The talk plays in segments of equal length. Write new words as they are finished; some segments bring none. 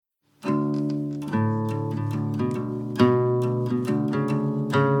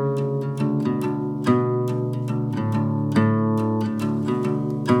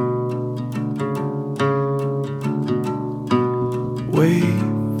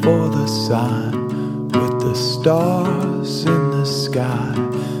for the sign with the stars in the sky.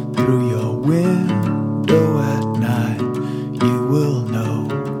 Through your window at night, you will know.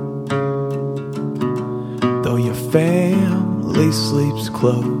 Though your family sleeps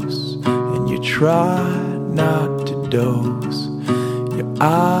close and you try not to doze, your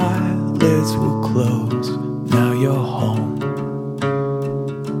eyelids will close. Now you're home.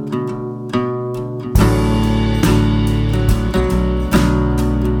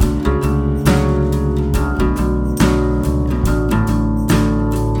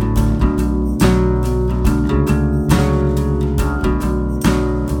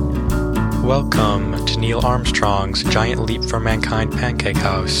 Welcome to Neil Armstrong's Giant Leap for Mankind Pancake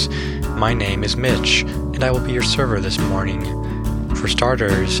House. My name is Mitch, and I will be your server this morning. For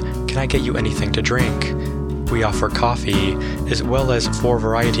starters, can I get you anything to drink? We offer coffee, as well as 4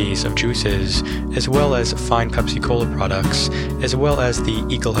 varieties of juices, as well as fine Pepsi-Cola products, as well as the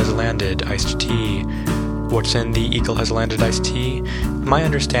Eagle Has Landed iced tea. What's in the Eagle Has Landed iced tea? My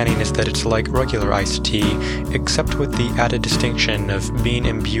understanding is that it's like regular iced tea, except with the added distinction of being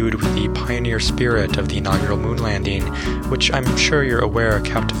imbued with the pioneer spirit of the inaugural moon landing, which I'm sure you're aware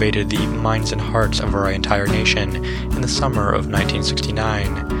captivated the minds and hearts of our entire nation in the summer of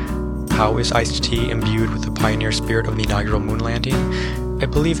 1969. How is iced tea imbued with the pioneer spirit of the inaugural moon landing? I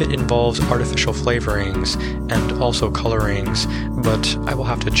believe it involves artificial flavorings and also colorings, but I will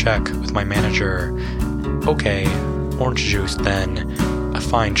have to check with my manager. Okay, orange juice then. A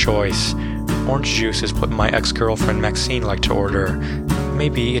fine choice. Orange juice is what my ex-girlfriend Maxine liked to order.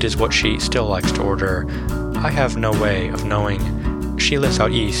 Maybe it is what she still likes to order. I have no way of knowing. She lives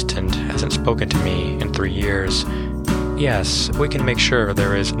out east and hasn't spoken to me in 3 years. Yes, we can make sure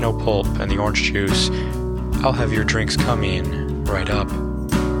there is no pulp in the orange juice. I'll have your drinks coming right up.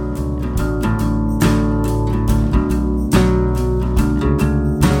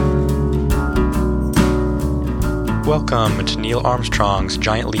 Welcome to Neil Armstrong's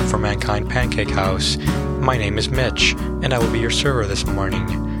Giant Leap for Mankind Pancake House. My name is Mitch, and I will be your server this morning.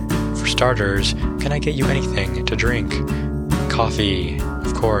 For starters, can I get you anything to drink? Coffee,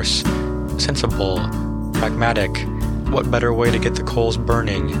 of course. Sensible, pragmatic. What better way to get the coals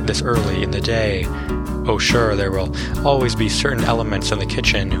burning this early in the day? Oh sure, there will always be certain elements in the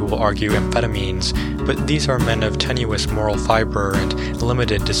kitchen who will argue amphetamines, but these are men of tenuous moral fiber and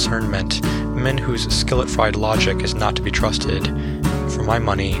limited discernment, men whose skillet-fried logic is not to be trusted. For my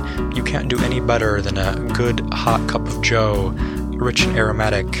money, you can't do any better than a good hot cup of joe, rich and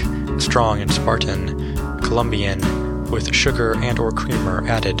aromatic, strong and Spartan, Colombian, with sugar and or creamer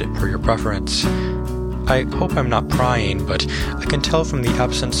added per your preference. I hope I'm not prying, but I can tell from the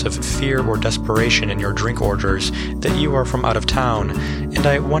absence of fear or desperation in your drink orders that you are from out of town, and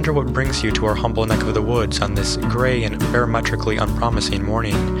I wonder what brings you to our humble neck of the woods on this gray and barometrically unpromising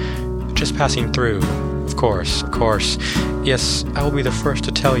morning. Just passing through, of course. Yes, I will be the first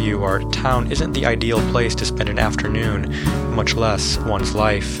to tell you our town isn't the ideal place to spend an afternoon, much less one's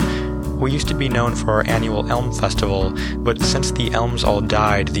life. We used to be known for our annual Elm Festival, but since the elms all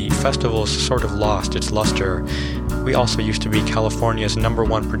died, the festival's sort of lost its luster. We also used to be California's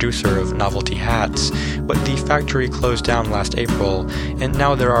 #1 producer of novelty hats, but the factory closed down last April, and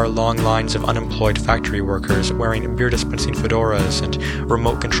now there are long lines of unemployed factory workers wearing beer-dispensing fedoras and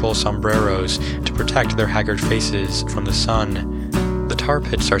remote-control sombreros to protect their haggard faces from the sun. The tar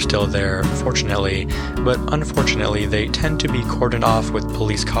pits are still there, fortunately, but unfortunately they tend to be cordoned off with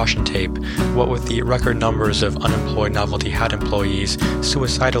police caution tape, what with the record numbers of unemployed novelty hat employees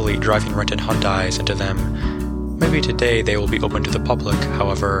suicidally driving rented Hyundais into them. Maybe today they will be open to the public,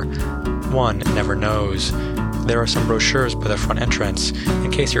 however. One never knows. There are some brochures by the front entrance,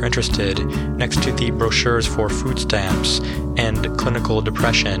 in case you're interested, next to the brochures for food stamps, and clinical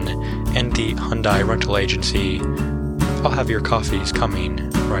depression, and the Hyundai rental agency. I'll have your coffees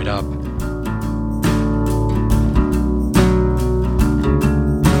coming right up.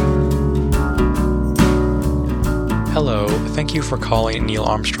 Hello, thank you for calling Neil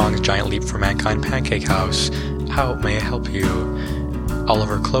Armstrong's Giant Leap for Mankind Pancake House. How may I help you?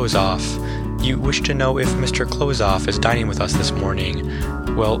 Oliver Closeoff. You wish to know if Mr. Closeoff is dining with us this morning.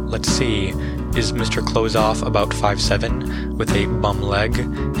 Well, let's see. Is Mr. Closeoff about 5'7", with a bum leg,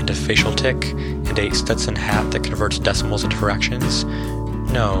 and a facial tic, and a Stetson hat that converts decimals into fractions?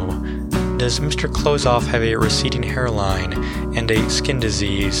 No. Does Mr. Closeoff have a receding hairline, and a skin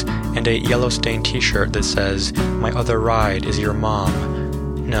disease, and a yellow-stained t-shirt that says, "My other ride is your mom"?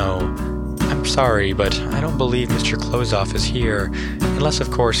 No. I'm sorry, but I don't believe Mr. Closeoff is here, unless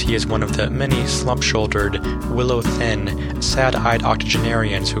of course he is one of the many slump-shouldered, willow-thin, sad-eyed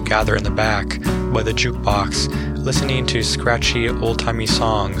octogenarians who gather in the back, by the jukebox, listening to scratchy, old-timey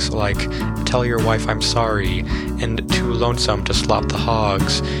songs like Tell Your Wife I'm Sorry and Too Lonesome to Slop the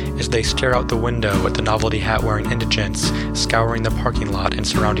Hogs, as they stare out the window at the novelty hat-wearing indigents scouring the parking lot and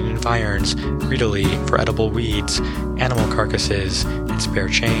surrounding environs greedily for edible weeds, animal carcasses, and spare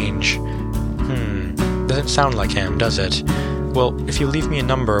change. Doesn't sound like him, does it? Well, if you leave me a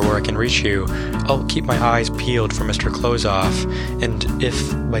number where I can reach you, I'll keep my eyes peeled for Mr. Closeoff, and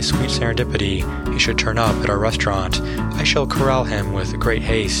if, by sweet serendipity, he should turn up at our restaurant, I shall corral him with great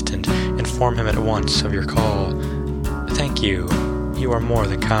haste and inform him at once of your call. Thank you. You are more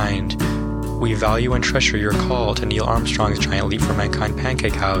than kind. We value and treasure your call to Neil Armstrong's Giant Leap for Mankind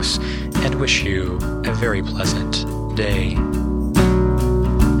Pancake House, and wish you a very pleasant day.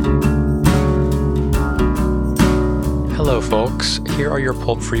 Hello folks, here are your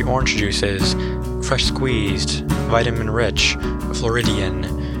pulp-free orange juices, fresh squeezed, vitamin-rich,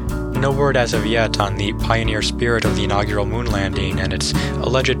 Floridian. No word as of yet on the pioneer spirit of the inaugural moon landing and its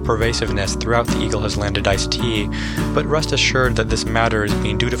alleged pervasiveness throughout the Eagle Has Landed iced tea, but rest assured that this matter is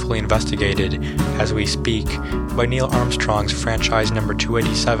being dutifully investigated, as we speak, by Neil Armstrong's franchise number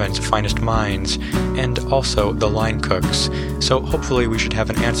 287's finest minds, and also the line cooks, so hopefully we should have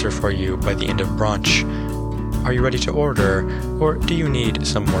an answer for you by the end of brunch. Are you ready to order, or do you need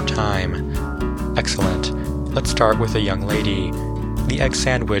some more time? Excellent. Let's start with a young lady. The egg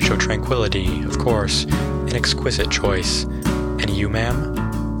sandwich of tranquility, of course, an exquisite choice. And you,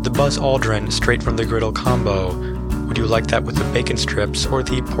 ma'am? The Buzz Aldrin straight from the griddle combo. Would you like that with the bacon strips or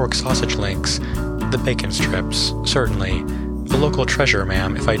the pork sausage links? The bacon strips, certainly. A local treasure,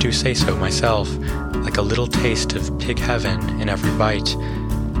 ma'am, if I do say so myself, like a little taste of pig heaven in every bite.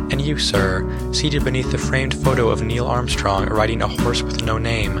 And you, sir, seated beneath the framed photo of Neil Armstrong riding a horse with no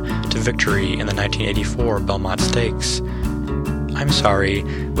name to victory in the 1984 Belmont Stakes. I'm sorry,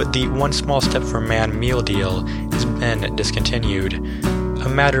 but the One Small Step for Man meal deal has been discontinued, a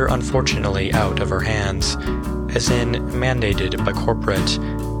matter unfortunately out of our hands, as in mandated by corporate,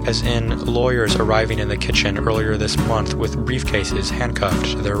 as in lawyers arriving in the kitchen earlier this month with briefcases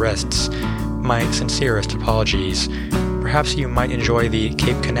handcuffed to their wrists. My sincerest apologies. Perhaps you might enjoy the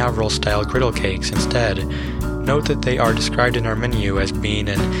Cape Canaveral-style griddle cakes instead. Note that they are described in our menu as being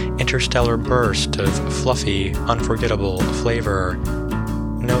an interstellar burst of fluffy, unforgettable flavor.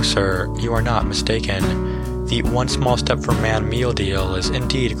 No, sir, you are not mistaken. The One Small Step for Man meal deal is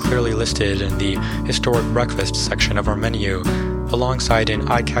indeed clearly listed in the historic breakfast section of our menu, alongside an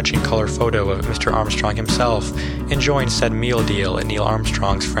eye-catching color photo of Mr. Armstrong himself enjoying said meal deal at Neil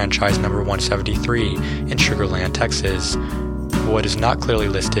Armstrong's franchise number 173 in Sugar Land, Texas. What is not clearly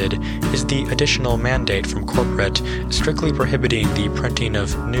listed is the additional mandate from corporate strictly prohibiting the printing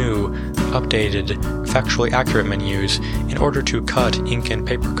of new, updated, factually accurate menus in order to cut ink and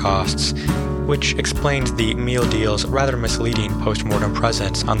paper costs, which explains the meal deal's rather misleading post-mortem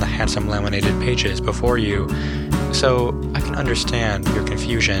presence on the handsome laminated pages before you. So, I can understand your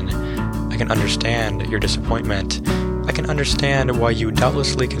confusion. I can understand your disappointment. I can understand why you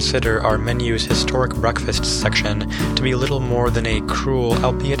doubtlessly consider our menu's historic breakfast section to be little more than a cruel,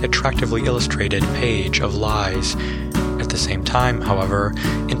 albeit attractively illustrated page of lies. At the same time, however,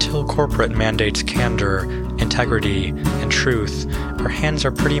 until corporate mandates candor, integrity, and truth, our hands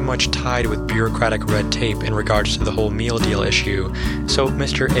are pretty much tied with bureaucratic red tape in regards to the whole meal deal issue, so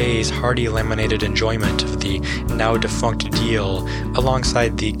Mr. A's hearty laminated enjoyment of the now-defunct deal,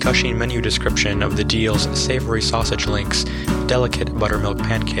 alongside the gushing menu description of the deal's savory sausage links, delicate buttermilk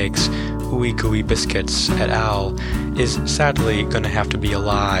pancakes, ooey-gooey biscuits, et al., is sadly going to have to be a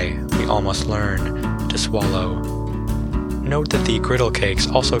lie we all must learn to swallow. Note that the griddle cakes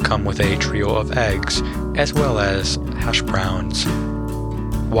also come with a trio of eggs, as well as hash browns.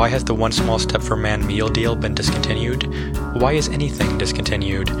 Why has the One Small Step for Man meal deal been discontinued? Why is anything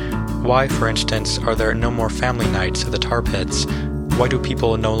discontinued? Why, for instance, are there no more family nights at the tar pits? Why do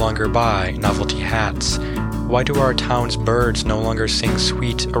people no longer buy novelty hats? Why do our town's birds no longer sing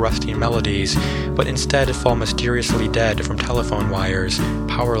sweet, arresting melodies, but instead fall mysteriously dead from telephone wires,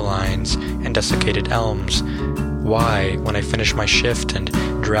 power lines, and desiccated elms? Why, when I finish my shift and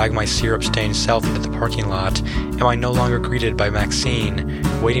drag my syrup-stained self into the parking lot, am I no longer greeted by Maxine,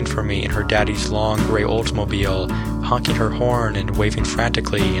 waiting for me in her daddy's long gray Oldsmobile, honking her horn and waving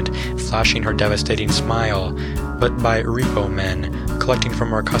frantically and flashing her devastating smile, but by repo men, collecting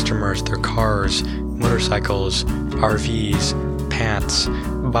from our customers their cars, motorcycles, RVs, pants,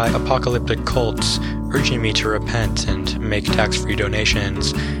 by apocalyptic cults, urging me to repent and make tax-free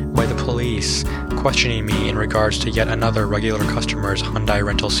donations, by the police, questioning me in regards to yet another regular customer's Hyundai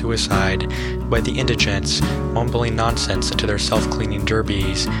rental suicide, by the indigents, mumbling nonsense into their self-cleaning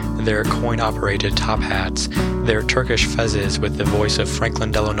derbies, their coin-operated top hats, their Turkish fezzes with the voice of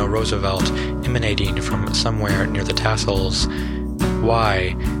Franklin Delano Roosevelt emanating from somewhere near the tassels.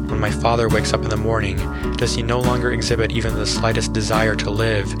 Why, when my father wakes up in the morning, does he no longer exhibit even the slightest desire to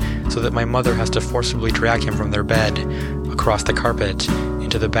live, so that my mother has to forcibly drag him from their bed, across the carpet,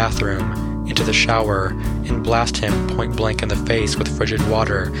 into the bathroom, into the shower, and blast him point-blank in the face with frigid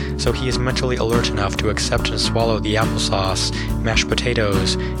water, so he is mentally alert enough to accept and swallow the applesauce, mashed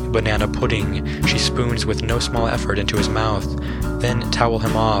potatoes, and banana pudding she spoons with no small effort into his mouth, then towel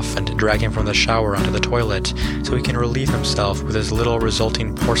him off and drag him from the shower onto the toilet, so he can relieve himself with as little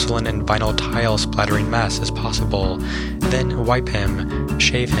resulting porcelain and vinyl tile splattering mess as possible, then wipe him,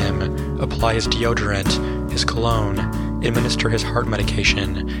 shave him, apply his deodorant, his cologne, administer his heart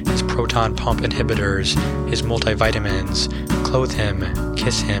medication, his proton pump inhibitors, his multivitamins, clothe him,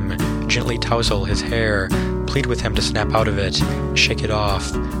 kiss him, gently tousle his hair, plead with him to snap out of it, shake it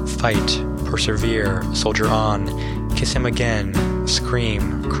off, fight, persevere, soldier on, kiss him again,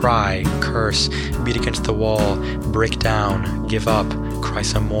 scream, cry, curse, beat against the wall, break down, give up, cry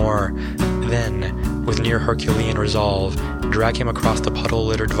some more, then, with near Herculean resolve, drag him across the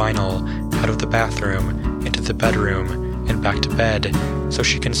puddle-littered vinyl, out of the bathroom, into the bedroom, and back to bed, so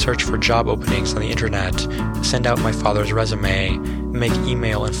she can search for job openings on the internet, send out my father's resume, make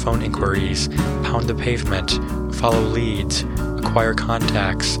email and phone inquiries, pound the pavement, follow leads, acquire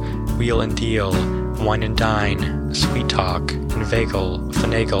contacts, wheel and deal, wine and dine, sweet talk, inveigle,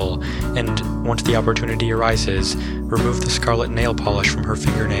 finagle, and, once the opportunity arises, remove the scarlet nail polish from her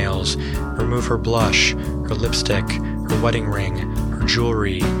fingernails, remove her blush, her lipstick, her wedding ring, her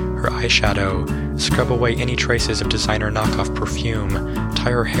jewelry, her eyeshadow, scrub away any traces of designer knockoff perfume, tie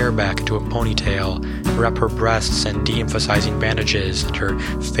her hair back into a ponytail, wrap her breasts in de-emphasizing bandages and her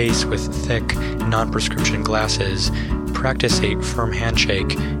face with thick, non-prescription glasses, practice a firm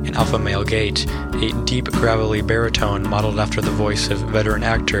handshake, an alpha male gait, a deep gravelly baritone modeled after the voice of veteran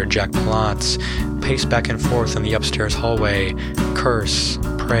actor Jack Palance, pace back and forth in the upstairs hallway, curse,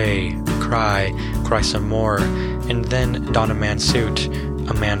 pray, cry some more, and then don a man's suit,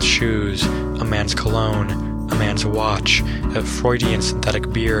 a man's shoes, a man's cologne, a man's watch, a Freudian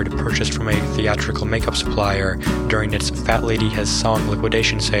synthetic beard purchased from a theatrical makeup supplier during its Fat Lady Has Song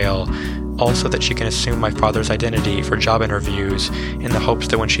liquidation sale, all so that she can assume my father's identity for job interviews in the hopes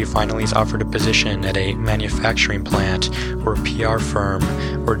that when she finally is offered a position at a manufacturing plant or a PR firm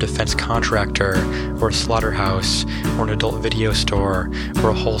or a defense contractor or a slaughterhouse or an adult video store or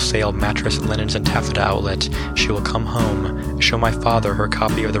a wholesale mattress, linens, and taffeta outlet, she will come home, show my father her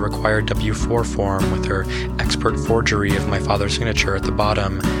copy of the required W-4 form with her expert forgery of my father's signature at the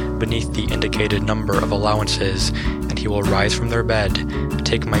bottom beneath the indicated number of allowances, and he will rise from their bed,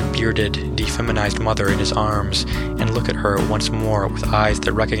 take my bearded, defeminized mother in his arms, and look at her once more with eyes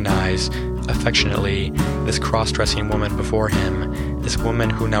that recognize, affectionately, this cross-dressing woman before him, this woman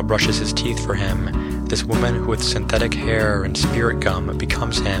who now brushes his teeth for him, this woman who with synthetic hair and spirit gum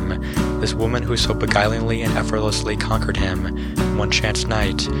becomes him, this woman who so beguilingly and effortlessly conquered him, one chance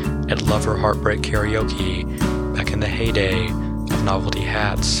night, at Love or Heartbreak karaoke, back in the heyday of novelty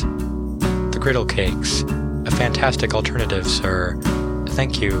hats. The griddle cakes, a fantastic alternative, sir.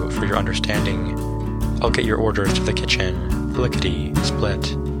 Thank you for your understanding. I'll get your orders to the kitchen. Lickety-split.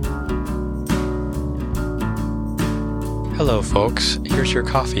 Hello, folks. Here's your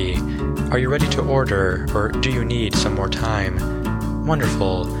coffee. Are you ready to order, or do you need some more time?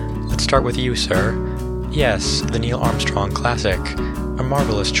 Wonderful. Let's start with you, sir. Yes, the Neil Armstrong Classic. A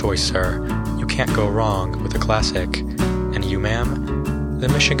marvelous choice, sir. You can't go wrong with a classic. And you, ma'am? The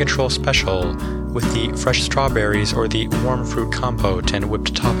Mission Control Special, with the fresh strawberries or the warm fruit compote and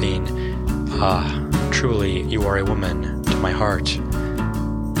whipped topping. Ah, truly, you are a woman to my heart.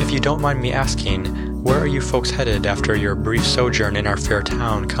 If you don't mind me asking, where are you folks headed after your brief sojourn in our fair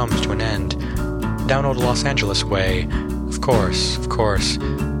town comes to an end? Down old Los Angeles way. Of course.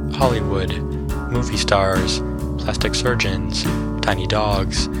 Hollywood, movie stars, plastic surgeons, tiny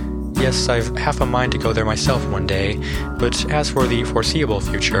dogs. Yes, I've half a mind to go there myself one day, but as for the foreseeable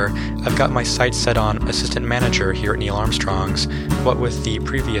future, I've got my sights set on assistant manager here at Neil Armstrong's, what with the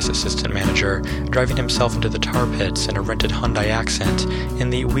previous assistant manager driving himself into the tar pits in a rented Hyundai Accent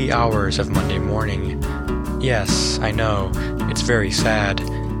in the wee hours of Monday morning. Yes, I know, it's very sad.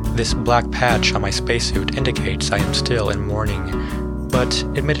 This black patch on my spacesuit indicates I am still in mourning. But,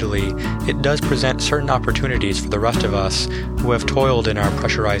 admittedly, it does present certain opportunities for the rest of us who have toiled in our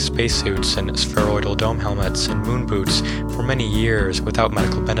pressurized spacesuits and spheroidal dome helmets and moon boots for many years without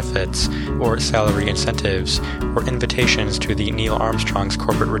medical benefits, or salary incentives, or invitations to the Neil Armstrong's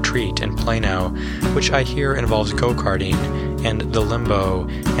corporate retreat in Plano, which I hear involves go-karting, and the Limbo,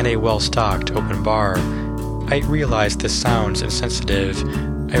 and a well-stocked open bar. I realize this sounds insensitive.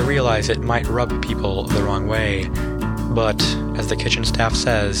 I realize it might rub people the wrong way. But, as the kitchen staff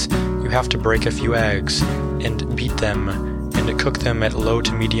says, you have to break a few eggs, and beat them, and cook them at low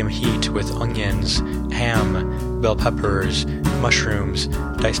to medium heat with onions, ham, bell peppers, mushrooms,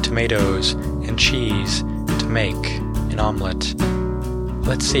 diced tomatoes, and cheese to make an omelet.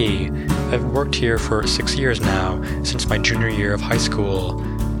 Let's see, I've worked here for 6 years now, since my junior year of high school.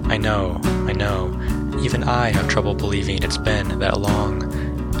 I know, even I have trouble believing it's been that long.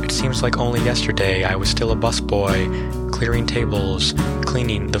 It seems like only yesterday I was still a busboy, clearing tables,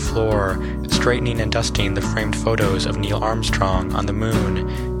 cleaning the floor, straightening and dusting the framed photos of Neil Armstrong on the moon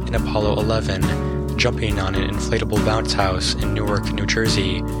in Apollo 11, jumping on an inflatable bounce house in Newark, New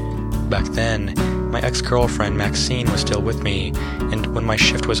Jersey. Back then, my ex-girlfriend Maxine was still with me, and when my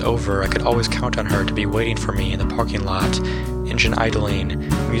shift was over, I could always count on her to be waiting for me in the parking lot, engine idling,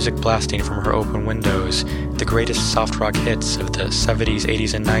 music blasting from her open windows, the greatest soft rock hits of the 70s,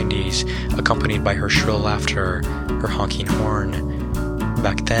 80s, and 90s, accompanied by her shrill laughter, her honking horn.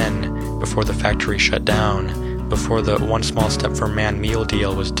 Back then, before the factory shut down, before the One Small Step for Man meal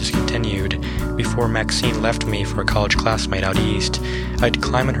deal was discontinued, before Maxine left me for a college classmate out east, I'd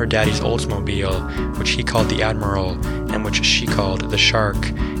climb in her daddy's Oldsmobile, which he called the Admiral, and which she called the Shark,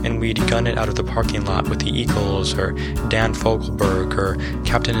 and we'd gun it out of the parking lot with the Eagles, or Dan Fogelberg, or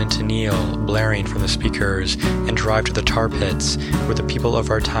Captain and Tennille blaring from the speakers, and drive to the tar pits, where the people of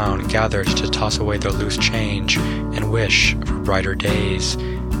our town gathered to toss away their loose change, and wish for brighter days.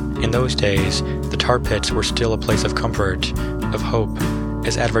 In those days, the tar pits were still a place of comfort, of hope,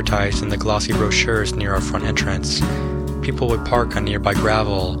 as advertised in the glossy brochures near our front entrance. People would park on nearby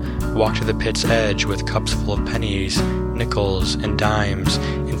gravel, walk to the pit's edge with cups full of pennies, nickels, and dimes,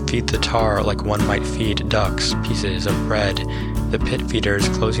 and feed the tar like one might feed ducks pieces of bread, the pit feeders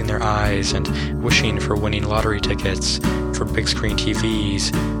closing their eyes and wishing for winning lottery tickets, for big-screen TVs,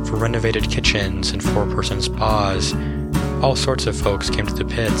 for renovated kitchens and four-person spas. All sorts of folks came to the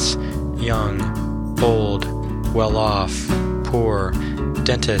pits, young, old, well-off, poor,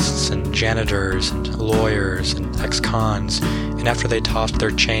 dentists and janitors and lawyers and ex-cons, and after they tossed their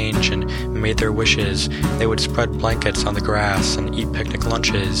change and made their wishes, they would spread blankets on the grass and eat picnic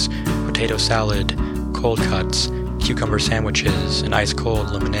lunches, potato salad, cold cuts, cucumber sandwiches, and ice-cold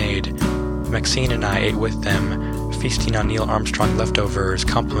lemonade. Maxine and I ate with them, feasting on Neil Armstrong leftovers,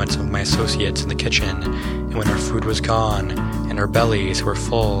 compliments of my associates in the kitchen, and when our food was gone, and our bellies were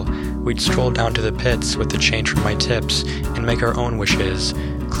full, we'd stroll down to the pits with the change from my tips, and make our own wishes,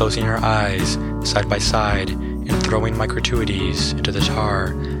 closing our eyes, side by side, and throwing my gratuities into the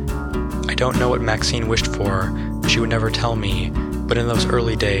tar. I don't know what Maxine wished for, she would never tell me, but in those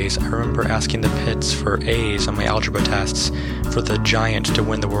early days, I remember asking the pits for A's on my algebra tests, for the Giants to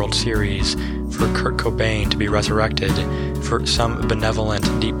win the World Series, for Kurt Cobain to be resurrected, for some benevolent,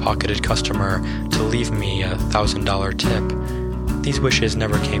 deep-pocketed customer to leave me a $1,000 tip. These wishes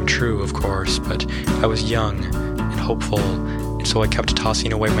never came true, of course, but I was young and hopeful, and so I kept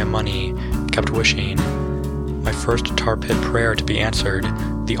tossing away my money, kept wishing. My first tar pit prayer to be answered,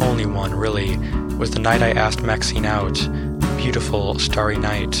 the only one, really, was the night I asked Maxine out, a beautiful, starry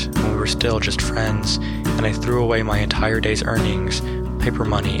night, when we were still just friends, and I threw away my entire day's earnings, paper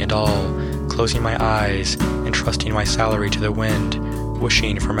money and all, closing my eyes and trusting my salary to the wind,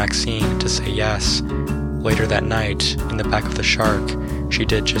 wishing for Maxine to say yes. Later that night, in the back of the Shark, she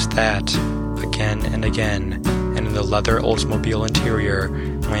did just that, again and again, and in the leather Oldsmobile interior,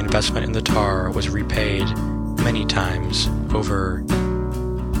 my investment in the tar was repaid many times over.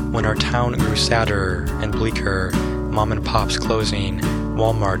 When our town grew sadder and bleaker, mom and pops closing,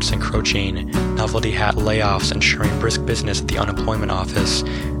 Walmarts encroaching, novelty hat layoffs ensuring brisk business at the unemployment office,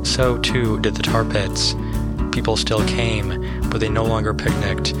 so too did the tar pits. People still came, but they no longer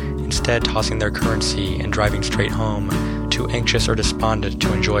picnicked, instead tossing their currency and driving straight home, too anxious or despondent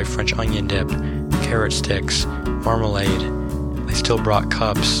to enjoy French onion dip, carrot sticks, marmalade. They still brought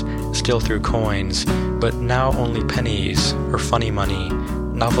cups, still threw coins, but now only pennies or funny money,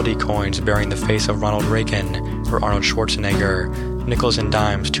 novelty coins bearing the face of Ronald Reagan or Arnold Schwarzenegger, nickels and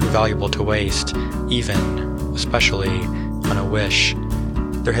dimes too valuable to waste, even, especially, on a wish.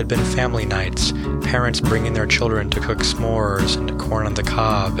 There had been family nights, parents bringing their children to cook s'mores and corn on the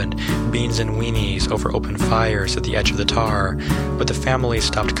cob and beans and weenies over open fires at the edge of the tar, but the families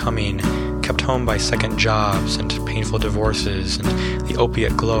stopped coming, kept home by second jobs and painful divorces and the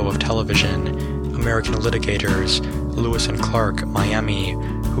opiate glow of television. American litigators, Lewis and Clark, Miami,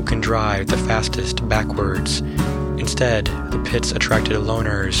 who can drive the fastest backwards. Instead, the pits attracted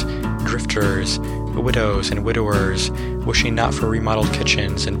loners, drifters, widows and widowers, wishing not for remodeled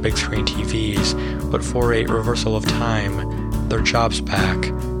kitchens and big-screen TVs, but for a reversal of time, their jobs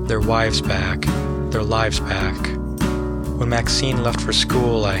back, their wives back, their lives back. When Maxine left for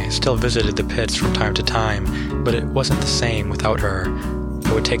school, I still visited the pits from time to time, but it wasn't the same without her.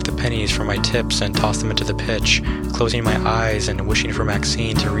 I would take the pennies from my tips and toss them into the pitch, closing my eyes and wishing for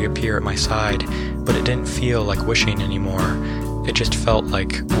Maxine to reappear at my side, but it didn't feel like wishing anymore. It just felt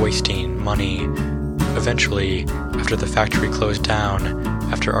like wasting money. Eventually, after the factory closed down,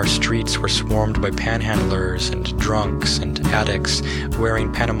 after our streets were swarmed by panhandlers and drunks and addicts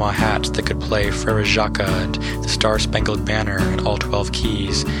wearing Panama hats that could play Frere Jacques and the Star-Spangled Banner in all 12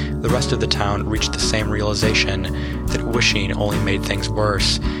 keys, the rest of the town reached the same realization that wishing only made things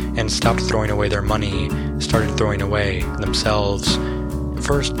worse and stopped throwing away their money, started throwing away themselves.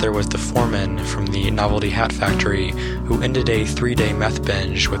 First, there was the foreman from the Novelty Hat Factory who ended a 3-day meth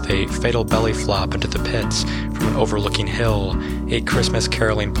binge with a fatal belly flop into the pits from an overlooking hill, a Christmas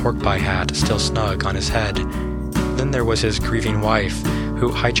caroling pork pie hat still snug on his head. Then there was his grieving wife,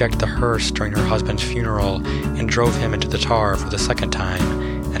 who hijacked the hearse during her husband's funeral and drove him into the tar for the second time,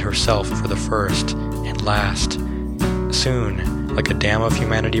 and herself for the first and last. Soon, like a dam of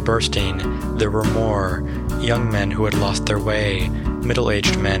humanity bursting, there were more. Young men who had lost their way,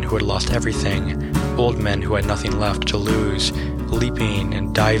 middle-aged men who had lost everything, old men who had nothing left to lose, leaping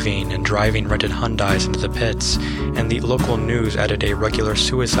and diving and driving rented Hyundais into the pits, and the local news added a regular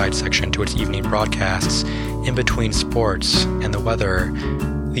suicide section to its evening broadcasts, in between sports and the weather.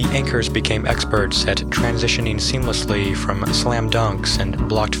 The anchors became experts at transitioning seamlessly from slam dunks and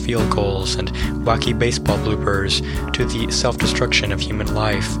blocked field goals and wacky baseball bloopers to the self-destruction of human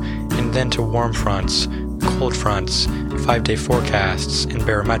life, and then to warm fronts, cold fronts, 5-day forecasts, and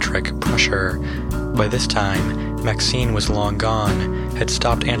barometric pressure. By this time, Maxine was long gone, had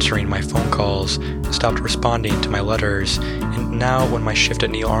stopped answering my phone calls, stopped responding to my letters, and now when my shift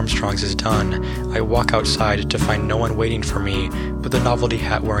at Neil Armstrong's is done, I walk outside to find no one waiting for me but the novelty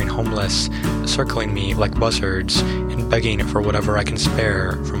hat-wearing homeless, circling me like buzzards and begging for whatever I can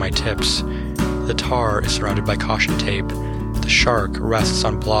spare for my tips. The tar is surrounded by caution tape. The shark rests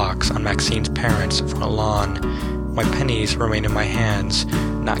on blocks on Maxine's parents' front lawn. My pennies remain in my hands,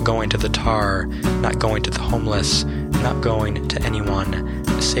 not going to the tar, not going to the homeless, not going to anyone,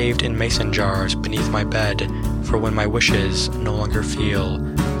 saved in mason jars beneath my bed for when my wishes no longer feel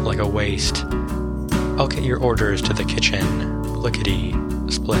like a waste. I'll get your orders to the kitchen,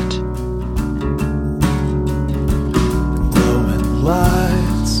 lickety-split. Glowing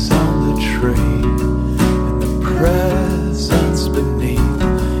lights on the tree and the presents beneath.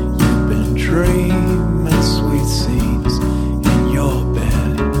 You've been dreaming sweet scenes in your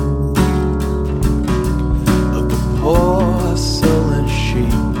bed of the porcelain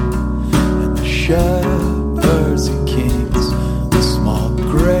sheep and the shepherds and kings, the small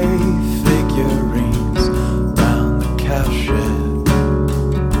gray figurines round the cowshed.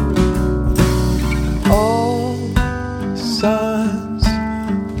 All signs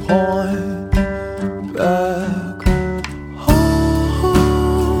point back home.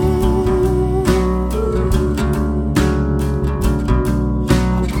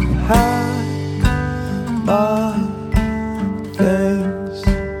 I pack my things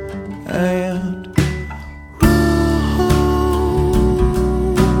and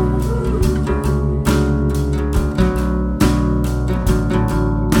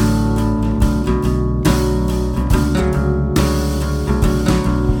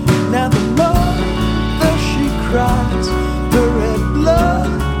now the mother she cries, the red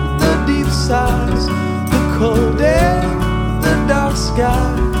blood, the deep sighs, the cold air, the dark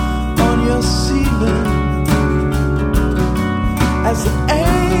sky on your ceiling. As the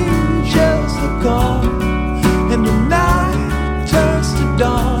angels look on and the night turns to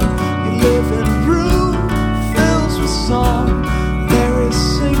dawn, your living room fills with song, Mary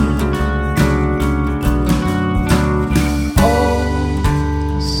singing.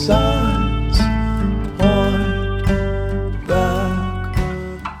 All signs point back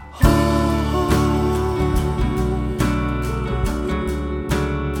home.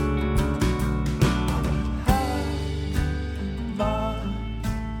 My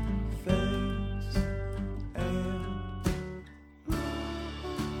things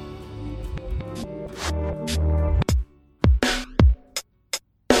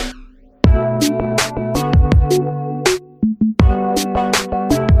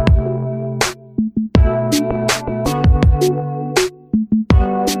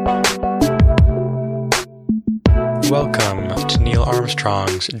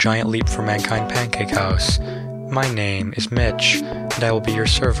Armstrong's Giant Leap for Mankind Pancake House. My name is Mitch, and I will be your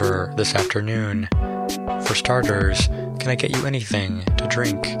server this afternoon. For starters, can I get you anything to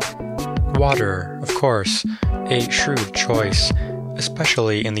drink? Water, of course, a shrewd choice,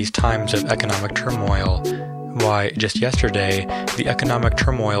 especially in these times of economic turmoil. Why, just yesterday, the economic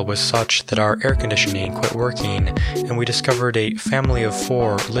turmoil was such that our air conditioning quit working, and we discovered a family of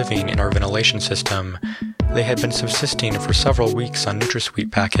 4 living in our ventilation system. They had been subsisting for several weeks on NutraSweet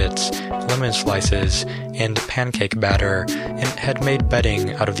packets, lemon slices, and pancake batter, and had made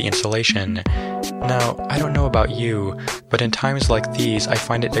bedding out of the insulation. Now, I don't know about you, but in times like these, I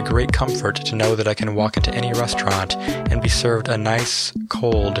find it a great comfort to know that I can walk into any restaurant and be served a nice,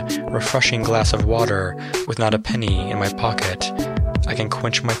 cold, refreshing glass of water with not a penny in my pocket. I can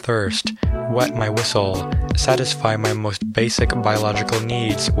quench my thirst, wet my whistle, satisfy my most basic biological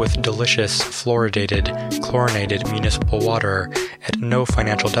needs with delicious, fluoridated, chlorinated municipal water at no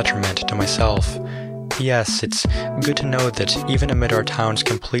financial detriment to myself. Yes, it's good to know that even amid our town's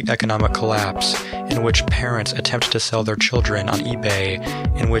complete economic collapse, in which parents attempt to sell their children on eBay,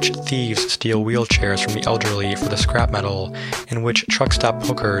 in which thieves steal wheelchairs from the elderly for the scrap metal, in which truck stop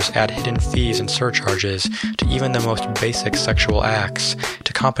hookers add hidden fees and surcharges to even the most basic sexual acts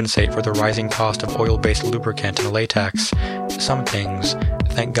to compensate for the rising cost of oil-based lubricant and latex, some things,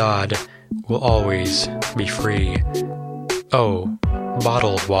 thank God, will always be free. Oh,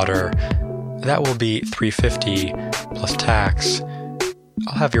 bottled water. That will be $3.50 plus tax.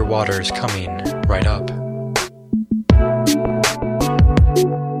 I'll have your waters coming right up.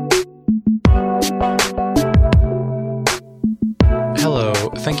 Hello,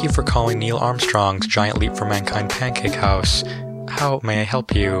 thank you for calling Neil Armstrong's Giant Leap for Mankind Pancake House. How may I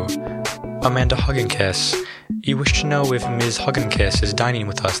help you? Amanda Hugginkiss. You wish to know if Ms. Hugginkiss is dining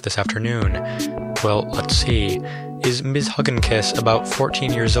with us this afternoon. Well, let's see. Is Ms. Hugginkiss about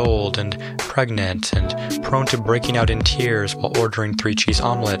 14 years old and pregnant and prone to breaking out in tears while ordering 3-cheese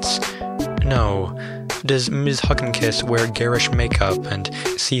omelets? No. Does Ms. Hugginkiss wear garish makeup and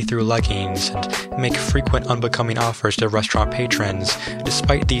see-through leggings and make frequent unbecoming offers to restaurant patrons,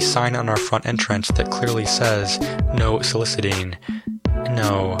 despite the sign on our front entrance that clearly says, "No soliciting"?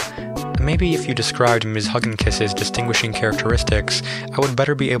 No. Maybe if you described Ms. Hugginkiss's distinguishing characteristics, I would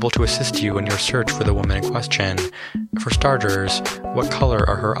better be able to assist you in your search for the woman in question. For starters, what color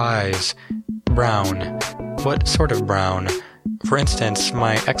are her eyes? Brown. What sort of brown? For instance,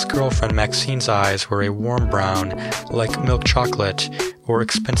 my ex-girlfriend Maxine's eyes were a warm brown, like milk chocolate, or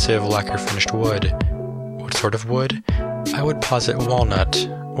expensive lacquer-finished wood. What sort of wood? I would posit walnut,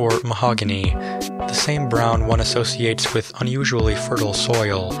 or mahogany, the same brown one associates with unusually fertile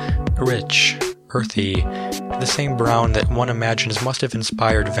soil, rich, earthy, the same brown that one imagines must have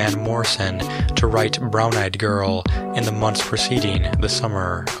inspired Van Morrison to write Brown-Eyed Girl in the months preceding the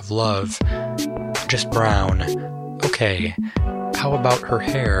Summer of Love. Just brown. Okay, how about her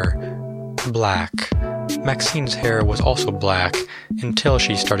hair? Black. Maxine's hair was also black, until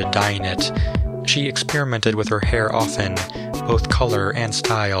she started dyeing it. She experimented with her hair often, both color and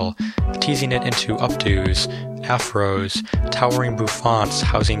style, teasing it into updos, afros, towering bouffants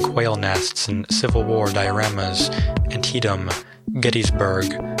housing quail nests and Civil War dioramas, Antietam, Gettysburg,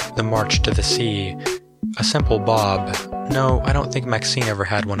 the March to the Sea, a simple bob. No, I don't think Maxine ever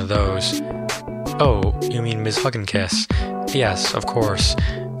had one of those. Oh, you mean Ms. Hugginkiss? Yes, of course.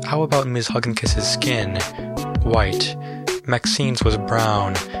 How about Ms. Hugginkiss's skin? White. Maxine's was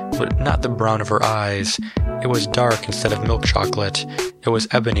brown, but not the brown of her eyes. It was dark instead of milk chocolate. It was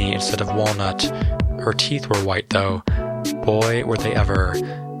ebony instead of walnut. Her teeth were white, though. Boy, were they ever.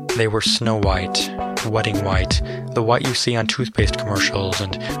 They were snow white, wedding white, the white you see on toothpaste commercials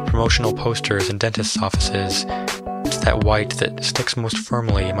and promotional posters in dentists' offices. It's that white that sticks most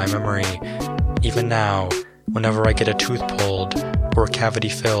firmly in my memory. Even now, whenever I get a tooth pulled, or a cavity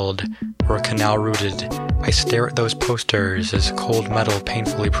filled, or a canal rooted, I stare at those posters as cold metal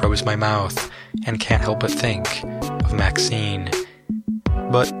painfully probes my mouth, and can't help but think of Maxine.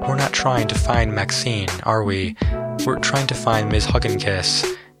 But we're not trying to find Maxine, are we? We're trying to find Ms.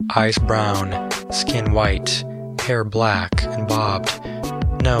 Hugginkiss. Eyes brown, skin white, hair black and bobbed.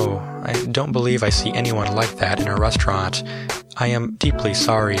 No, I don't believe I see anyone like that in a restaurant. I am deeply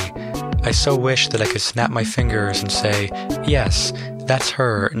sorry. I so wish that I could snap my fingers and say, yes, that's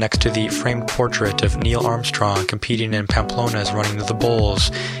her next to the framed portrait of Neil Armstrong competing in Pamplona's Running to the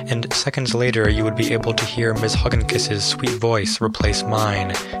Bulls, and seconds later you would be able to hear Ms. Hugginkiss's sweet voice replace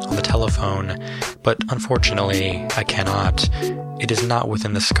mine on the telephone. But unfortunately, I cannot. It is not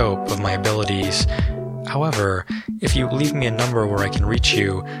within the scope of my abilities. However, if you leave me a number where I can reach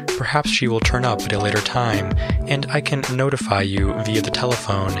you, perhaps she will turn up at a later time, and I can notify you via the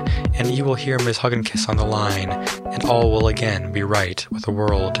telephone, and you will hear Ms. Hugginkiss on the line, and all will again be right with the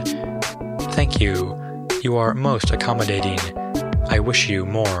world. Thank you. You are most accommodating. I wish you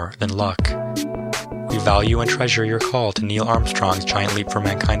more than luck. We value and treasure your call to Neil Armstrong's Giant Leap for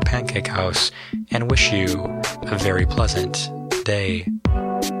Mankind Pancake House, and wish you a very pleasant day.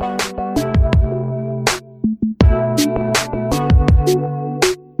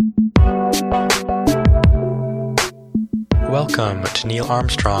 Welcome to Neil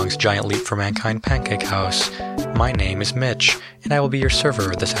Armstrong's Giant Leap for Mankind Pancake House. My name is Mitch, and I will be your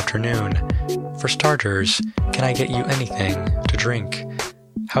server this afternoon. For starters, can I get you anything to drink?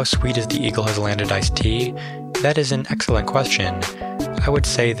 How sweet is the Eagle Has Landed iced tea? That is an excellent question. I would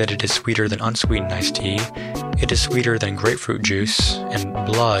say that it is sweeter than unsweetened iced tea. It is sweeter than grapefruit juice, and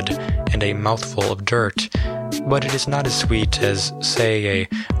blood, and a mouthful of dirt. But it is not as sweet as, say, a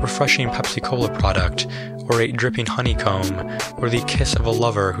refreshing Pepsi-Cola product, or a dripping honeycomb, or the kiss of a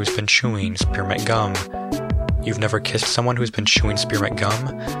lover who's been chewing spearmint gum. You've never kissed someone who's been chewing spearmint gum?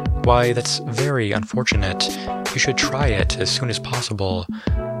 Why, that's very unfortunate. You should try it as soon as possible.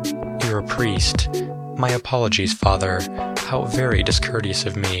 You're a priest. My apologies, Father. How very discourteous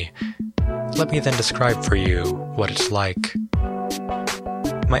of me. Let me then describe for you what it's like.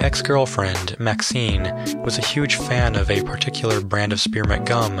 My ex-girlfriend, Maxine, was a huge fan of a particular brand of spearmint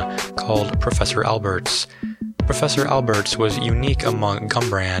gum called Professor Albert's. Professor Albert's was unique among gum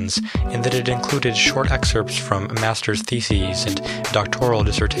brands in that it included short excerpts from master's theses and doctoral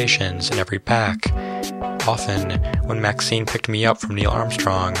dissertations in every pack. Often, when Maxine picked me up from Neil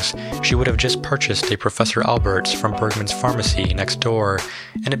Armstrong's, she would have just purchased a Professor Albert's from Bergman's Pharmacy next door,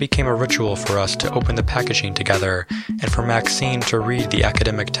 and it became a ritual for us to open the packaging together, and for Maxine to read the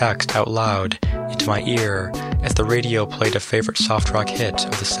academic text out loud into my ear as the radio played a favorite soft rock hit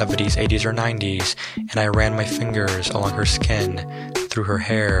of the 70s, 80s, or 90s, and I ran my fingers along her skin, through her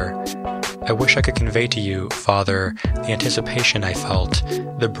hair. I wish I could convey to you, Father, the anticipation I felt,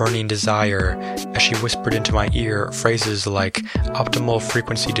 the burning desire, as she whispered into my ear phrases like optimal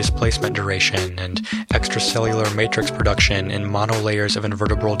frequency displacement duration and extracellular matrix production in monolayers of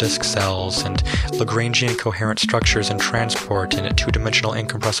invertebral disk cells and Lagrangian coherent structures and transport in two-dimensional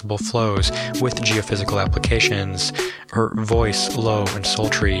incompressible flows with geophysical applications, her voice low and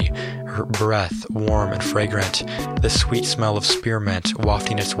sultry, her breath warm and fragrant, the sweet smell of spearmint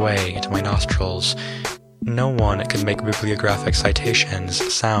wafting its way into my nostrils. No one could make bibliographic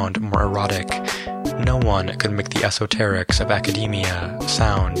citations sound more erotic. No one could make the esoterics of academia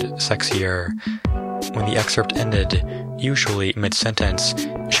sound sexier. When the excerpt ended, usually mid-sentence,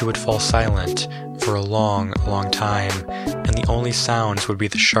 she would fall silent for a long, long time, and the only sounds would be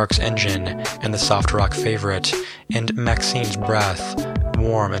the Shark's engine and the soft rock favorite, and Maxine's breath,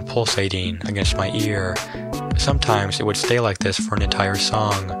 warm and pulsating against my ear. Sometimes it would stay like this for an entire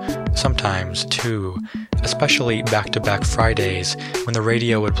song, sometimes two, especially back-to-back Fridays when the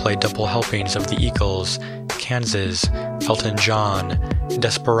radio would play double helpings of the Eagles, Kansas, Elton John,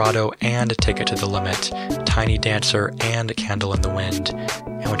 Desperado and Take It to the Limit, Tiny Dancer and Candle in the Wind.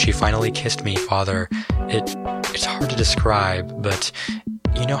 And when she finally kissed me, Father, it's hard to describe, but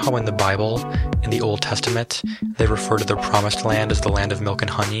you know how in the Bible, in the Old Testament, they refer to the Promised Land as the land of milk and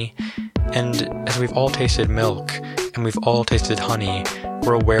honey? And as we've all tasted milk, and we've all tasted honey,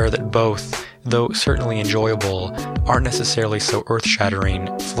 we're aware that both, though certainly enjoyable, aren't necessarily so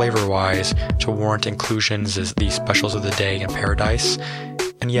earth-shattering, flavor-wise, to warrant inclusions as the specials of the day in paradise.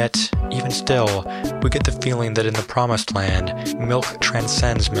 And yet, even still, we get the feeling that in the Promised Land, milk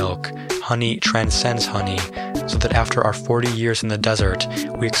transcends milk, honey transcends honey, so that after our 40 years in the desert,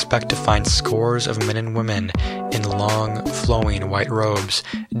 we expect to find scores of men and women in long, flowing white robes,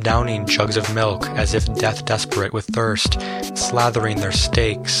 downing jugs of milk as if death-desperate with thirst, slathering their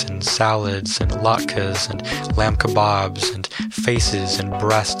steaks and salads and latkes and lamb kebabs and faces and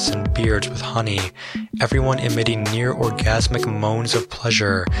breasts and beards with honey, everyone emitting near-orgasmic moans of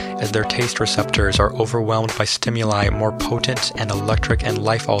pleasure as their taste receptors are overwhelmed by stimuli more potent and electric and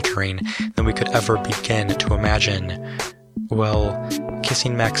life-altering than we could ever begin to imagine. Well,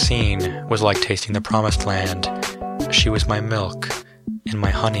 kissing Maxine was like tasting the Promised Land. She was my milk and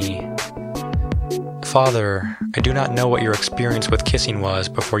my honey. Father, I do not know what your experience with kissing was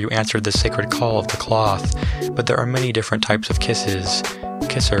before you answered the sacred call of the cloth, but there are many different types of kisses,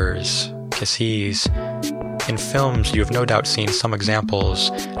 kissers, kissees. In films, you have no doubt seen some examples: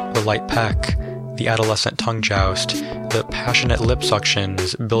 the light peck, the adolescent tongue joust, the passionate lip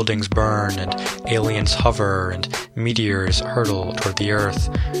suctions, buildings burn, and aliens hover, and meteors hurtle toward the earth.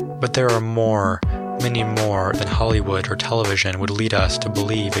 But there are more many more than Hollywood or television would lead us to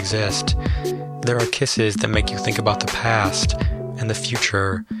believe exist. There are kisses that make you think about the past and the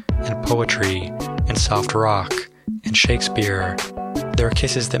future and poetry and soft rock and Shakespeare. There are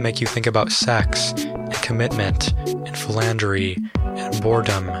kisses that make you think about sex and commitment and philandry and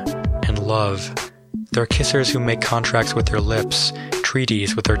boredom and love. There are kissers who make contracts with their lips,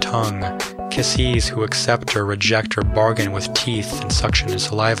 treaties with their tongue, kissees who accept or reject or bargain with teeth and suction and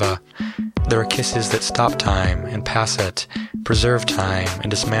saliva. There are kisses that stop time and pass it, preserve time and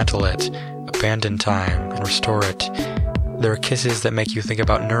dismantle it, abandon time and restore it. There are kisses that make you think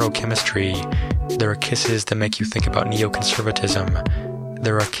about neurochemistry. There are kisses that make you think about neoconservatism.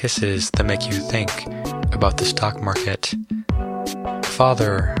 There are kisses that make you think about the stock market.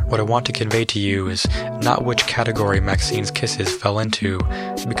 Father, what I want to convey to you is not which category Maxine's kisses fell into,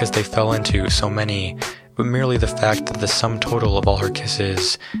 because they fell into so many, but merely the fact that the sum total of all her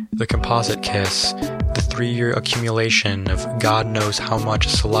kisses, the composite kiss, the 3-year accumulation of God knows how much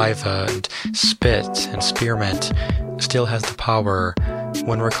saliva and spit and spearmint, still has the power,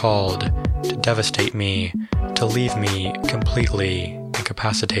 when recalled, to devastate me, to leave me completely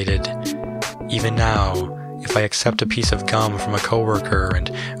incapacitated. Even now, if I accept a piece of gum from a coworker and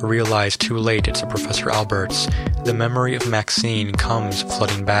realize too late it's a Professor Albert's, the memory of Maxine comes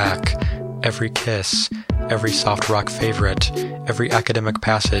flooding back. Every kiss, every soft rock favorite, every academic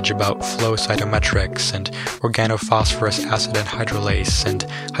passage about flow cytometrics and organophosphorus acid anhydrolase and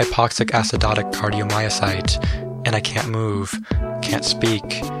hypoxic acidotic cardiomyocyte, and I can't move, can't speak,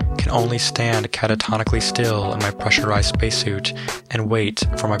 can only stand catatonically still in my pressurized spacesuit and wait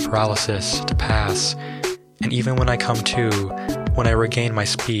for my paralysis to pass. And even when I come to, when I regain my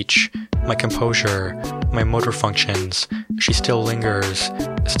speech, my composure, my motor functions, she still lingers,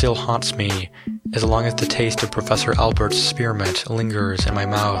 still haunts me, as long as the taste of Professor Albert's spearmint lingers in my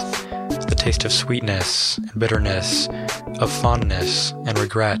mouth, the taste of sweetness and bitterness, of fondness and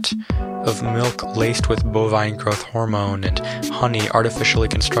regret, of milk laced with bovine growth hormone and honey artificially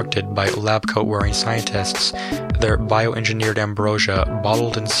constructed by lab coat-wearing scientists, their bioengineered ambrosia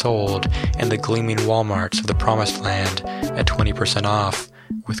bottled and sold in the gleaming Walmarts of the Promised Land at 20% off,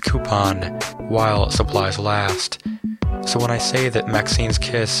 with coupon, while supplies last. So when I say that Maxine's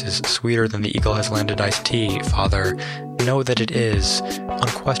kiss is sweeter than the Eagle Has Landed iced tea, Father, know that it is.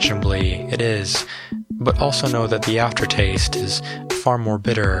 Unquestionably, it is. But also know that the aftertaste is far more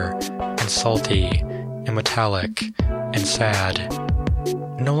bitter and salty and metallic and sad.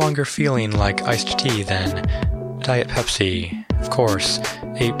 No longer feeling like iced tea, then. Diet Pepsi, of course,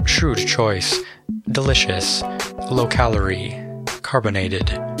 a shrewd choice, delicious, low-calorie, carbonated.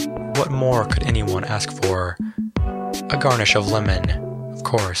 What more could anyone ask for? A garnish of lemon, of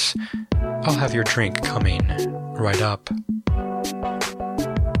course. I'll have your drink coming right up.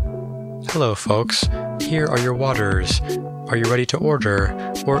 Hello, folks. Here are your waters. Are you ready to order,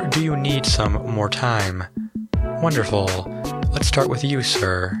 or do you need some more time? Wonderful. Let's start with you,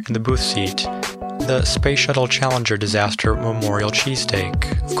 sir, in the booth seat. The Space Shuttle Challenger Disaster Memorial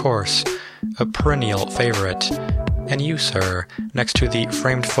Cheesesteak, of course, a perennial favorite. And you, sir, next to the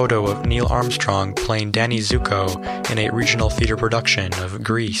framed photo of Neil Armstrong playing Danny Zuko in a regional theater production of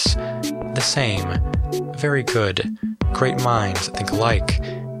Grease. The same. Very good. Great minds think alike.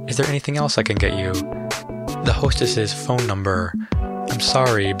 Is there anything else I can get you? The hostess's phone number. I'm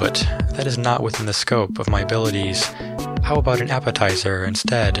sorry, but that is not within the scope of my abilities. How about an appetizer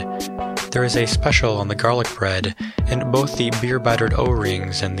instead? There is a special on the garlic bread, and both the beer-battered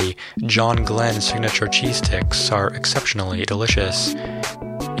O-rings and the John Glenn signature cheese sticks are exceptionally delicious.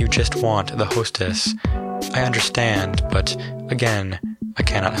 You just want the hostess. I understand, but again, I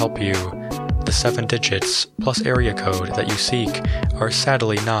cannot help you. The 7 digits plus area code that you seek are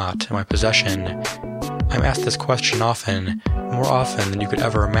sadly not in my possession. I'm asked this question often, more often than you could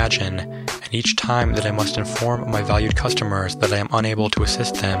ever imagine, and each time that I must inform my valued customers that I am unable to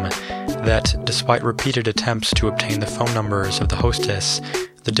assist them, that despite repeated attempts to obtain the phone numbers of the hostess,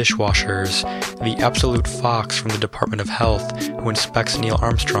 the dishwashers, the absolute fox from the Department of Health who inspects Neil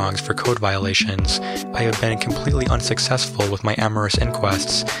Armstrongs for code violations, I have been completely unsuccessful with my amorous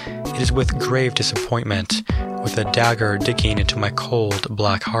inquests. It is with grave disappointment, with a dagger digging into my cold,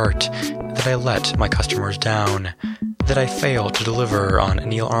 black heart, that I let my customers down, that I fail to deliver on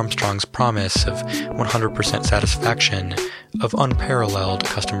Neil Armstrong's promise of 100% satisfaction, of unparalleled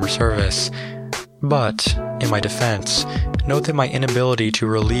customer service. But, in my defense, note that my inability to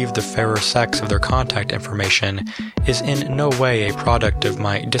relieve the fairer sex of their contact information is in no way a product of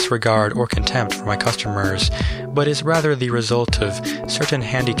my disregard or contempt for my customers, but is rather the result of certain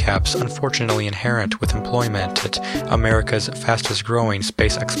handicaps unfortunately inherent with employment at America's fastest-growing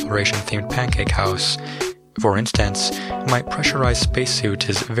space exploration-themed pancake house. For instance, my pressurized spacesuit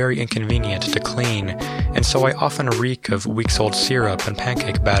is very inconvenient to clean, and so I often reek of weeks-old syrup and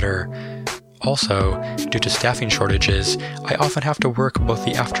pancake batter. Also, due to staffing shortages, I often have to work both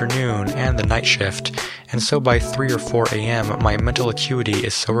the afternoon and the night shift, and so by 3 or 4 a.m. my mental acuity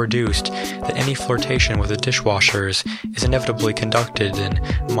is so reduced that any flirtation with the dishwashers is inevitably conducted in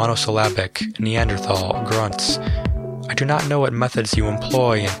monosyllabic Neanderthal grunts. I do not know what methods you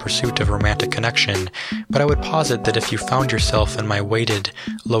employ in pursuit of romantic connection, but I would posit that if you found yourself in my weighted,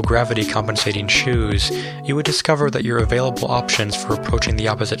 low-gravity compensating shoes, you would discover that your available options for approaching the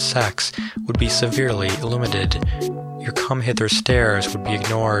opposite sex would be severely limited. Your come-hither stares would be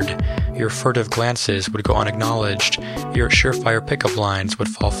ignored, your furtive glances would go unacknowledged, your surefire pickup lines would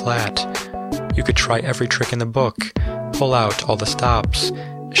fall flat. You could try every trick in the book, pull out all the stops,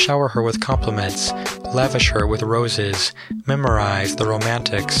 shower her with compliments, lavish her with roses, memorize the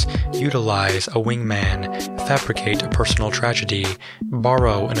romantics, utilize a wingman, fabricate a personal tragedy,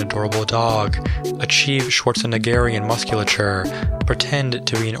 borrow an adorable dog, achieve Schwarzeneggerian musculature, pretend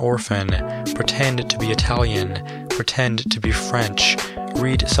to be an orphan, pretend to be Italian, pretend to be French,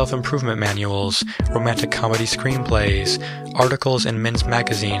 read self-improvement manuals, romantic comedy screenplays, articles in men's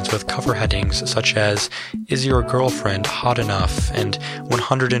magazines with cover headings such as "Is Your Girlfriend Hot Enough?" and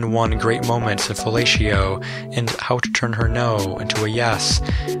 101 Great Moments in Fellatio, and How to Turn Her No into a Yes.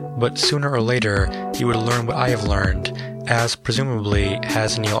 But sooner or later, you would learn what I have learned, as presumably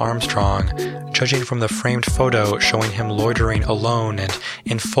has Neil Armstrong, judging from the framed photo showing him loitering alone and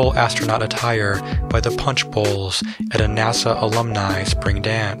in full astronaut attire by the punch bowls at a NASA alumni spring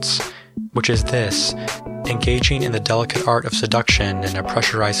dance, which is this: engaging in the delicate art of seduction in a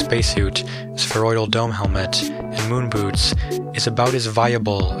pressurized spacesuit, spheroidal dome helmet, and moon boots is about as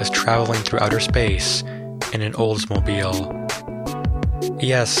viable as traveling through outer space in an Oldsmobile.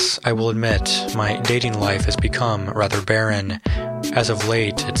 Yes, I will admit, my dating life has become rather barren. As of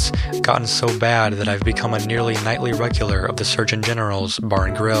late, it's gotten so bad that I've become a nearly nightly regular of the Surgeon General's Bar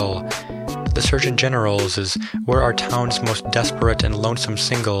and Grill. The Surgeon General's is where our town's most desperate and lonesome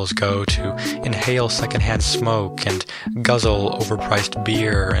singles go to inhale secondhand smoke and guzzle overpriced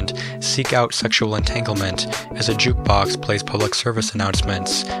beer and seek out sexual entanglement as a jukebox plays public service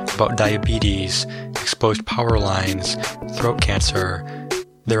announcements about diabetes, exposed power lines, throat cancer.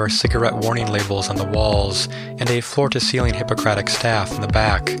 There are cigarette warning labels on the walls, and a floor-to-ceiling Hippocratic staff in the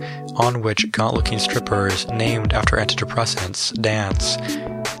back, on which gaunt-looking strippers named after antidepressants dance.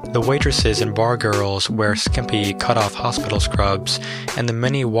 The waitresses and bar girls wear skimpy, cut-off hospital scrubs, and the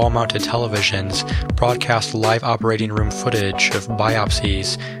many wall-mounted televisions broadcast live operating room footage of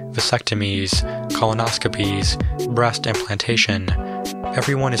biopsies, vasectomies, colonoscopies, breast implantation.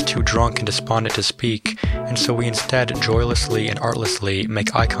 Everyone is too drunk and despondent to speak, and so we instead joylessly and artlessly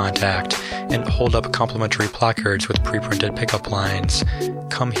make eye contact and hold up complimentary placards with pre-printed pickup lines.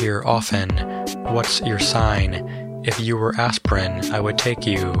 Come here often. What's your sign? If you were aspirin, I would take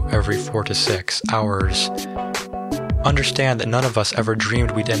you every 4 to 6 hours. Understand that none of us ever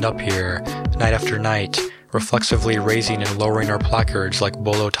dreamed we'd end up here, night after night, reflexively raising and lowering our placards like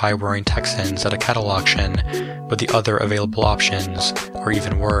bolo tie-wearing Texans at a cattle auction, but the other available options are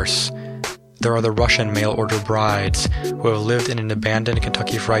even worse. There are the Russian mail-order brides who have lived in an abandoned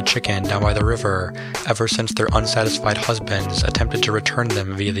Kentucky Fried Chicken down by the river ever since their unsatisfied husbands attempted to return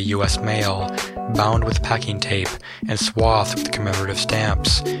them via the U.S. mail, bound with packing tape and swathed with commemorative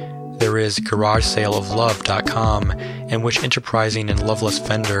stamps. There is GarageSaleOfLove.com, in which enterprising and loveless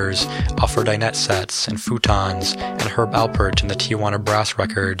vendors offer dinette sets and futons and Herb Alpert and the Tijuana Brass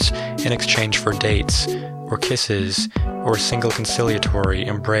Records in exchange for dates, or kisses, or a single conciliatory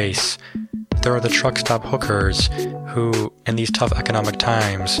embrace. There are the truck stop hookers who, in these tough economic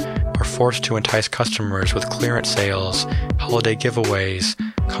times, are forced to entice customers with clearance sales, holiday giveaways,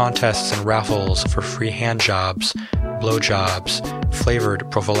 contests and raffles for free hand jobs, blowjobs, flavored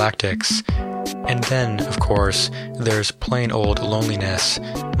prophylactics. And then, of course, there's plain old loneliness,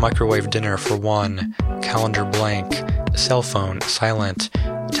 microwave dinner for one, calendar blank, cell phone silent,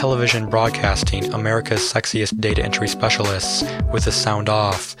 television broadcasting America's sexiest data entry specialists with the sound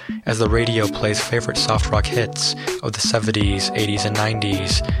off as the radio plays favorite soft rock hits of the 70s, 80s, and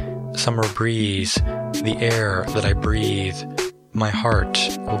 90s. Summer breeze, the air that I breathe. My heart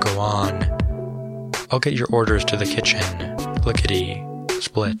will go on. I'll get your orders to the kitchen. Lickety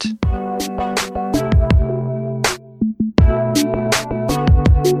split.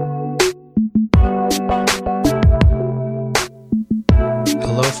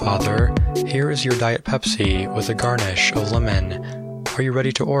 here is your Diet Pepsi with a garnish of lemon. Are you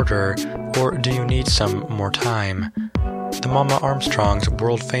ready to order, or do you need some more time? The Mama Armstrong's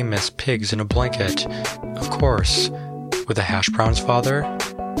world-famous pigs in a blanket, of course. With the hash browns, Father?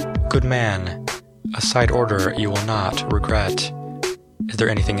 Good man. A side order you will not regret. Is there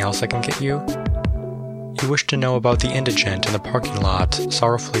anything else I can get you? You wish to know about the indigent in the parking lot,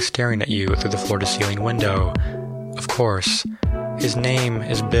 sorrowfully staring at you through the floor-to-ceiling window. Of course. His name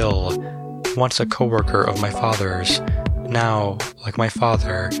is Bill, once a co-worker of my father's, now, like my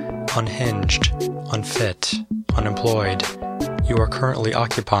father, unhinged, unfit, unemployed. You are currently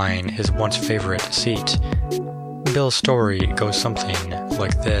occupying his once favorite seat. Bill's story goes something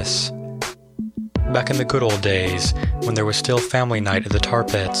like this. Back in the good old days, when there was still family night at the tar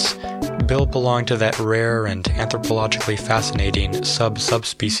pits, Bill belonged to that rare and anthropologically fascinating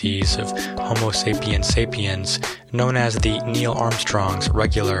subspecies of Homo sapiens sapiens known as the Neil Armstrong's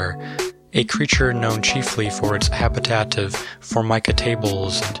regular, a creature known chiefly for its habitat of formica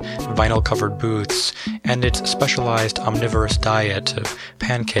tables and vinyl-covered booths, and its specialized omnivorous diet of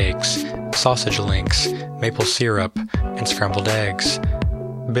pancakes, sausage links, maple syrup, and scrambled eggs.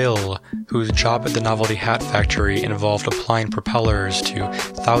 Bill, whose job at the Novelty Hat Factory involved applying propellers to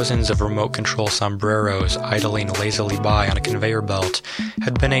thousands of remote-control sombreros idling lazily by on a conveyor belt,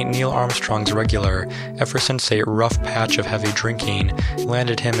 had been a Neil Armstrong's regular ever since a rough patch of heavy drinking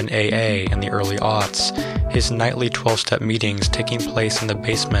landed him in AA in the early aughts, his nightly 12-step meetings taking place in the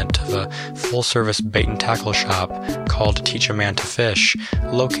basement of a full-service bait-and-tackle shop called Teach a Man to Fish,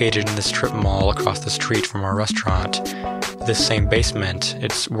 located in the strip mall across the street from our restaurant. This same basement,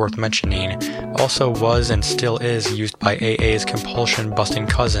 it's worth mentioning, also was and still is used by AA's compulsion-busting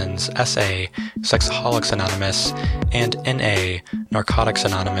cousins, SA, Sexaholics Anonymous, and NA, Narcotics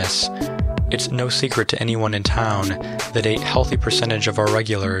Anonymous. It's no secret to anyone in town that a healthy percentage of our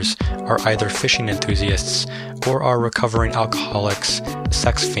regulars are either fishing enthusiasts or are recovering alcoholics,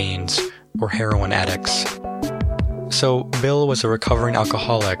 sex fiends, or heroin addicts. So Bill was a recovering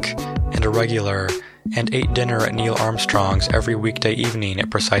alcoholic and a regular, and ate dinner at Neil Armstrong's every weekday evening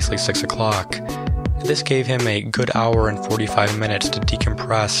at precisely 6 o'clock. This gave him a good hour and 45 minutes to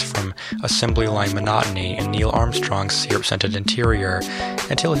decompress from assembly line monotony in Neil Armstrong's syrup-scented interior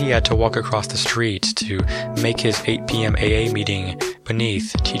until he had to walk across the street to make his 8 p.m. AA meeting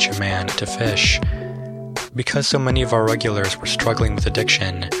beneath Teach a Man to Fish. Because so many of our regulars were struggling with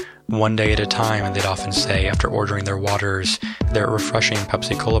addiction, one day at a time, they'd often say after ordering their waters, their refreshing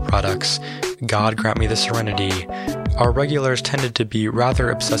Pepsi-Cola products, God grant me the serenity. Our regulars tended to be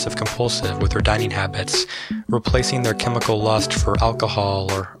rather obsessive-compulsive with their dining habits, replacing their chemical lust for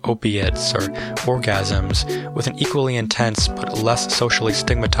alcohol or opiates or orgasms with an equally intense but less socially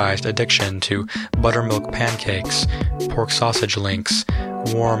stigmatized addiction to buttermilk pancakes, pork sausage links,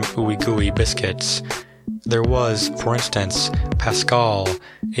 warm ooey-gooey biscuits. There was, for instance, Pascal,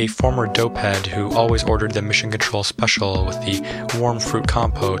 a former dopehead who always ordered the Mission Control Special with the warm fruit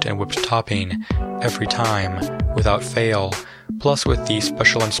compote and whipped topping, every time, without fail, plus with the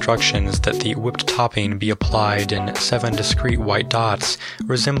special instructions that the whipped topping be applied in 7 discrete white dots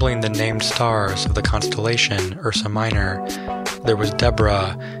resembling the named stars of the constellation Ursa Minor. There was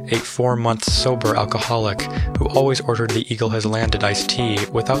Deborah, a 4-month sober alcoholic who always ordered the Eagle Has Landed iced tea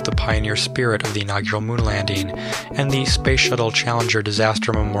without the pioneer spirit of the inaugural moon landing, and the Space Shuttle Challenger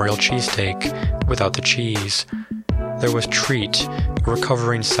Disaster Memorial cheesesteak without the cheese. There was Treat, a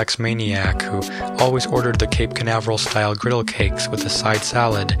recovering sex maniac who always ordered the Cape Canaveral-style griddle cakes with a side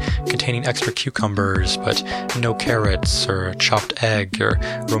salad containing extra cucumbers but no carrots or a chopped egg or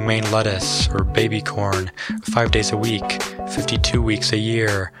romaine lettuce or baby corn, 5 days a week, 52 weeks a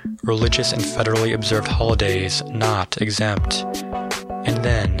year, religious and federally observed holidays not exempt. And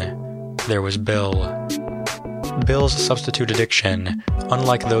then there was Bill. Bill's substitute addiction,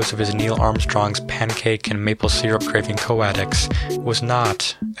 unlike those of his Neil Armstrong's pancake and maple syrup craving co-addicts, was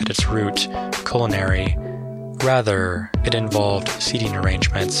not, at its root, culinary. Rather, it involved seating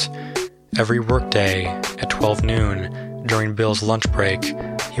arrangements. Every workday, at 12 noon, during Bill's lunch break,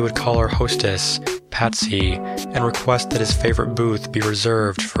 he would call our hostess, Patsy, and request that his favorite booth be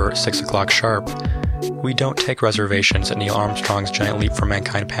reserved for 6 o'clock sharp. We don't take reservations at Neil Armstrong's Giant Leap for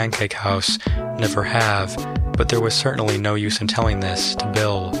Mankind Pancake House, never have, but there was certainly no use in telling this to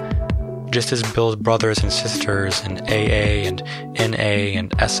Bill. Just as Bill's brothers and sisters in AA and NA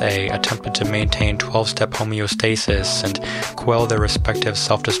and SA attempted to maintain 12-step homeostasis and quell their respective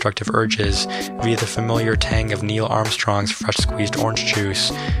self-destructive urges via the familiar tang of Neil Armstrong's fresh-squeezed orange juice,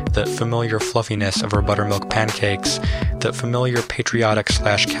 the familiar fluffiness of her buttermilk pancakes, the familiar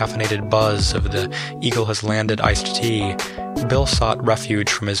patriotic/caffeinated buzz of the Eagle Has Landed iced tea, Bill sought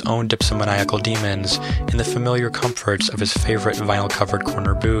refuge from his own dipsomaniacal demons in the familiar comforts of his favorite vinyl-covered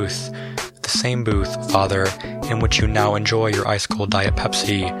corner booth. The same booth, Father, in which you now enjoy your ice-cold Diet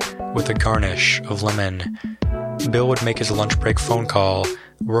Pepsi with a garnish of lemon. Bill would make his lunch break phone call,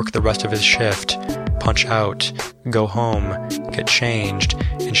 work the rest of his shift, punch out, go home, get changed,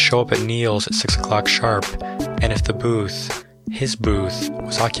 and show up at Neil's at 6 o'clock sharp. And if the booth, his booth,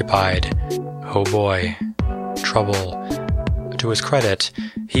 was occupied, oh boy, trouble. To his credit,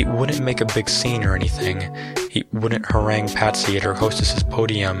 he wouldn't make a big scene or anything. He wouldn't harangue Patsy at her hostess's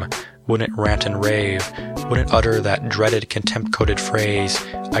podium, wouldn't rant and rave, wouldn't utter that dreaded contempt-coded phrase,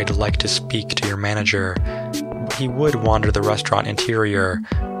 "I'd like to speak to your manager." He would wander the restaurant interior,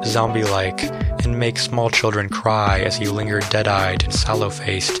 zombie-like, and make small children cry as he lingered dead-eyed and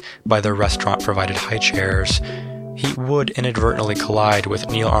sallow-faced by the restaurant-provided high chairs. He would inadvertently collide with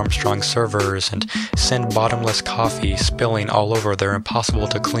Neil Armstrong's servers and send bottomless coffee spilling all over their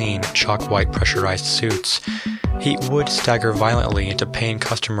impossible-to-clean, chalk-white pressurized suits. He would stagger violently into paying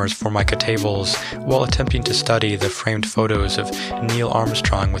customers Formica tables while attempting to study the framed photos of Neil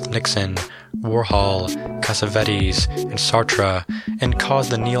Armstrong with Nixon, Warhol, Cassavetes, and Sartre, and cause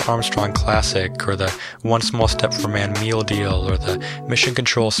the Neil Armstrong Classic, or the One Small Step for Man meal deal, or the Mission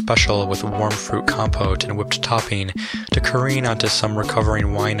Control Special with warm fruit compote and whipped topping, to careen onto some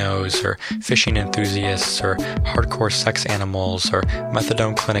recovering winos, or fishing enthusiasts, or hardcore sex animals, or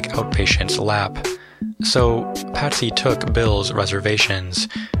methadone clinic outpatients' lap. So Patsy took Bill's reservations.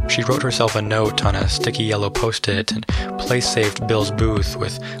 She wrote herself a note on a sticky yellow post-it and place-saved Bill's booth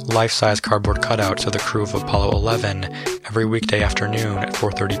with life-size cardboard cutouts of the crew of Apollo 11 every weekday afternoon at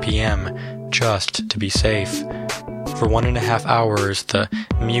 4:30 p.m., just to be safe. For 1.5 hours, the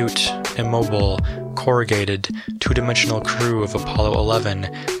mute, immobile, corrugated, two-dimensional crew of Apollo 11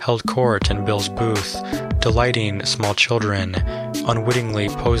 held court in Bill's booth, delighting small children, unwittingly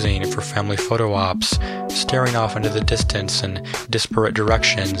posing for family photo ops, staring off into the distance in disparate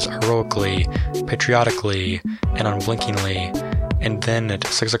directions heroically, patriotically, and unblinkingly. And then at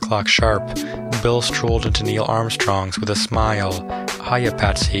 6 o'clock sharp, Bill strolled into Neil Armstrong's with a smile. "Hiya,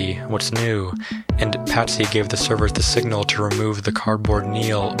 Patsy, what's new?" And Patsy gave the servers the signal to remove the cardboard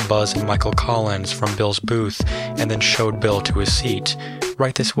Neil, Buzz, and Michael Collins from Bill's booth, and then showed Bill to his seat.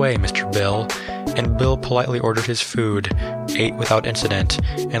 "Right this way, Mr. Bill." And Bill politely ordered his food, ate without incident,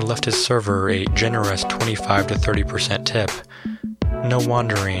 and left his server a generous 25 to 30% tip. No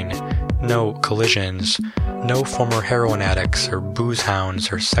wandering, no collisions, no former heroin addicts or booze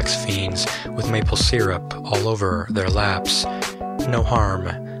hounds or sex fiends with maple syrup all over their laps. No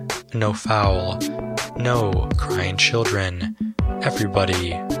harm, no foul, no crying children.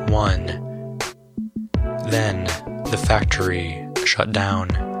 Everybody won. Then the factory shut down.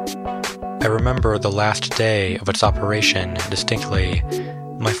 I remember the last day of its operation distinctly.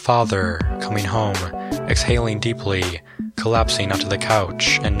 My father coming home, exhaling deeply, collapsing onto the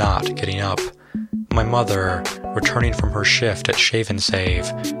couch and not getting up. My mother returning from her shift at Shave and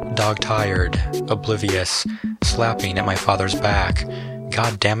Save, dog-tired, oblivious, slapping at my father's back.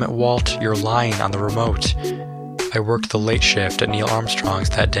 "God damn it, Walt, you're lying on the remote." I worked the late shift at Neil Armstrong's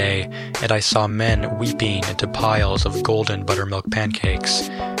that day, and I saw men weeping into piles of golden buttermilk pancakes.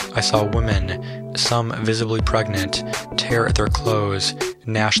 I saw women, some visibly pregnant, tear at their clothes,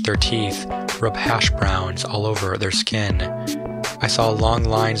 gnash their teeth, rub hash browns all over their skin. I saw long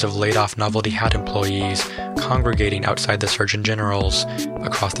lines of laid-off novelty hat employees congregating outside the Surgeon General's,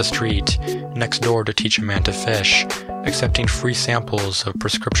 across the street, next door to teach a man to fish, accepting free samples of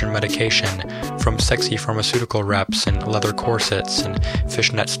prescription medication from sexy pharmaceutical reps in leather corsets and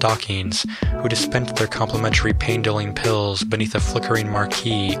fishnet stockings, who dispensed their complimentary pain-dulling pills beneath a flickering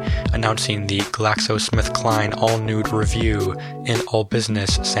marquee announcing the GlaxoSmithKline all-nude review in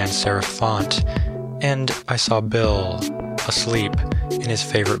all-business sans-serif font. And I saw Bill, asleep in his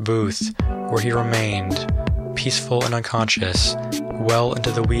favorite booth, where he remained, peaceful and unconscious, well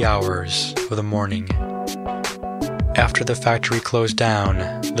into the wee hours of the morning. After the factory closed down,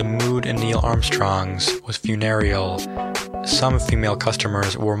 the mood in Neil Armstrong's was funereal. Some female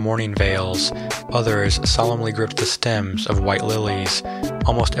customers wore mourning veils, others solemnly gripped the stems of white lilies.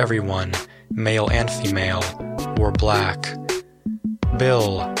 Almost everyone, male and female, wore black.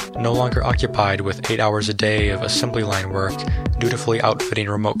 Bill, no longer occupied with 8 hours a day of assembly line work, dutifully outfitting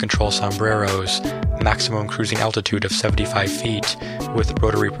remote control sombreros, maximum cruising altitude of 75 feet, with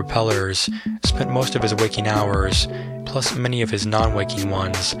rotary propellers, spent most of his waking hours, plus many of his non-waking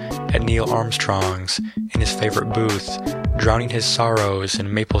ones, at Neil Armstrong's, in his favorite booth, drowning his sorrows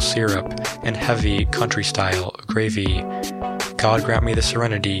in maple syrup and heavy country-style gravy. "God grant me the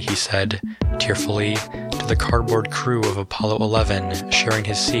serenity," he said, tearfully, "to the cardboard crew of Apollo 11 sharing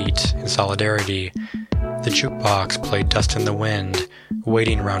his seat in solidarity. The jukebox played Dust in the Wind,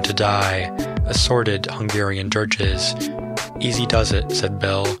 Waiting Round to Die, assorted Hungarian dirges. "Easy does it," said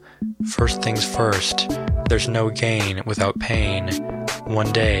Bill. "First things first. There's no gain without pain.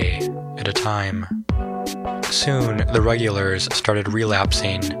 One day at a time." Soon, the regulars started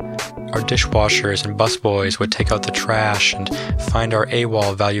relapsing. Our dishwashers and busboys would take out the trash and find our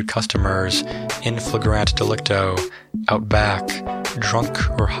AWOL valued customers in flagrant delicto, out back, drunk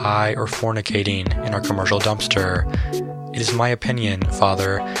or high or fornicating in our commercial dumpster. It is my opinion,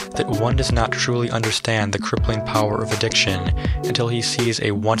 Father, that one does not truly understand the crippling power of addiction until he sees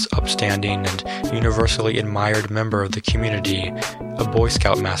a once upstanding and universally admired member of the community, a Boy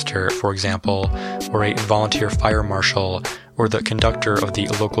Scout master, for example, or a volunteer fire marshal, or the conductor of the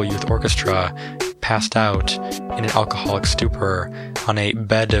local youth orchestra, passed out in an alcoholic stupor on a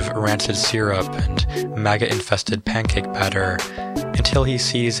bed of rancid syrup and maggot-infested pancake batter, until he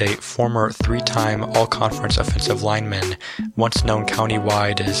sees a former 3-time all-conference offensive lineman, once known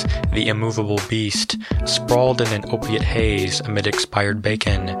county-wide as the immovable beast, sprawled in an opiate haze amid expired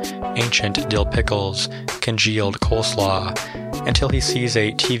bacon, ancient dill pickles, congealed coleslaw, until he sees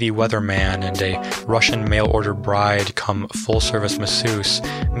a TV weatherman and a Russian mail-order bride come full-service masseuse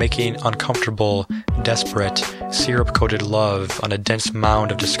making uncomfortable, desperate, syrup-coated love on a dense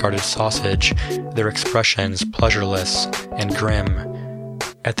mound of discarded sausage, their expressions pleasureless and grim.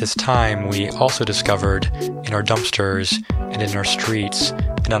 At this time, we also discovered, in our dumpsters, and in our streets,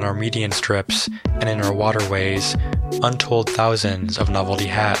 and on our median strips, and in our waterways, untold thousands of novelty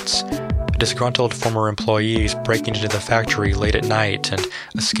hats. Disgruntled former employees breaking into the factory late at night and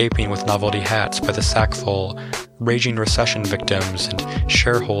escaping with novelty hats by the sackful, raging recession victims and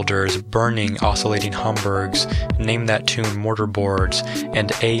shareholders burning oscillating Hamburgs, name that tune mortarboards,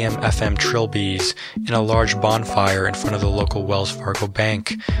 and AM/FM trilbies in a large bonfire in front of the local Wells Fargo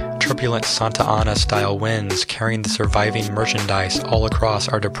Bank, turbulent Santa Ana-style winds carrying the surviving merchandise all across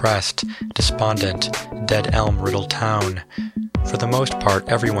our depressed, despondent, dead elm-riddled town. For the most part,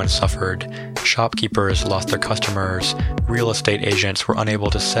 everyone suffered. Shopkeepers lost their customers, real estate agents were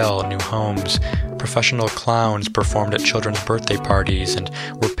unable to sell new homes, professional clowns performed at children's birthday parties and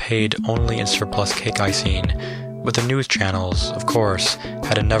were paid only in surplus cake icing. But the news channels, of course,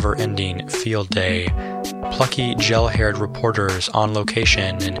 had a never-ending field day. Plucky, gel-haired reporters on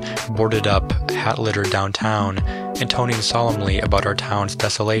location in boarded-up, hat-littered downtown, intoning solemnly about our town's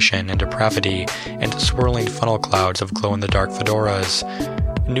desolation and depravity, and swirling funnel clouds of glow-in-the-dark fedoras.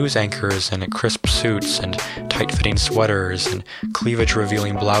 News anchors in crisp suits and tight-fitting sweaters and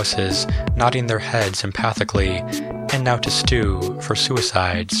cleavage-revealing blouses, nodding their heads empathically, and now to stew for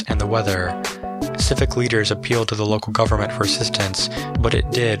suicides and the weather. Civic leaders appealed to the local government for assistance, but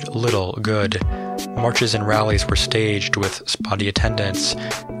it did little good. Marches and rallies were staged with spotty attendance.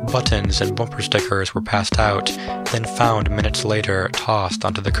 Buttons and bumper stickers were passed out, then found minutes later tossed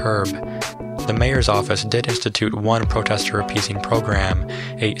onto the curb. The mayor's office did institute one protester-appeasing program,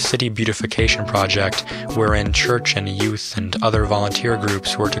 a city beautification project, wherein church and youth and other volunteer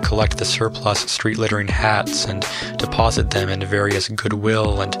groups were to collect the surplus street littering hats and deposit them in various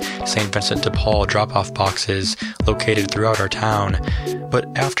Goodwill and St. Vincent de Paul drop-off boxes located throughout our town. But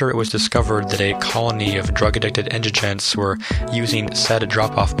after it was discovered that a colony of drug-addicted indigents were using said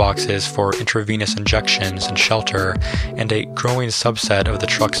drop-off boxes for intravenous injections and shelter, and a growing subset of the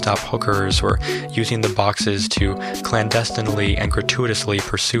truck stop hookers were using the boxes to clandestinely and gratuitously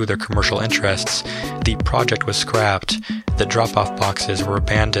pursue their commercial interests, the project was scrapped, the drop-off boxes were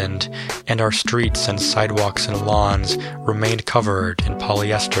abandoned, and our streets and sidewalks and lawns remained covered in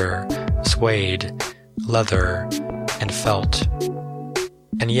polyester, suede, leather, and felt.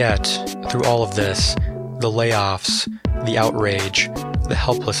 And yet, through all of this, the layoffs, the outrage, the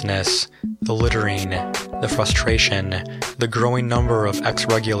helplessness, the littering, the frustration, the growing number of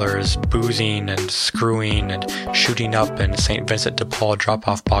ex-regulars boozing and screwing and shooting up in St. Vincent de Paul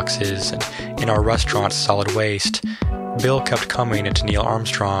drop-off boxes and in our restaurant's solid waste, Bill kept coming into Neil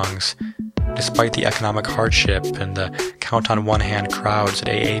Armstrong's. Despite the economic hardship and the count-on-one-hand crowds at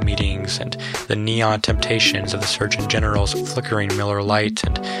AA meetings and the neon temptations of the Surgeon General's flickering Miller Lite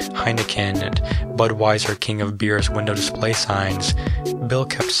and Heineken and Budweiser King of Beer's window display signs, Bill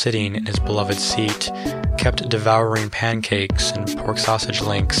kept sitting in his beloved seat, kept devouring pancakes and pork sausage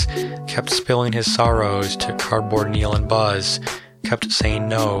links, kept spilling his sorrows to Cardboard Neil and Buzz, kept saying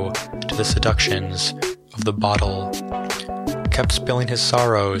no to the seductions of the bottle. Kept spilling his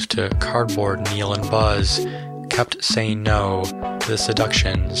sorrows to Cardboard Neil and Buzz, kept saying no to the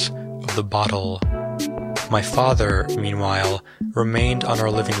seductions of the bottle. My father, meanwhile, remained on our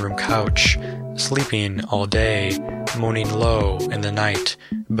living room couch, sleeping all day, moaning low in the night,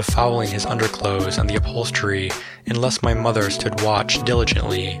 befouling his underclothes on the upholstery, unless my mother stood watch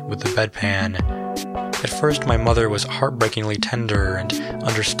diligently with the bedpan. At first my mother was heartbreakingly tender and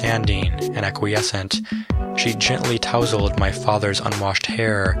understanding and acquiescent. She gently tousled my father's unwashed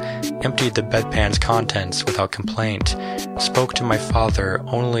hair, emptied the bedpan's contents without complaint, spoke to my father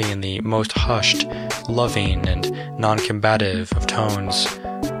only in the most hushed, loving, and non-combative of tones.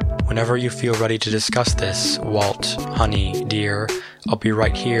 "Whenever you feel ready to discuss this, Walt, honey, dear, I'll be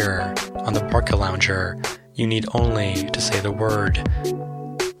right here, on the Barca lounger. You need only to say the word."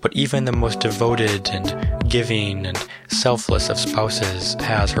 But even the most devoted and giving and selfless of spouses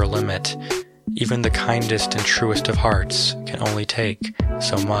has her limit. Even the kindest and truest of hearts can only take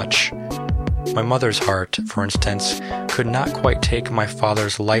so much. My mother's heart, for instance, could not quite take my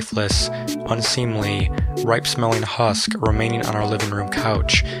father's lifeless, unseemly, ripe-smelling husk remaining on our living room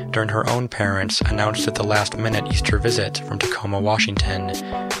couch during her own parents' announced at the last-minute Easter visit from Tacoma, Washington.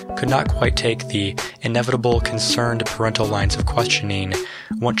 Could not quite take the inevitable concerned parental lines of questioning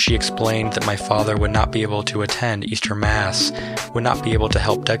once she explained that my father would not be able to attend Easter Mass, would not be able to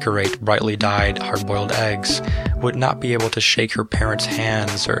help decorate brightly dyed hard-boiled eggs, would not be able to shake her parents'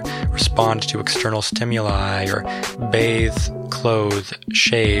 hands or respond to external stimuli or bathe, clothe,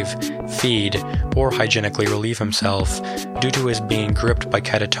 shave, feed, or hygienically relieve himself due to his being gripped by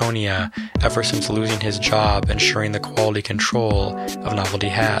catatonia ever since losing his job ensuring the quality control of novelty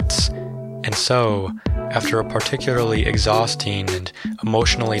hats. And so, after a particularly exhausting and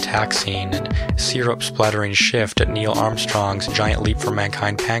emotionally taxing and syrup-splattering shift at Neil Armstrong's Giant Leap for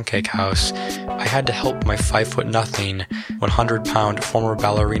Mankind Pancake House, I had to help my 5'0", 100-pound former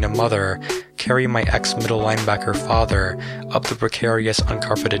ballerina mother carry my ex-middle linebacker father up the precarious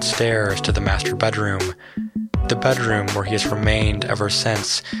uncarpeted stairs to the master bedroom. The bedroom where he has remained ever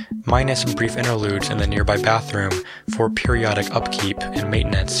since, minus brief interludes in the nearby bathroom for periodic upkeep and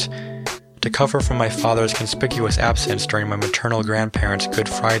maintenance. To cover for my father's conspicuous absence during my maternal grandparents' Good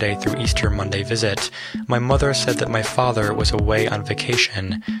Friday through Easter Monday visit, my mother said that my father was away on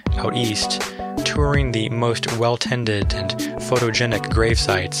vacation, out east, touring the most well-tended and photogenic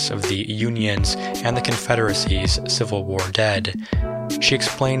gravesites of the Union's and the Confederacy's Civil War dead. She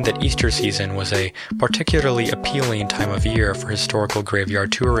explained that Easter season was a particularly appealing time of year for historical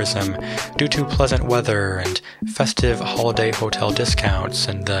graveyard tourism due to pleasant weather and festive holiday hotel discounts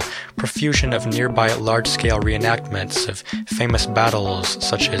and the profusion of nearby large-scale reenactments of famous battles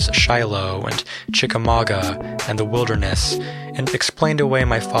such as Shiloh and Chickamauga and the Wilderness, and explained away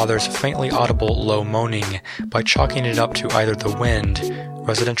my father's faintly audible low moaning by chalking it up to either the wind,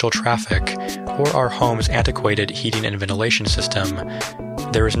 residential traffic, or our home's antiquated heating and ventilation system.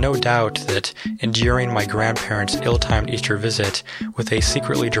 There is no doubt that enduring my grandparents' ill-timed Easter visit with a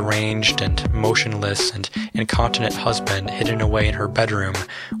secretly deranged and motionless and incontinent husband hidden away in her bedroom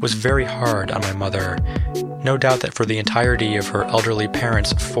was very hard on my mother. No doubt that for the entirety of her elderly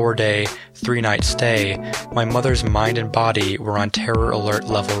parents' 4-day, 3-night stay, my mother's mind and body were on terror alert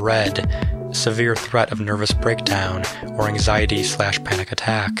level red, severe threat of nervous breakdown or anxiety/panic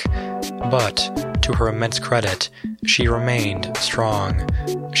attack. But, to her immense credit, she remained strong.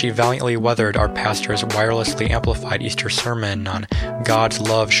 She valiantly weathered our pastor's wirelessly amplified Easter sermon on God's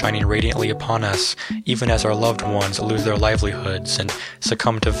love shining radiantly upon us, even as our loved ones lose their livelihoods and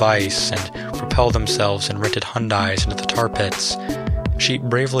succumb to vice and propel themselves in rented Hyundais into the tar pits. She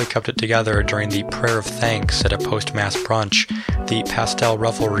bravely kept it together during the prayer of thanks at a post-Mass brunch, the pastel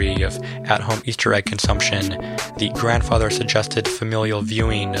revelry of at-home Easter egg consumption, the grandfather-suggested familial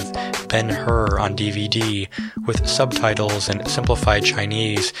viewing of Ben-Hur on DVD with subtitles in simplified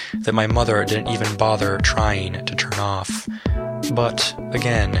Chinese that my mother didn't even bother trying to turn off. But,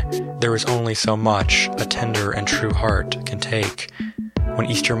 again, there is only so much a tender and true heart can take. When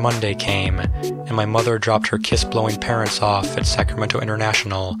Easter Monday came, and my mother dropped her kiss-blowing parents off at Sacramento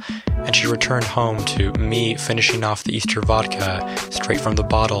International, and she returned home to me finishing off the Easter vodka straight from the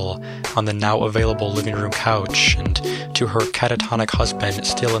bottle on the now available living room couch, and to her catatonic husband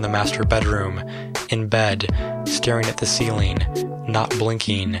still in the master bedroom, in bed, staring at the ceiling, not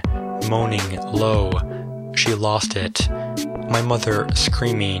blinking, moaning low, she lost it. My mother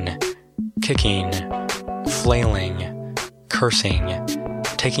screaming, kicking, flailing, cursing,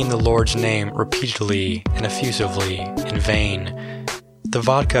 taking the Lord's name repeatedly and effusively in vain. The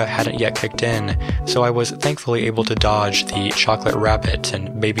vodka hadn't yet kicked in, so I was thankfully able to dodge the chocolate rabbit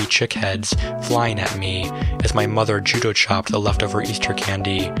and baby chick heads flying at me as my mother judo chopped the leftover Easter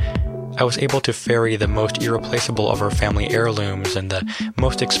candy. I was able to ferry the most irreplaceable of our family heirlooms and the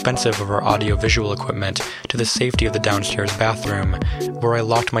most expensive of our audiovisual equipment to the safety of the downstairs bathroom, where I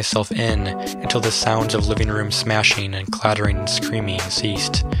locked myself in until the sounds of living room smashing and clattering and screaming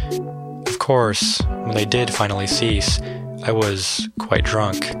ceased. Of course, when they did finally cease, I was quite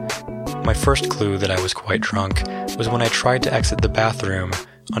drunk. My first clue that I was quite drunk was when I tried to exit the bathroom,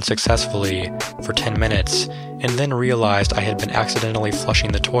 unsuccessfully, for 10 minutes, and then realized I had been accidentally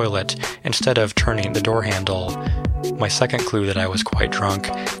flushing the toilet instead of turning the door handle. My second clue that I was quite drunk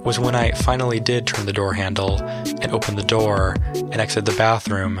was when I finally did turn the door handle and open the door and exit the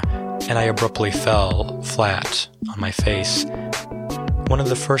bathroom, and I abruptly fell flat on my face. One of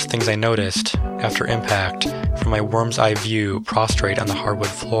the first things I noticed, after impact, from my worm's eye view prostrate on the hardwood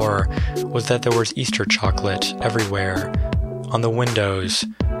floor, was that there was Easter chocolate everywhere. On the windows,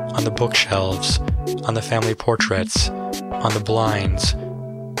 on the bookshelves, on the family portraits, on the blinds.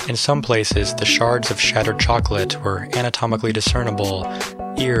 In some places, the shards of shattered chocolate were anatomically discernible: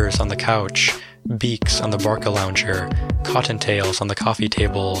 ears on the couch, beaks on the Barca lounger, cottontails on the coffee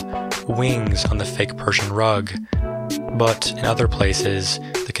table, wings on the fake Persian rug. But in other places,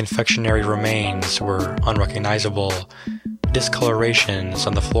 the confectionery remains were unrecognizable: discolorations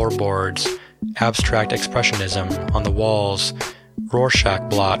on the floorboards, abstract expressionism on the walls, Rorschach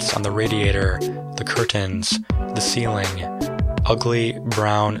blots on the radiator, the curtains, the ceiling, ugly,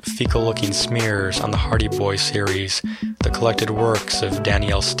 brown, fecal-looking smears on the Hardy Boys series, the collected works of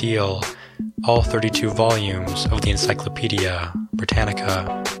Danielle Steele, all 32 volumes of the Encyclopedia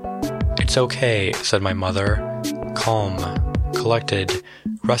Britannica. "It's okay," said my mother, calm, collected,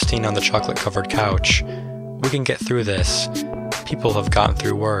 resting on the chocolate-covered couch. "We can get through this. People have gotten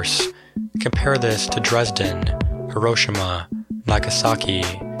through worse. Compare this to Dresden, Hiroshima, Nagasaki,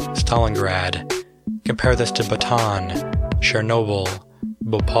 Stalingrad. Compare this to Bataan, Chernobyl,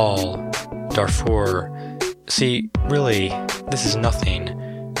 Bhopal, Darfur. See, really, this is nothing.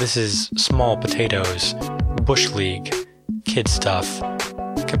 This is small potatoes, bush league, kid stuff.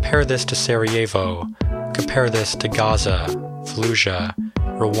 Compare this to Sarajevo. Compare this to Gaza, Fallujah,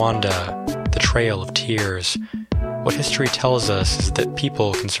 Rwanda, the Trail of Tears. What history tells us is that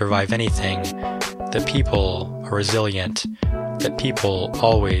people can survive anything, that people are resilient, that people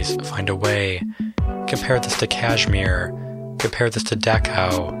always find a way. Compare this to Kashmir. Compare this to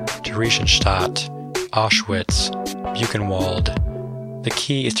Dachau, to Riechenstadt, Auschwitz, Buchenwald. The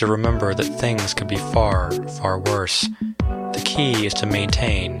key is to remember that things could be far, far worse. The key is to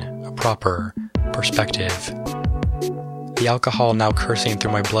maintain a proper perspective. The alcohol now coursing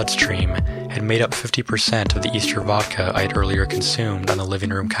through my bloodstream had made up 50% of the Easter vodka I had earlier consumed on the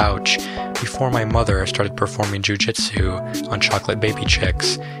living room couch before my mother started performing jujitsu on chocolate baby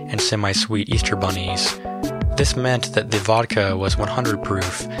chicks and semi-sweet Easter bunnies. This meant that the vodka was 100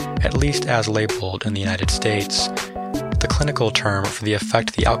 proof, at least as labeled in the United States. The clinical term for the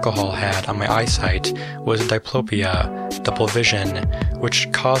effect the alcohol had on my eyesight was diplopia, double vision, which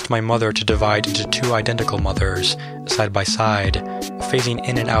caused my mother to divide into two identical mothers, side by side, phasing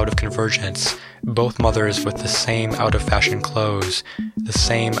in and out of convergence, both mothers with the same out-of-fashion clothes, the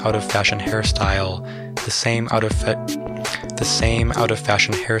same out-of-fashion hairstyle, the same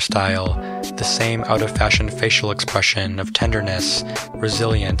out-of-fashion hairstyle, the same out-of-fashion facial expression of tenderness,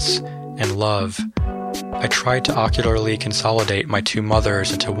 resilience, and love. I tried to ocularly consolidate my two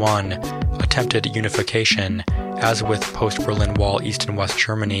mothers into one, attempted unification, as with post-Berlin Wall East and West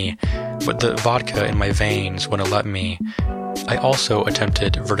Germany, but the vodka in my veins wouldn't let me. I also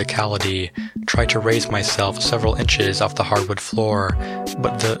attempted verticality, tried to raise myself several inches off the hardwood floor,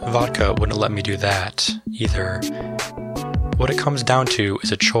 but the vodka wouldn't let me do that, either. "What it comes down to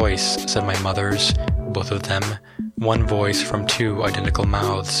is a choice," said my mothers, both of them, one voice from two identical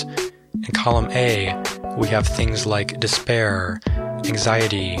mouths. In column A, we have things like despair,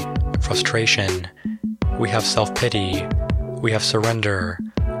 anxiety, frustration. We have self-pity. We have surrender.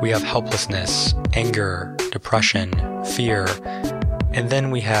 We have helplessness, anger, depression, fear. And then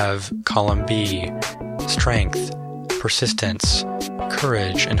we have column B, strength, persistence,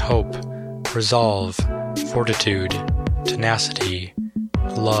 courage and hope, resolve, fortitude, tenacity,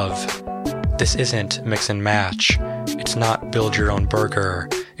 love. This isn't mix and match. It's not build your own burger.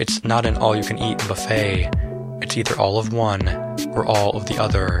 It's not an all-you-can-eat buffet. It's either all of one or all of the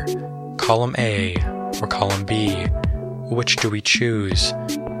other. Column A or column B. Which do we choose?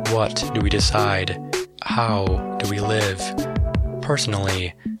 What do we decide? How do we live?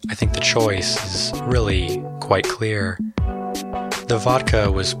 Personally, I think the choice is really quite clear. The vodka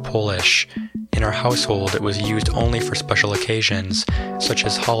was Polish. In our household, it was used only for special occasions, such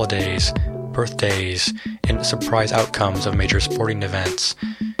as holidays, birthdays, and surprise outcomes of major sporting events.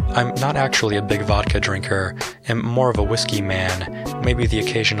 I'm not actually a big vodka drinker. I'm more of a whiskey man, maybe the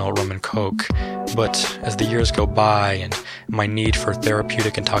occasional rum and coke. But as the years go by and my need for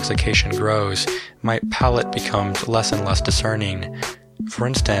therapeutic intoxication grows, my palate becomes less and less discerning. For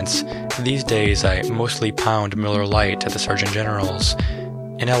instance, these days I mostly pound Miller Lite at the Surgeon General's.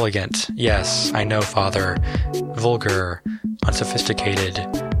 Inelegant, yes, I know, Father. Vulgar, unsophisticated,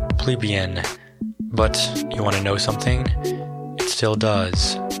 plebeian. But you want to know something? It still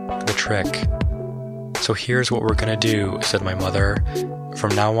does. The trick. So here's what we're gonna do, said my mother.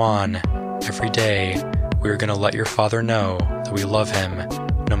 From now on, every day, we're gonna let your father know that we love him,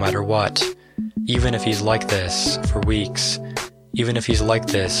 no matter what. Even if he's like this for weeks. Even if he's like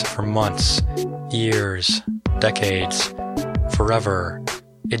this for months, years, decades, forever.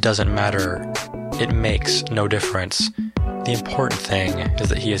 It doesn't matter. It makes no difference. The important thing is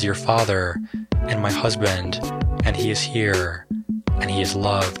that he is your father and my husband, and he is here, and he is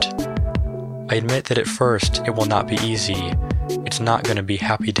loved. I admit that at first it will not be easy. It's not going to be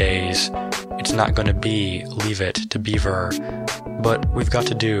happy days. It's not going to be Leave It to Beaver. But we've got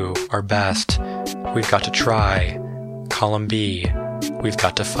to do our best. We've got to try. Column B. We've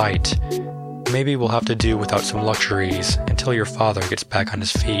got to fight. Maybe we'll have to do without some luxuries until your father gets back on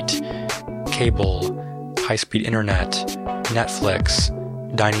his feet. Cable, high-speed internet, Netflix,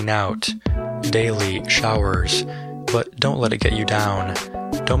 dining out, daily showers. But don't let it get you down.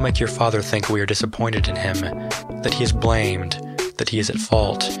 Don't make your father think we are disappointed in him, that he is blamed, that he is at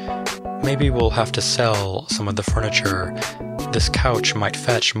fault. Maybe we'll have to sell some of the furniture. This couch might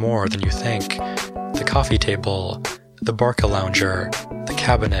fetch more than you think. The coffee table, the Barcalounger, the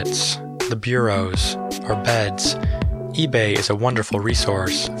cabinets, the bureaus, our beds. eBay is a wonderful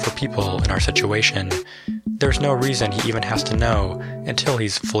resource for people in our situation. There's no reason he even has to know until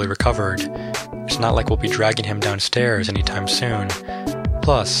he's fully recovered. It's not like we'll be dragging him downstairs anytime soon.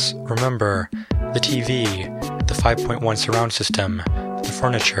 Plus, remember, the TV, the 5.1 surround system, the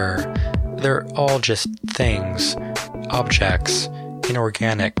furniture, they're all just things, objects,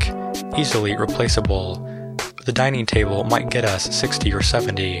 inorganic, easily replaceable. The dining table might get us 60 or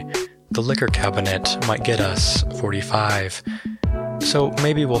 70. The liquor cabinet might get us 45. So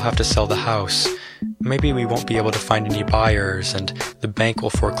maybe we'll have to sell the house. Maybe we won't be able to find any buyers and the bank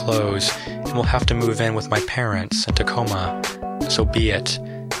will foreclose and we'll have to move in with my parents in Tacoma. So be it.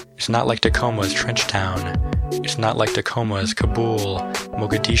 It's not like Tacoma's Trenchtown. It's not like Tacoma's Kabul,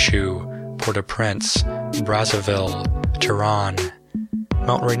 Mogadishu, Port-au-Prince, Brazzaville, Tehran.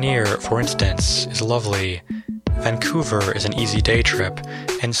 Mount Rainier, for instance, is lovely. Vancouver is an easy day trip,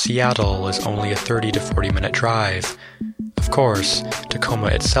 and Seattle is only a 30 to 40 minute drive. Of course, Tacoma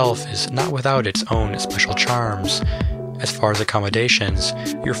itself is not without its own special charms. As far as accommodations,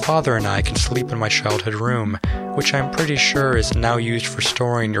 your father and I can sleep in my childhood room, which I'm pretty sure is now used for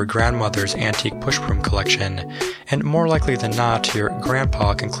storing your grandmother's antique pushbroom collection, and more likely than not, your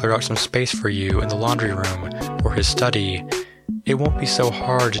grandpa can clear out some space for you in the laundry room or his study. It won't be so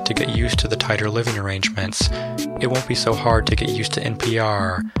hard to get used to the tighter living arrangements. It won't be so hard to get used to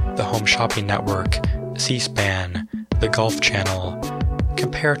NPR, the Home Shopping Network, C-SPAN, the Golf Channel.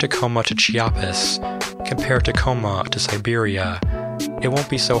 Compare Tacoma to Chiapas. Compare Tacoma to Siberia. It won't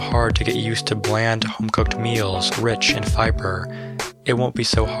be so hard to get used to bland, home-cooked meals rich in fiber. It won't be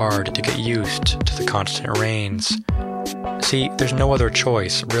so hard to get used to the constant rains. See, there's no other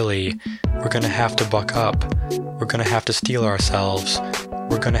choice, really. We're gonna have to buck up. We're gonna have to steel ourselves.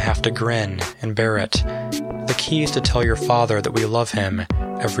 We're gonna have to grin and bear it. The key is to tell your father that we love him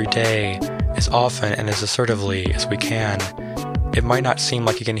every day, as often and as assertively as we can. It might not seem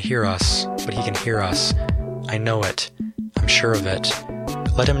like he can hear us, but he can hear us. I know it. I'm sure of it.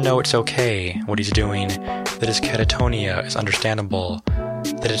 Let him know it's okay, what he's doing, that his catatonia is understandable,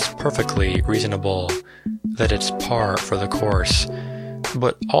 that it's perfectly reasonable, that it's par for the course.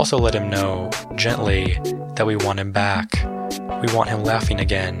 But also let him know, gently, that we want him back. We want him laughing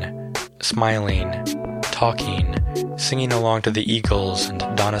again, smiling, talking, singing along to the Eagles and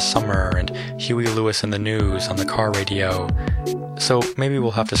Donna Summer and Huey Lewis and the News on the car radio. So maybe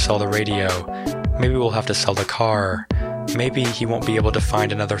we'll have to sell the radio. Maybe we'll have to sell the car. Maybe he won't be able to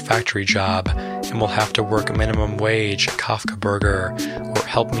find another factory job, and we'll have to work minimum wage at Kafka Burger, or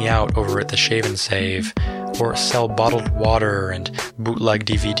help me out over at the Shave and Save, or sell bottled water and bootleg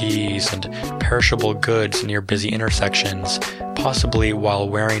DVDs and perishable goods near busy intersections, possibly while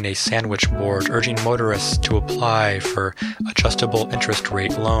wearing a sandwich board urging motorists to apply for adjustable interest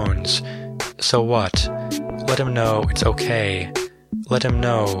rate loans. So what? Let him know it's okay. Let him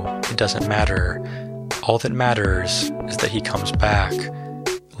know it doesn't matter. All that matters is that he comes back.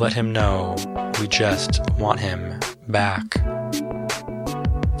 Let him know we just want him back.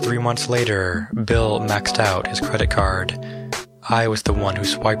 3 months later, Bill maxed out his credit card. I was the one who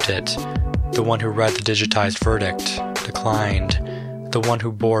swiped it, the one who read the digitized verdict, declined, the one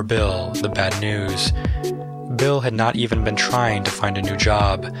who bore Bill the bad news. Bill had not even been trying to find a new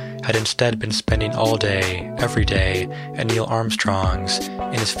job, had instead been spending all day, every day, at Neil Armstrong's,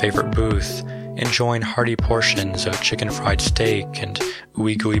 in his favorite booth, enjoying hearty portions of chicken fried steak and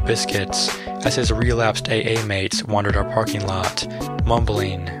ooey gooey biscuits as his relapsed AA mates wandered our parking lot,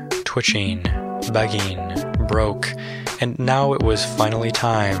 mumbling, twitching, begging, broke, and now it was finally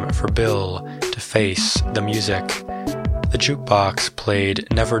time for Bill to face the music. The jukebox played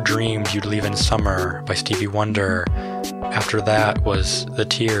Never Dreamed You'd Leave in Summer by Stevie Wonder. After that was The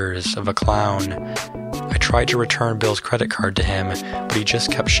Tears of a Clown. I tried to return Bill's credit card to him, but he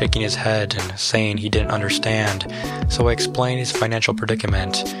just kept shaking his head and saying he didn't understand, so I explained his financial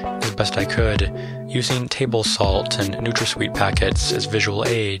predicament as best I could, using table salt and NutraSweet packets as visual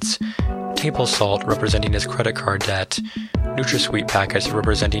aids. Table salt representing his credit card debt, NutraSweet packets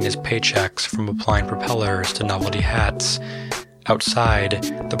representing his paychecks from applying propellers to novelty hats. Outside,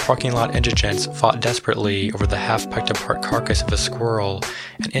 the parking lot indigents fought desperately over the half-pecked apart carcass of a squirrel,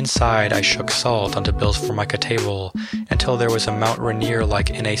 and inside I shook salt onto Bill's Formica table until there was a Mount Rainier-like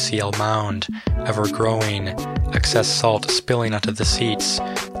NaCl mound, ever-growing, excess salt spilling onto the seats,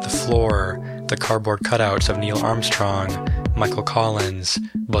 the floor, the cardboard cutouts of Neil Armstrong, Michael Collins,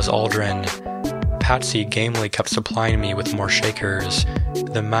 Buzz Aldrin. Patsy gamely kept supplying me with more shakers.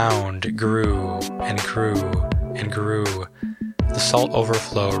 The mound grew and grew and grew. The salt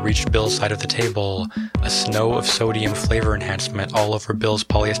overflow reached Bill's side of the table, a snow of sodium flavor enhancement all over Bill's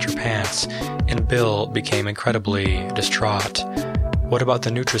polyester pants, and Bill became incredibly distraught. "What about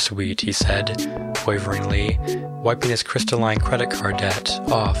the NutraSweet?" he said, waveringly, wiping his crystalline credit card debt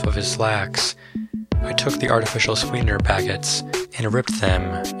off of his slacks. I took the artificial sweetener packets and ripped them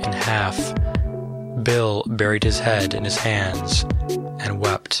in half. Bill buried his head in his hands and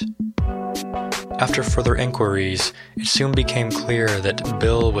wept. After further inquiries, it soon became clear that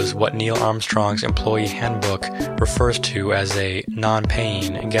Bill was what Neil Armstrong's employee handbook refers to as a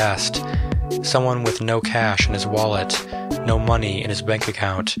non-paying guest, someone with no cash in his wallet, no money in his bank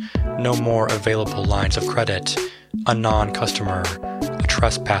account, no more available lines of credit, a non-customer, a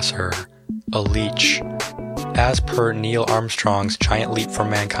trespasser, a leech. As per Neil Armstrong's Giant Leap for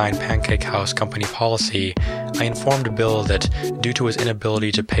Mankind Pancake House company policy, I informed Bill that, due to his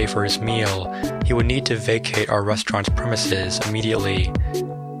inability to pay for his meal, he would need to vacate our restaurant's premises immediately.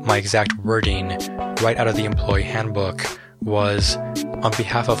 My exact wording, right out of the employee handbook, was, "On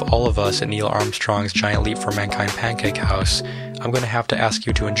behalf of all of us at Neil Armstrong's Giant Leap for Mankind Pancake House, I'm going to have to ask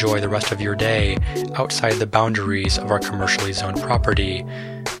you to enjoy the rest of your day outside the boundaries of our commercially zoned property."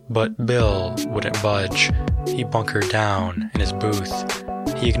 But Bill wouldn't budge. He bunkered down in his booth.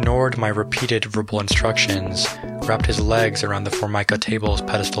 He ignored my repeated verbal instructions, wrapped his legs around the Formica table's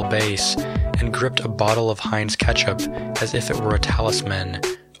pedestal base, and gripped a bottle of Heinz ketchup as if it were a talisman,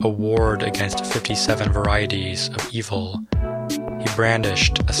 a ward against 57 varieties of evil. He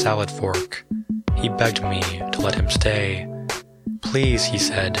brandished a salad fork. He begged me to let him stay. "Please," he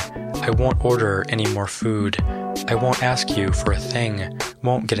said, "I won't order any more food. I won't ask you for a thing,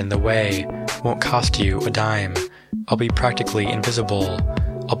 won't get in the way, won't cost you a dime. I'll be practically invisible.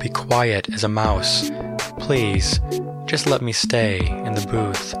 I'll be quiet as a mouse. Please, just let me stay in the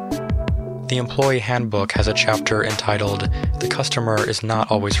booth." The employee handbook has a chapter entitled, "The Customer is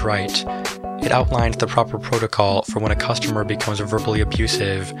Not Always Right." It outlines the proper protocol for when a customer becomes verbally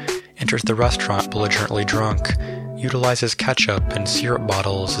abusive, enters the restaurant belligerently drunk, utilizes ketchup and syrup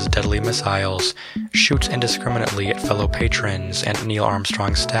bottles as deadly missiles, shoots indiscriminately at fellow patrons and Neil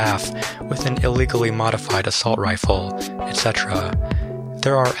Armstrong staff with an illegally modified assault rifle, etc.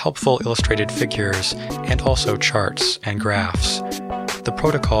 There are helpful illustrated figures and also charts and graphs. The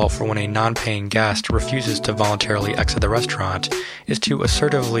protocol for when a non-paying guest refuses to voluntarily exit the restaurant is to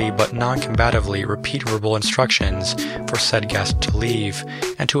assertively but non-combatively repeat verbal instructions for said guest to leave,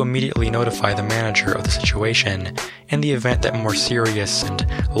 and to immediately notify the manager of the situation in the event that more serious and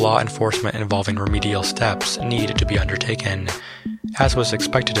law enforcement involving remedial steps need to be undertaken. As was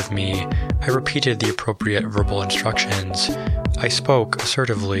expected of me, I repeated the appropriate verbal instructions. I spoke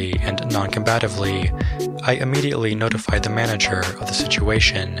assertively and non-combatively. I immediately notified the manager of the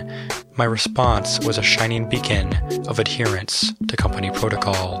situation. My response was a shining beacon of adherence to company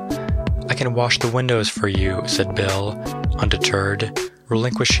protocol. "I can wash the windows for you," said Bill, undeterred,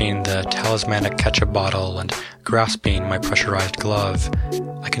 relinquishing the talismanic ketchup bottle and grasping my pressurized glove.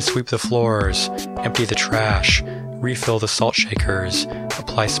 "I can sweep the floors, empty the trash, refill the salt shakers,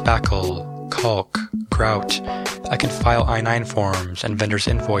 apply spackle, calc, grout. I can file I-9 forms and vendors'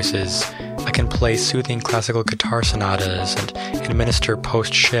 invoices. I can play soothing classical guitar sonatas and administer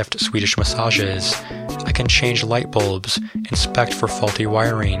post-shift Swedish massages. I can change light bulbs, inspect for faulty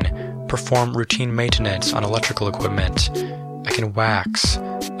wiring, perform routine maintenance on electrical equipment. I can wax.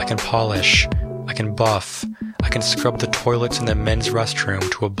 I can polish. I can buff. I can scrub the toilets in the men's restroom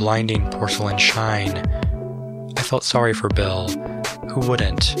to a blinding porcelain shine. I felt sorry for Bill. Who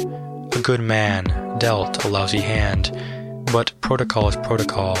wouldn't? A good man, dealt a lousy hand. But protocol is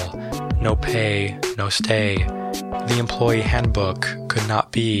protocol. No pay, no stay. The employee handbook could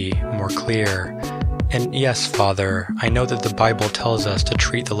not be more clear. And yes, Father, I know that the Bible tells us to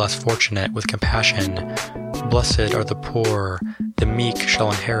treat the less fortunate with compassion. Blessed are the poor, the meek shall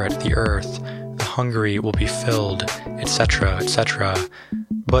inherit the earth, the hungry will be filled, etc., etc.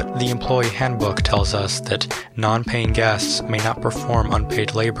 But the employee handbook tells us that non-paying guests may not perform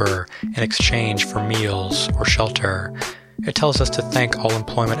unpaid labor in exchange for meals or shelter. It tells us to thank all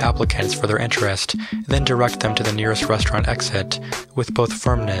employment applicants for their interest, then direct them to the nearest restaurant exit with both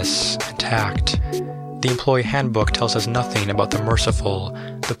firmness and tact. The employee handbook tells us nothing about the merciful,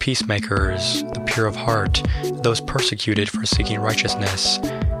 the peacemakers, the pure of heart, those persecuted for seeking righteousness.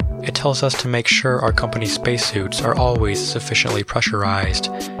 It tells us to make sure our company spacesuits are always sufficiently pressurized.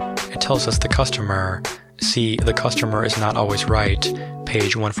 It tells us the customer, see, the customer is not always right,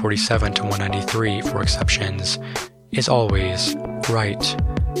 page 147 to 193 for exceptions, is always right.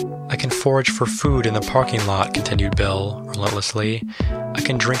 I can forage for food in the parking lot, continued Bill, relentlessly. I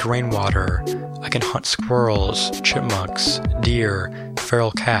can drink rainwater. I can hunt squirrels, chipmunks, deer,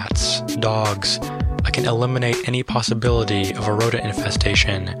 feral cats, dogs. I can eliminate any possibility of a rodent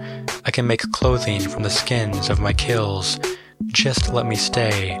infestation. I can make clothing from the skins of my kills. Just let me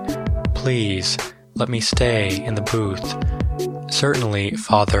stay. Please, let me stay in the booth. Certainly,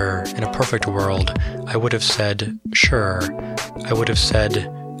 Father, in a perfect world, I would have said, sure. I would have said,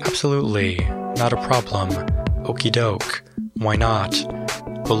 absolutely, not a problem. Okie doke. Why not?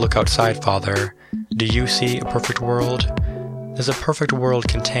 But look outside, Father. Do you see a perfect world? Does a perfect world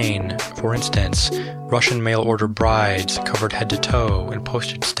contain, for instance, Russian mail-order brides covered head to toe in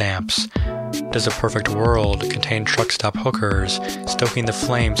postage stamps? Does a perfect world contain truck-stop hookers stoking the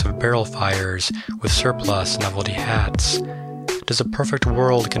flames of barrel fires with surplus novelty hats? Does a perfect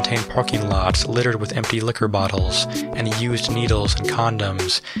world contain parking lots littered with empty liquor bottles and used needles and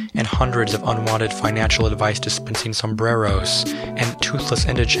condoms, and hundreds of unwanted financial advice dispensing sombreros, and toothless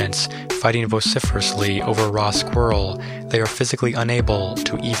indigents fighting vociferously over raw squirrel they are physically unable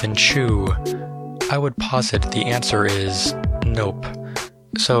to even chew? I would posit the answer is nope.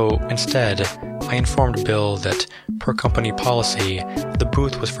 So, instead, I informed Bill that, per company policy, the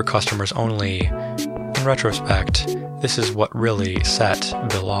booth was for customers only. In retrospect, this is what really set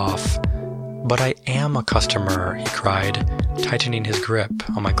Bill off. But I am a customer, he cried, tightening his grip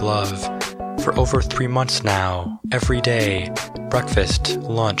on my glove. For over 3 months now, every day, breakfast,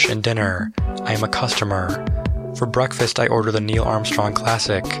 lunch, and dinner, I am a customer. For breakfast, I order the Neil Armstrong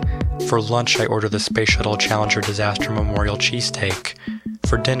Classic. For lunch, I order the Space Shuttle Challenger Disaster Memorial Cheesesteak.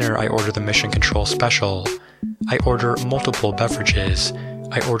 For dinner, I order the Mission Control Special. I order multiple beverages.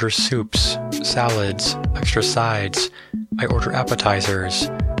 I order soups, salads, extra sides. I order appetizers.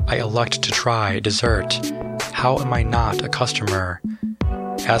 I elect to try dessert. How am I not a customer?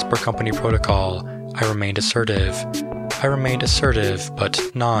 As per company protocol, I remained assertive. But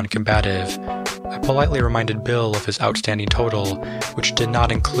non-combative. I politely reminded Bill of his outstanding total, which did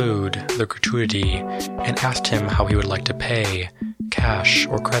not include the gratuity, and asked him how he would like to pay, cash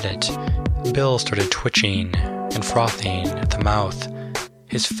or credit. Bill started twitching and frothing at the mouth.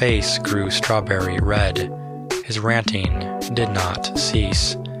 His face grew strawberry red. His ranting did not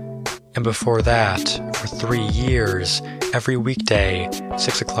cease. And before that, for 3 years, every weekday,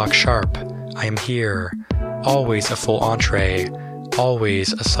 6 o'clock sharp, I am here. Always a full entree,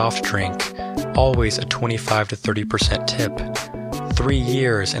 always a soft drink, always a 25 to 30% tip. 3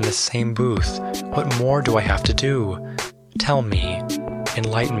 years in the same booth. What more do I have to do? Tell me.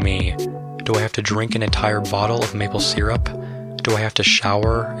 Enlighten me. Do I have to drink an entire bottle of maple syrup? Do I have to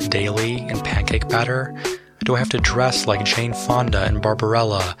shower daily in pancake batter? Do I have to dress like Jane Fonda in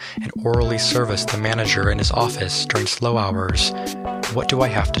Barbarella and orally service the manager in his office during slow hours? What do I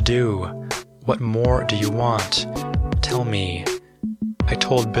have to do? What more do you want? Tell me. I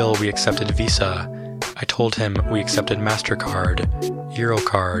told Bill we accepted Visa. I told him we accepted MasterCard,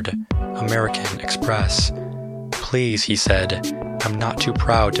 Eurocard, American Express. Please, he said, I'm not too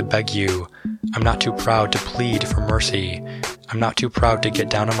proud to beg you. I'm not too proud to plead for mercy. I'm not too proud to get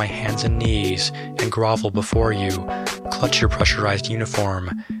down on my hands and knees and grovel before you, clutch your pressurized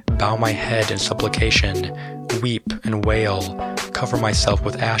uniform, bow my head in supplication, weep and wail, cover myself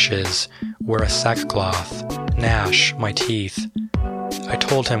with ashes, wear a sackcloth, gnash my teeth. I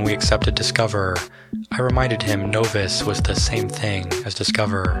told him we accepted Discover. I reminded him Novus was the same thing as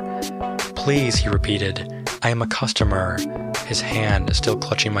Discover. Please, he repeated, I am a customer. His hand, still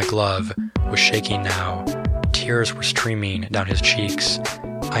clutching my glove, was shaking now. Tears were streaming down his cheeks.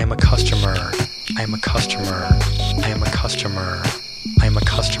 I am a customer. I am a customer. I am a customer. I am a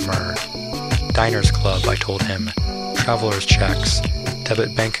customer. Diners Club, I told him. Traveler's checks.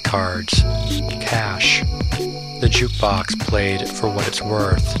 Debit bank cards. Cash. The jukebox played For What It's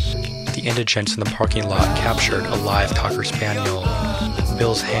Worth. The indigents in the parking lot captured a live Cocker Spaniel.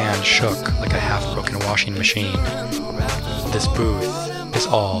 Bill's hand shook like a half-broken washing machine. This booth is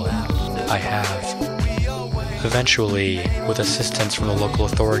all I have. Eventually, with assistance from the local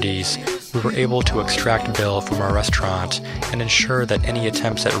authorities, we were able to extract Bill from our restaurant and ensure that any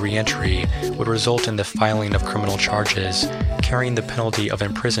attempts at re-entry would result in the filing of criminal charges, carrying the penalty of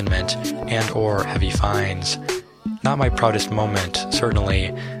imprisonment and/or heavy fines. Not my proudest moment,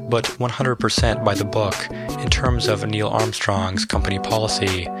 certainly, but 100% by the book in terms of Neil Armstrong's company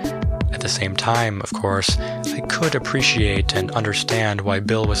policy. At the same time, of course, I could appreciate and understand why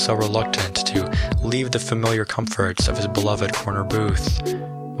Bill was so reluctant to leave the familiar comforts of his beloved corner booth,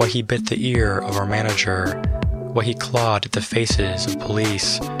 why he bit the ear of our manager, why he clawed at the faces of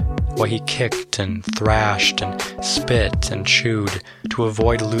police, why he kicked and thrashed and spit and chewed to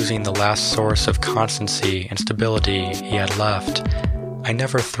avoid losing the last source of constancy and stability he had left. I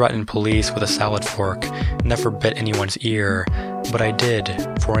never threatened police with a salad fork, never bit anyone's ear, but I did,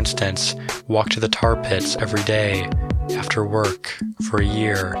 for instance, walk to the tar pits every day, after work, for a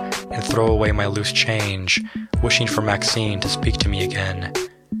year, and throw away my loose change, wishing for Maxine to speak to me again.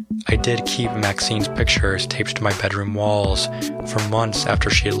 I did keep Maxine's pictures taped to my bedroom walls for months after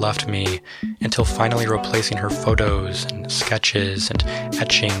she had left me, until finally replacing her photos and sketches and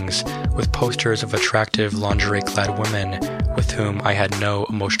etchings with posters of attractive lingerie-clad women with whom I had no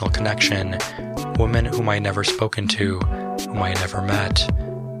emotional connection, women whom I had never spoken to, whom I had never met.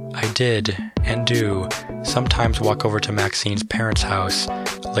 I did, and do, sometimes walk over to Maxine's parents' house,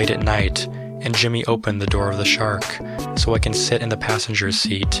 late at night, and Jimmy opened the door of the Shark, so I can sit in the passenger's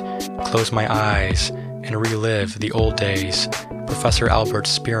seat, close my eyes, and relive the old days, Professor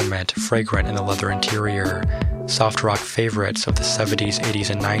Albert's spearmint fragrant in the leather interior, soft rock favorites of the 70s, 80s,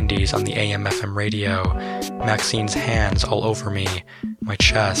 and 90s on the AM/FM radio, Maxine's hands all over me, my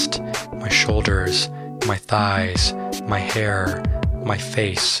chest, my shoulders, my thighs, my hair, my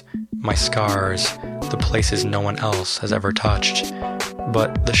face, my scars, the places no one else has ever touched.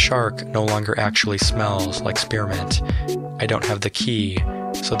 But the Shark no longer actually smells like spearmint. I don't have the key,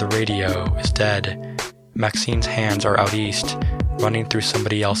 so the radio is dead. Maxine's hands are out east, running through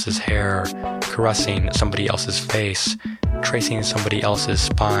somebody else's hair, caressing somebody else's face, tracing somebody else's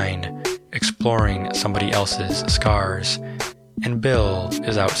spine, exploring somebody else's scars. And Bill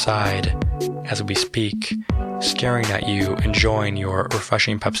is outside, as we speak, staring at you enjoying your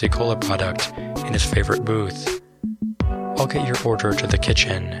refreshing Pepsi-Cola product in his favorite booth. I'll get your order to the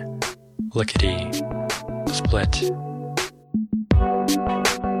kitchen. Lickety. Split.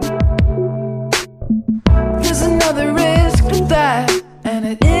 There's another risk to that, and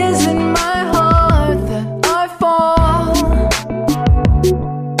it is in my heart that I fall.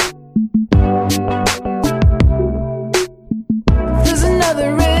 There's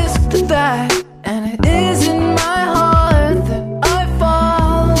another risk to that, and it is in my heart that I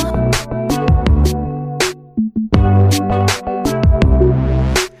fall.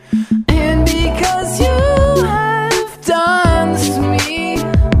 And because you have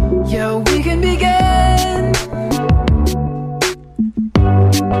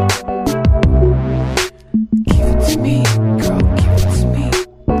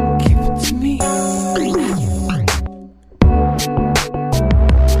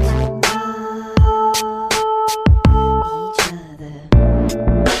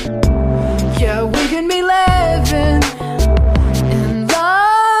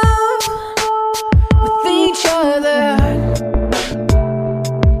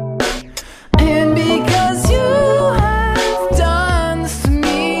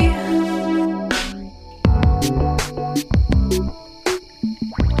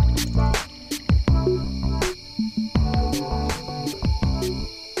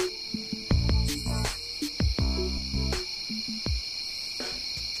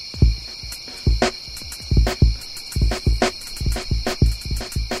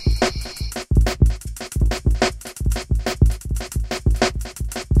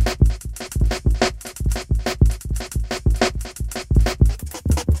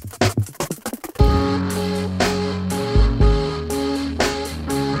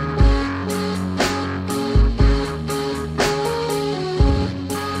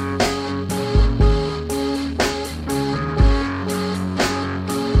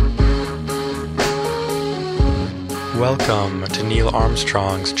Welcome to Neil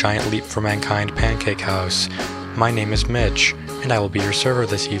Armstrong's Giant Leap for Mankind Pancake House. My name is Mitch, and I will be your server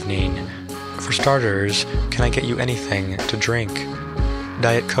this evening. For starters, can I get you anything to drink?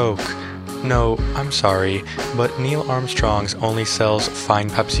 Diet Coke. No, I'm sorry, but Neil Armstrong's only sells fine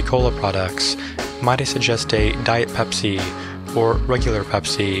Pepsi Cola products. Might I suggest a Diet Pepsi, or regular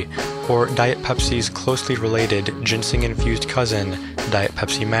Pepsi, or Diet Pepsi's closely related ginseng-infused cousin, Diet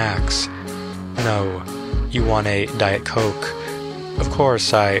Pepsi Max? No, you want a Diet Coke. Of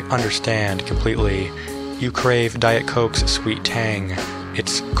course, I understand completely. You crave Diet Coke's sweet tang,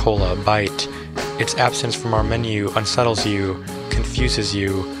 its cola bite. Its absence from our menu unsettles you, confuses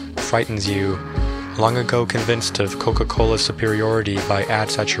you, frightens you. Long ago convinced of Coca-Cola's superiority by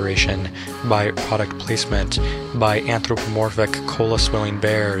ad saturation, by product placement, by anthropomorphic cola-swilling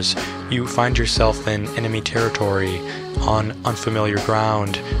bears, you find yourself in enemy territory, on unfamiliar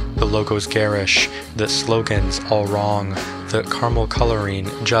ground. The logo's garish, the slogan's all wrong, the caramel coloring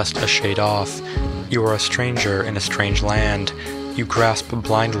just a shade off. You are a stranger in a strange land. You grasp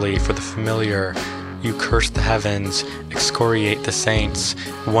blindly for the familiar. You curse the heavens, excoriate the saints,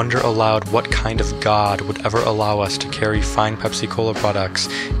 wonder aloud what kind of God would ever allow us to carry fine Pepsi Cola products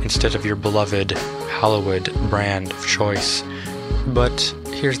instead of your beloved, hallowed brand of choice. But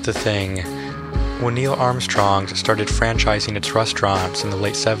here's the thing. When Neil Armstrong started franchising its restaurants in the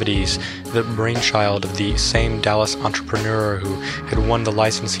late 70s, the brainchild of the same Dallas entrepreneur who had won the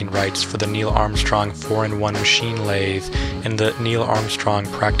licensing rights for the Neil Armstrong 4-in-1 machine lathe and the Neil Armstrong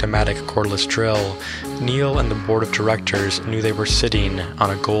Practomatic cordless drill, Neil and the board of directors knew they were sitting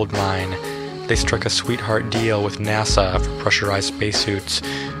on a gold mine. They struck a sweetheart deal with NASA for pressurized spacesuits.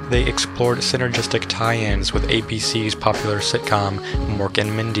 They explored synergistic tie-ins with ABC's popular sitcom Mork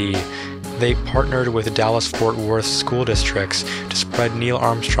and Mindy. They partnered with Dallas-Fort Worth school districts to spread Neil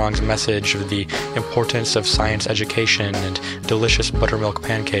Armstrong's message of the importance of science education and delicious buttermilk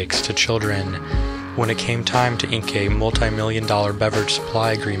pancakes to children. When it came time to ink a multi-million-dollar beverage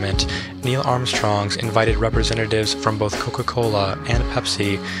supply agreement, Neil Armstrong's invited representatives from both Coca-Cola and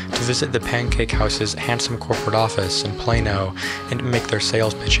Pepsi to visit the Pancake House's handsome corporate office in Plano and make their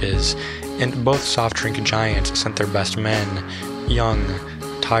sales pitches. And both soft drink giants sent their best men, young,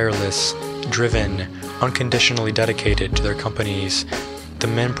 tireless, driven, unconditionally dedicated to their companies. The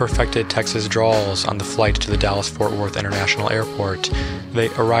men perfected Texas drawls on the flight to the Dallas-Fort Worth International Airport. They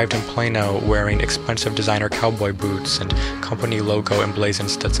arrived in Plano wearing expensive designer cowboy boots and company logo emblazoned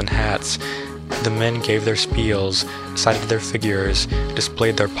Stetson hats. The men gave their spiels, cited their figures,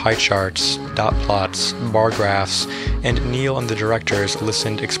 displayed their pie charts, dot plots, bar graphs, and Neil and the directors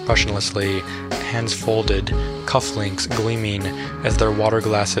listened expressionlessly, hands folded, cufflinks gleaming as their water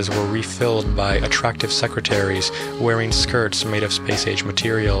glasses were refilled by attractive secretaries wearing skirts made of space-age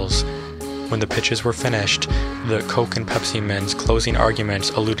materials. When the pitches were finished, the Coke and Pepsi men's closing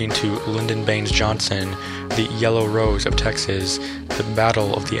arguments alluding to Lyndon Baines Johnson, the Yellow Rose of Texas, the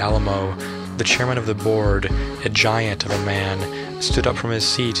Battle of the Alamo, the chairman of the board, a giant of a man, stood up from his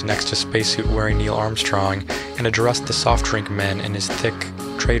seat next to spacesuit-wearing Neil Armstrong and addressed the soft drink men in his thick,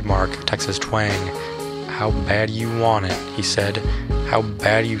 trademark Texas twang. "How bad you want it," he said. "How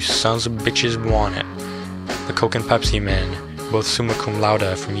bad you sons of bitches want it." The Coke and Pepsi men, both summa cum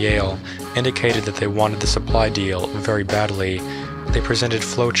laude from Yale, indicated that they wanted the supply deal very badly. They presented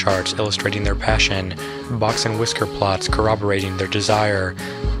flowcharts illustrating their passion, box and whisker plots corroborating their desire,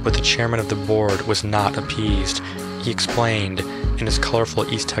 but the chairman of the board was not appeased. He explained, in his colorful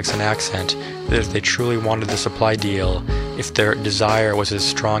East Texan accent, that if they truly wanted the supply deal, if their desire was as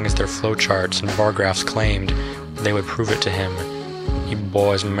strong as their flowcharts and bar graphs claimed, they would prove it to him. "You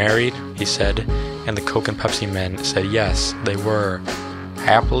boys married?" he said, and the Coke and Pepsi men said yes, they were.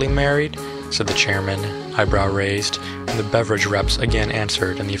 "Happily married?" said the chairman, eyebrow raised, and the beverage reps again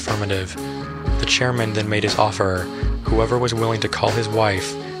answered in the affirmative. The chairman then made his offer. Whoever was willing to call his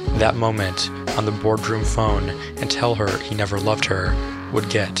wife, that moment, on the boardroom phone and tell her he never loved her, would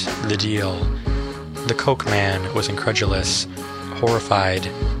get the deal. The Coke man was incredulous, horrified,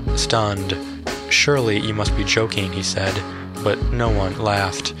 stunned. "Surely you must be joking," he said, but no one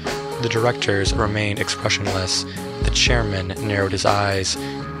laughed. The directors remained expressionless. The chairman narrowed his eyes.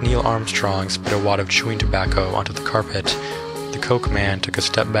 Neil Armstrong spit a wad of chewing tobacco onto the carpet. The Coke man took a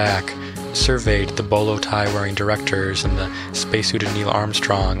step back, surveyed the bolo tie-wearing directors and the spacesuited Neil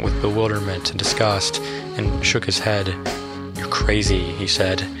Armstrong with bewilderment and disgust, and shook his head. "You're crazy," he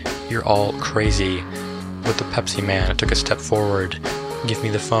said. "You're all crazy." But the Pepsi man took a step forward. "Give me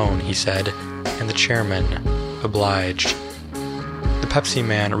the phone," he said, and the chairman obliged. The Pepsi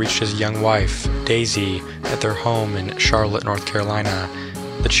man reached his young wife, Daisy, at their home in Charlotte, North Carolina.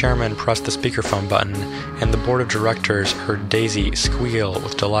 The chairman pressed the speakerphone button, and the board of directors heard Daisy squeal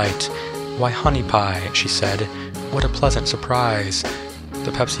with delight. "Why, honey pie," she said. "What a pleasant surprise."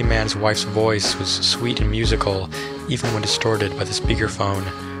 The Pepsi Man's wife's voice was sweet and musical, even when distorted by the speakerphone.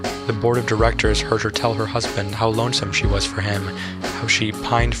 The board of directors heard her tell her husband how lonesome she was for him, how she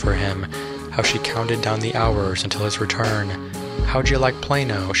pined for him, how she counted down the hours until his return. "How'd you like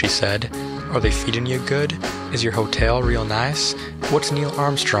Plano?" she said. "Are they feeding you good? Is your hotel real nice? What's Neil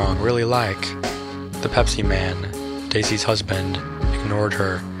Armstrong really like?" The Pepsi Man, Daisy's husband, ignored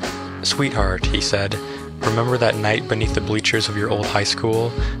her. "Sweetheart," he said, "remember that night beneath the bleachers of your old high school,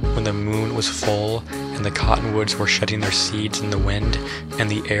 when the moon was full, and the cottonwoods were shedding their seeds in the wind, and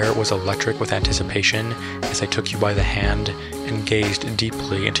the air was electric with anticipation, as I took you by the hand, and gazed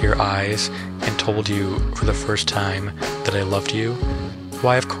deeply into your eyes, and told you, for the first time, that I loved you?"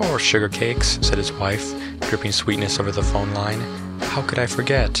 "Why, of course, sugar cakes," said his wife, dripping sweetness over the phone line. "How could I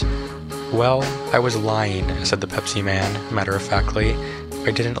forget?" "Well, I was lying," said the Pepsi Man, matter-of-factly. "I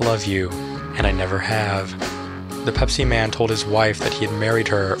didn't love you, and I never have." The Pepsi Man told his wife that he had married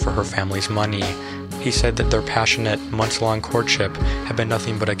her for her family's money. He said that their passionate, months-long courtship had been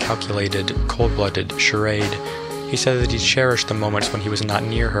nothing but a calculated, cold-blooded charade. He said that he cherished the moments when he was not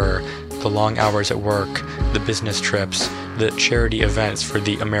near her, the long hours at work, the business trips, the charity events for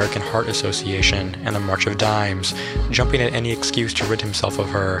the American Heart Association and the March of Dimes, jumping at any excuse to rid himself of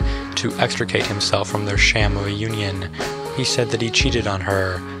her, to extricate himself from their sham of a union. He said that he cheated on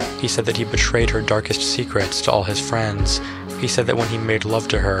her. He said that he betrayed her darkest secrets to all his friends. He said that when he made love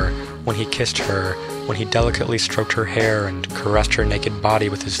to her, when he kissed her, when he delicately stroked her hair and caressed her naked body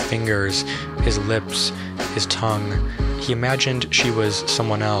with his fingers, his lips, his tongue, he imagined she was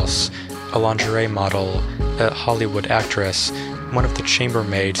someone else, a lingerie model, a Hollywood actress, one of the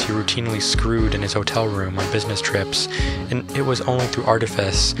chambermaids he routinely screwed in his hotel room on business trips, and it was only through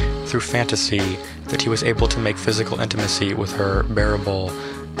artifice, through fantasy, that he was able to make physical intimacy with her bearable.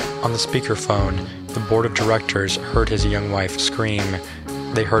 On the speakerphone, the board of directors heard his young wife scream.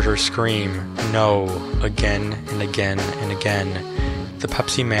 They heard her scream, "No," again and again and again. The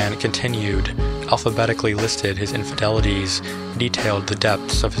Pepsi Man continued, alphabetically listed his infidelities, detailed the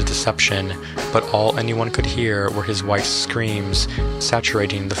depths of his deception, but all anyone could hear were his wife's screams,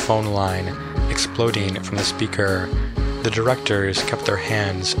 saturating the phone line, exploding from the speaker. The directors kept their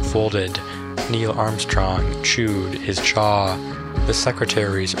hands folded. Neil Armstrong chewed his jaw. The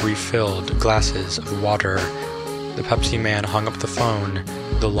secretaries refilled glasses of water. The Pepsi Man hung up the phone,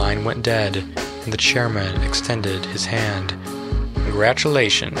 the line went dead, and the chairman extended his hand.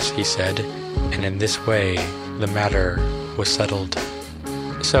 "Congratulations," he said, and in this way the matter was settled.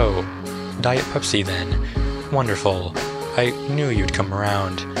 "So, Diet Pepsi then. Wonderful. I knew you'd come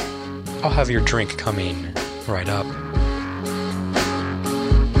around. I'll have your drink coming right up."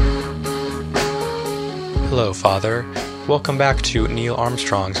 "Hello, Father. Welcome back to Neil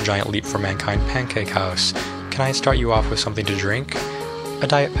Armstrong's Giant Leap for Mankind Pancake House. Can I start you off with something to drink?" "A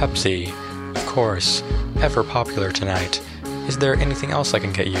Diet Pepsi. Of course. Ever popular tonight. Is there anything else I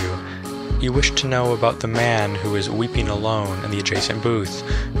can get you? You wish to know about the man who is weeping alone in the adjacent booth.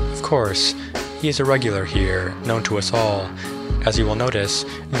 Of course. He is a regular here, known to us all. As you will notice,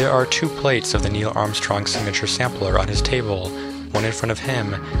 there are 2 plates of the Neil Armstrong signature sampler on his table, one in front of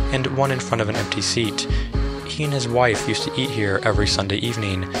him and one in front of an empty seat. He and his wife used to eat here every Sunday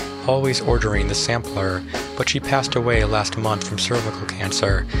evening, always ordering the sampler, but she passed away last month from cervical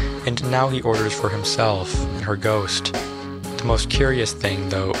cancer, and now he orders for himself and her ghost. The most curious thing,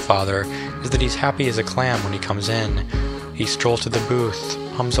 though, Father, is that he's happy as a clam when he comes in. He strolls to the booth,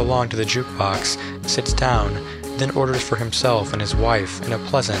 hums along to the jukebox, sits down, then orders for himself and his wife in a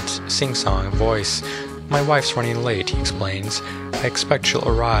pleasant, sing-song voice. "My wife's running late," he explains. "I expect she'll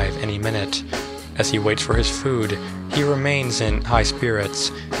arrive any minute." As he waits for his food, he remains in high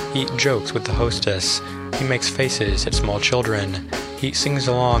spirits. He jokes with the hostess. He makes faces at small children. He sings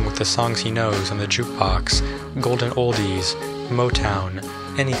along with the songs he knows on the jukebox, golden oldies, Motown,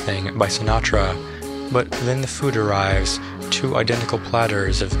 anything by Sinatra. But then the food arrives, 2 identical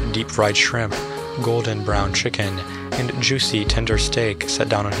platters of deep-fried shrimp, golden brown chicken, and juicy tender steak set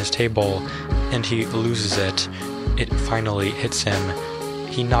down on his table, and he loses it. It finally hits him.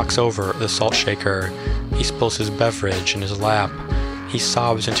 He knocks over the salt shaker. He spills his beverage in his lap. He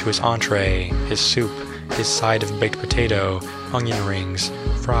sobs into his entree, his soup, his side of baked potato, onion rings,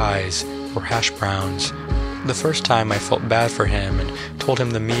 fries, or hash browns. The first time I felt bad for him and told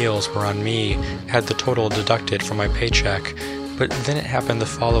him the meals were on me, had the total deducted from my paycheck. But then it happened the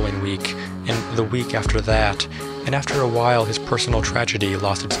following week, and the week after that, and after a while his personal tragedy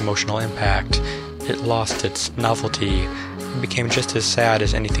lost its emotional impact. It lost its novelty. It became just as sad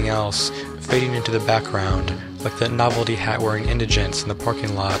as anything else, fading into the background, like the novelty hat-wearing indigents in the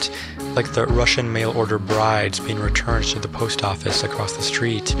parking lot, like the Russian mail-order brides being returned to the post office across the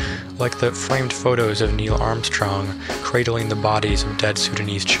street, like the framed photos of Neil Armstrong cradling the bodies of dead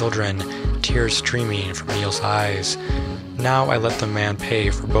Sudanese children, tears streaming from Neil's eyes. Now I let the man pay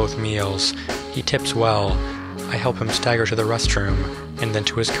for both meals. He tips well. I help him stagger to the restroom, and then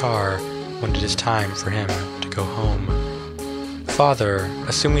to his car, when it is time for him to go home. Father,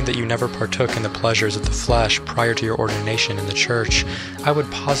 assuming that you never partook in the pleasures of the flesh prior to your ordination in the church, I would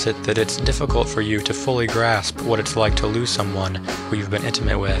posit that it's difficult for you to fully grasp what it's like to lose someone who you've been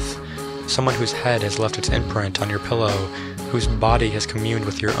intimate with, someone whose head has left its imprint on your pillow, whose body has communed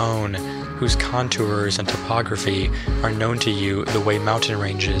with your own, whose contours and topography are known to you the way mountain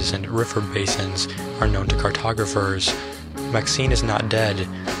ranges and river basins are known to cartographers. Maxine is not dead,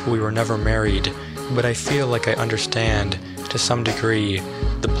 we were never married, but I feel like I understand, to some degree,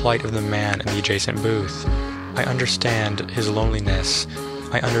 the plight of the man in the adjacent booth. I understand his loneliness.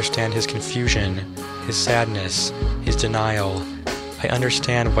 I understand his confusion, his sadness, his denial. I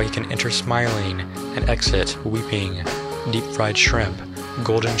understand why he can enter smiling and exit weeping. Deep-fried shrimp,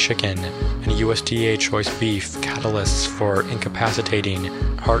 golden chicken, and USDA choice beef catalysts for incapacitating,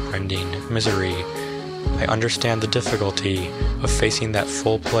 heart-rending misery. I understand the difficulty of facing that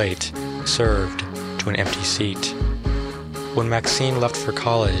full plate served to an empty seat. When Maxine left for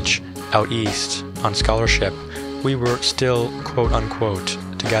college, out east, on scholarship, we were still, quote-unquote,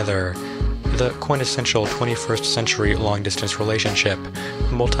 together. The quintessential 21st century long-distance relationship,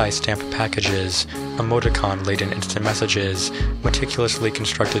 multi-stamp packages, emoticon-laden instant messages, meticulously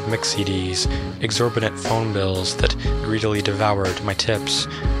constructed mix CDs, exorbitant phone bills that greedily devoured my tips.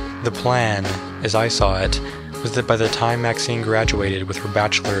 The plan, as I saw it, was that by the time Maxine graduated with her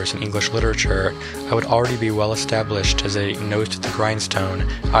bachelor's in English literature, I would already be well established as a nose-to-the-grindstone,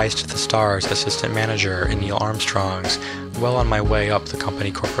 eyes-to-the-stars assistant manager in Neil Armstrong's, well on my way up the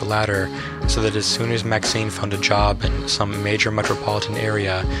company corporate ladder, so that as soon as Maxine found a job in some major metropolitan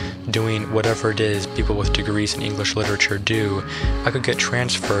area, doing whatever it is people with degrees in English literature do, I could get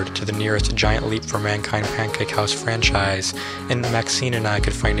transferred to the nearest Giant Leap for Mankind Pancake House franchise, and Maxine and I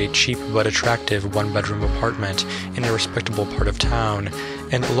could find a cheap but attractive one-bedroom apartment in a respectable part of town,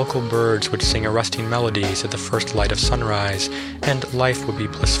 and local birds would sing arresting melodies at the first light of sunrise, and life would be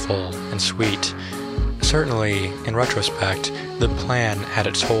blissful and sweet. Certainly, in retrospect, the plan had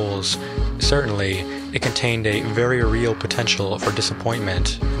its holes. Certainly, it contained a very real potential for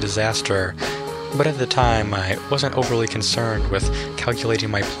disappointment and disaster. But at the time, I wasn't overly concerned with calculating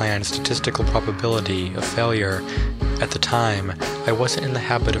my plan's statistical probability of failure. At the time, I wasn't in the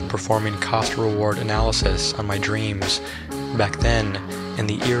habit of performing cost-reward analysis on my dreams. Back then, in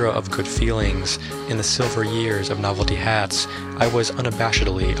the era of good feelings, in the silver years of novelty hats, I was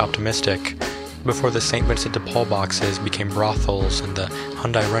unabashedly optimistic. Before the St. Vincent de Paul boxes became brothels and the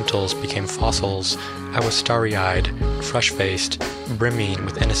Hyundai rentals became fossils, I was starry-eyed, fresh-faced, brimming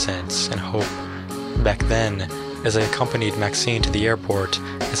with innocence and hope. Back then, as I accompanied Maxine to the airport,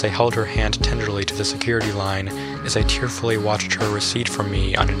 as I held her hand tenderly to the security line, as I tearfully watched her recede from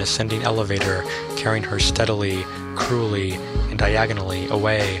me on an ascending elevator, carrying her steadily, cruelly, and diagonally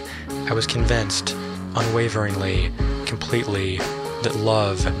away, I was convinced, unwaveringly, completely, that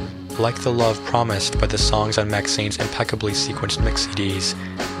love, like the love promised by the songs on Maxine's impeccably sequenced mix CDs,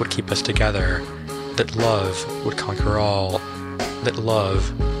 would keep us together, that love would conquer all, that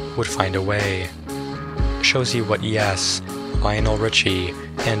love would find a way. Shows you what Yes, Lionel Richie,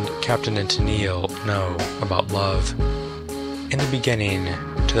 and Captain and Tennille know about love. In the beginning,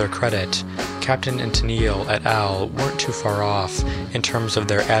 to their credit, Captain and Tennille et al. Weren't too far off in terms of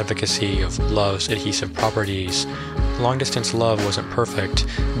their advocacy of love's adhesive properties. Long-distance love wasn't perfect,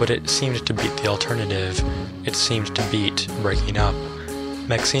 but it seemed to beat the alternative. It seemed to beat breaking up.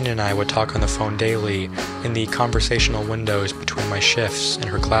 Maxine and I would talk on the phone daily, in the conversational windows between my shifts and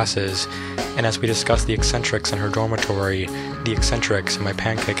her classes, and as we discussed the eccentrics in her dormitory, the eccentrics in my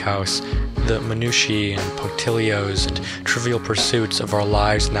pancake house, the minutiae and punctilios and trivial pursuits of our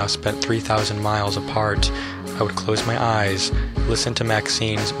lives now spent 3,000 miles apart, I would close my eyes, listen to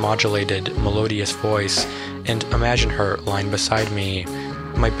Maxine's modulated, melodious voice, and imagine her lying beside me,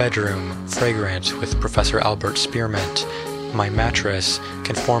 my bedroom fragrant with Professor Albert spearmint, my mattress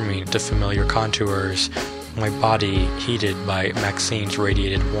conforming to familiar contours, my body heated by Maxine's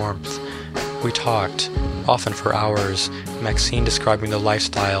radiated warmth. We talked, often for hours, Maxine describing the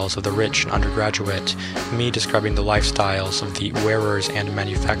lifestyles of the rich and undergraduate, me describing the lifestyles of the wearers and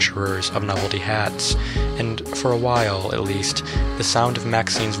manufacturers of novelty hats, and for a while, at least, the sound of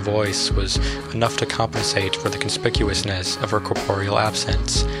Maxine's voice was enough to compensate for the conspicuousness of her corporeal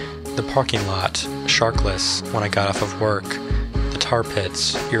absence. The parking lot, sharkless when I got off of work. The tar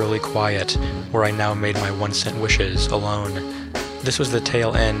pits, eerily quiet, where I now made my 1-cent wishes alone. This was the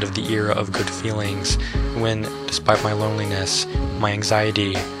tail end of the era of good feelings, when, despite my loneliness, my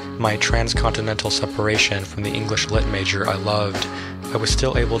anxiety, my transcontinental separation from the English lit major I loved, I was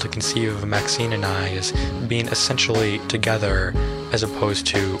still able to conceive of Maxine and I as being essentially together, as opposed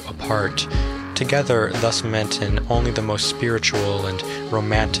to apart. Together thus meant in only the most spiritual and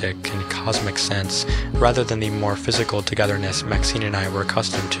romantic and cosmic sense, rather than the more physical togetherness Maxine and I were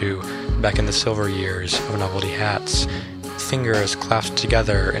accustomed to back in the silver years of novelty hats. Fingers clasped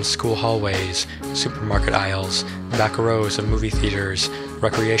together in school hallways, supermarket aisles, back rows of movie theaters,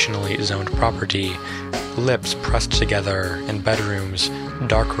 recreationally zoned property, lips pressed together in bedrooms,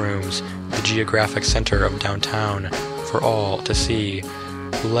 dark rooms, the geographic center of downtown, for all to see,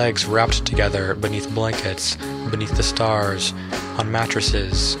 legs wrapped together beneath blankets, beneath the stars, on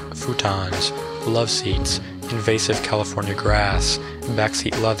mattresses, futons, love seats, invasive California grass,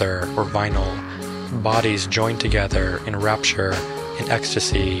 backseat leather or vinyl, bodies joined together in rapture, in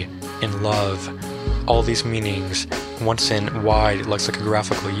ecstasy, in love. All these meanings, once in wide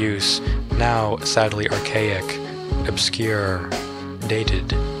lexicographical use, now sadly archaic, obscure,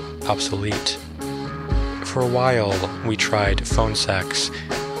 dated, obsolete. For a while, we tried phone sex.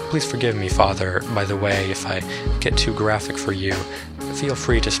 Please forgive me, Father, by the way, if I get too graphic for you. Feel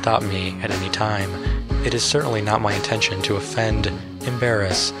free to stop me at any time. It is certainly not my intention to offend,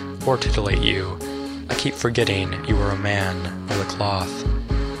 embarrass, or titillate you. I keep forgetting you are a man of the cloth.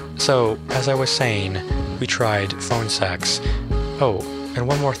 So, as I was saying, we tried phone sex. Oh, and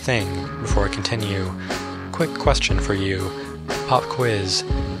one more thing before I continue. Quick question for you. Pop quiz.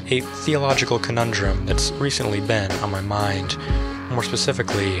 A theological conundrum that's recently been on my mind. More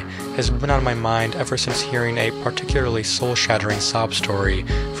specifically, has been on my mind ever since hearing a particularly soul-shattering sob story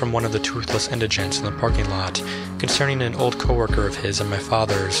from one of the toothless indigents in the parking lot concerning an old coworker of his and my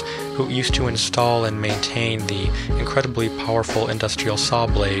father's who used to install and maintain the incredibly powerful industrial saw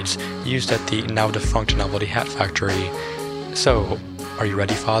blades used at the now-defunct Novelty Hat Factory. So, are you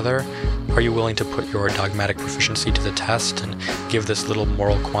ready, Father? Are you willing to put your dogmatic proficiency to the test and give this little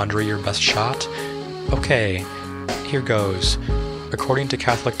moral quandary your best shot? Okay, here goes. According to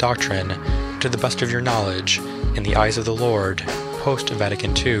Catholic doctrine, to the best of your knowledge, in the eyes of the Lord,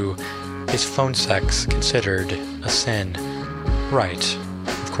 post-Vatican II, is phone sex considered a sin? Right,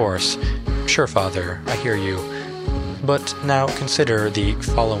 of course. Sure, Father, I hear you. But now consider the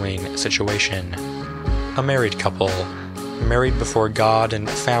following situation. A married couple, married before God and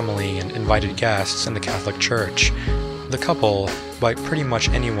family and invited guests in the Catholic Church. The couple, by pretty much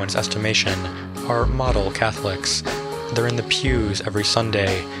anyone's estimation, are model Catholics. They're in the pews every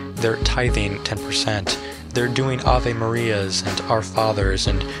Sunday, they're tithing 10%, they're doing Ave Marias and Our Fathers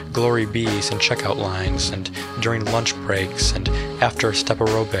and Glory Bees in checkout lines and during lunch breaks and after step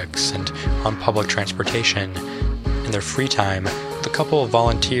aerobics and on public transportation. In their free time, the couple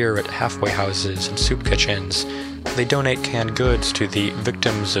volunteer at halfway houses and soup kitchens. They donate canned goods to the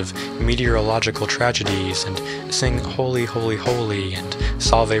victims of meteorological tragedies and sing Holy, Holy, Holy and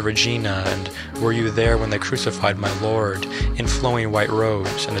Salve Regina and Were You There When They Crucified My Lord in flowing white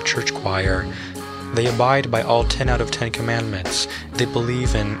robes in the church choir. They abide by all 10 out of 10 commandments. They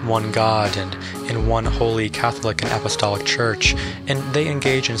believe in one God and in one holy Catholic and Apostolic Church, and they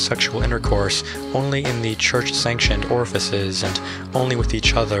engage in sexual intercourse only in the church-sanctioned orifices and only with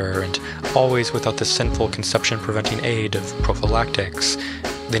each other, and always without the sinful conception-preventing aid of prophylactics.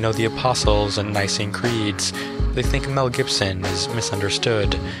 They know the Apostles and Nicene Creeds. They think Mel Gibson is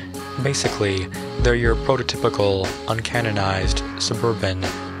misunderstood. Basically, they're your prototypical, uncanonized, suburban,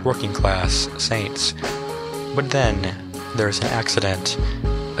 working-class saints. But then, there's an accident.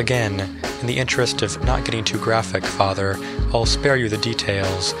 Again, in the interest of not getting too graphic, Father, I'll spare you the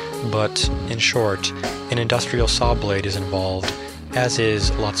details, but, in short, an industrial saw blade is involved, as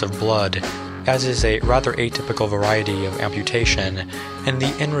is lots of blood, as is a rather atypical variety of amputation, and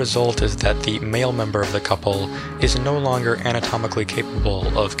the end result is that the male member of the couple is no longer anatomically capable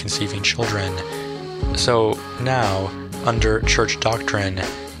of conceiving children. So, now, under church doctrine,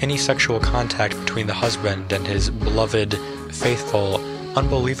 any sexual contact between the husband and his beloved, faithful,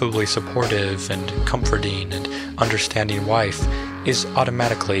 unbelievably supportive and comforting and understanding wife is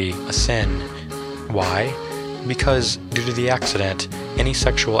automatically a sin. Why? Because, due to the accident, Any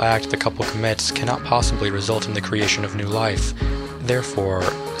sexual act the couple commits cannot possibly result in the creation of new life. Therefore,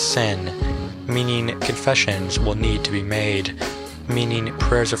 sin, meaning confessions will need to be made, meaning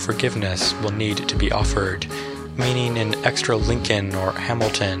prayers of forgiveness will need to be offered, meaning an extra Lincoln or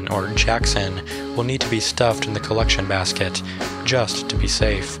Hamilton or Jackson will need to be stuffed in the collection basket, just to be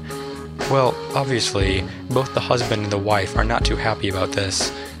safe. Well, obviously, both the husband and the wife are not too happy about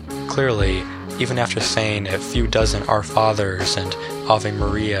this. Clearly, even after saying a few dozen Our Fathers and Ave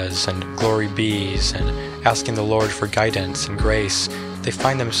Marias and Glory Bees and asking the Lord for guidance and grace, they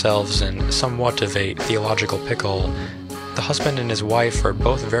find themselves in somewhat of a theological pickle. The husband and his wife are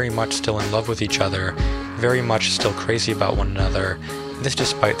both very much still in love with each other, very much still crazy about one another, this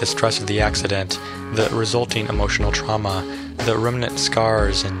despite the stress of the accident, the resulting emotional trauma, the remnant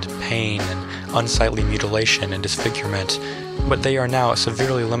scars and pain and unsightly mutilation and disfigurement, but they are now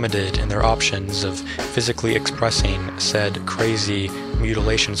severely limited in their options of physically expressing said crazy,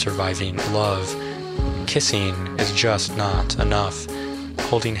 mutilation-surviving love. Kissing is just not enough.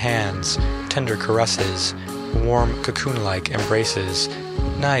 Holding hands, tender caresses, warm cocoon-like embraces,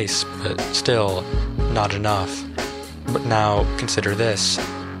 nice, but still not enough. But now, consider this.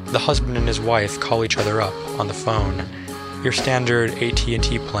 The husband and his wife call each other up on the phone. Your standard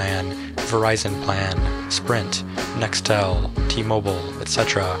AT&T plan, Verizon plan, Sprint, Nextel, T-Mobile,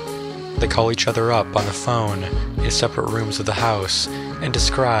 etc. They call each other up on the phone in separate rooms of the house and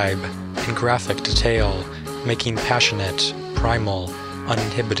describe, in graphic detail, making passionate, primal,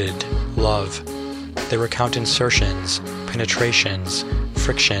 uninhibited love. They recount insertions, penetrations,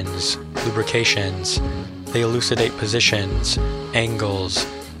 frictions, lubrications. They elucidate positions, angles,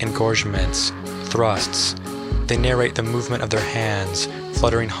 engorgements, thrusts. They narrate the movement of their hands,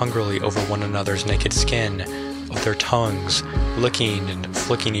 fluttering hungrily over one another's naked skin, of their tongues, licking and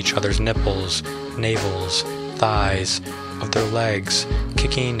flicking each other's nipples, navels, thighs, of their legs,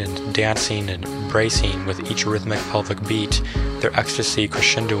 kicking and dancing and bracing with each rhythmic pelvic beat, their ecstasy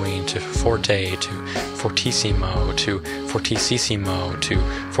crescendoing to forte, to fortissimo, to fortissimo, to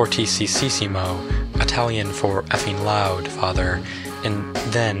fortissimo, Italian for effing loud, Father. And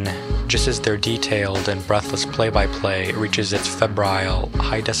then, just as their detailed and breathless play-by-play reaches its febrile,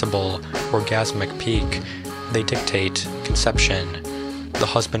 high-decibel, orgasmic peak, they dictate conception. The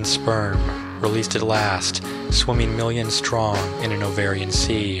husband's sperm, released at last, swimming millions strong in an ovarian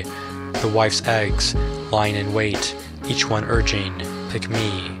sea. The wife's eggs, lying in wait, each one urging, pick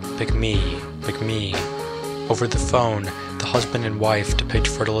me, pick me, pick me. Over the phone, the husband and wife depict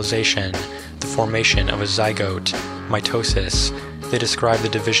fertilization, the formation of a zygote, mitosis. They describe the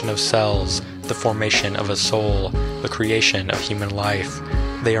division of cells, the formation of a soul, the creation of human life.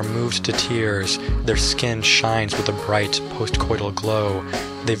 They are moved to tears, their skin shines with a bright post-coital glow.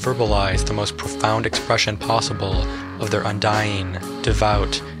 They verbalize the most profound expression possible of their undying,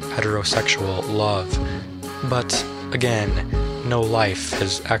 devout, heterosexual love. But, again, no life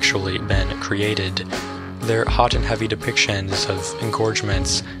has actually been created. Their hot and heavy depictions of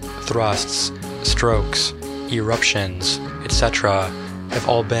engorgements, thrusts, strokes, eruptions, etc. have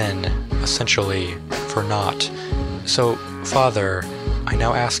all been, essentially, for naught. So, Father, I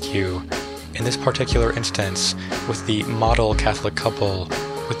now ask you, in this particular instance, with the model Catholic couple,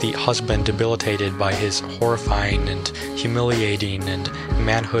 with the husband debilitated by his horrifying and humiliating and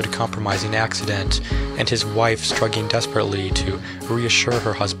manhood-compromising accident, and his wife struggling desperately to reassure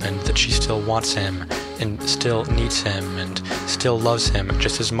her husband that she still wants him, and still needs him, and still loves him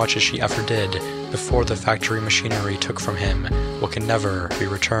just as much as she ever did before the factory machinery took from him what can never be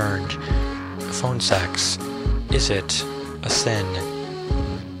returned. Phone sex. Is it a sin?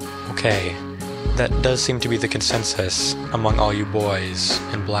 Okay, that does seem to be the consensus among all you boys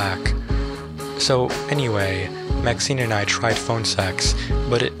in black. So anyway, Maxine and I tried phone sex,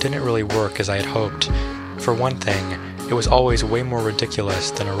 but it didn't really work as I had hoped. For one thing, it was always way more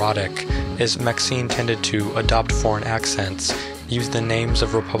ridiculous than erotic, as Maxine tended to adopt foreign accents, use the names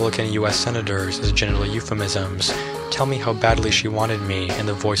of Republican U.S. senators as genital euphemisms, tell me how badly she wanted me in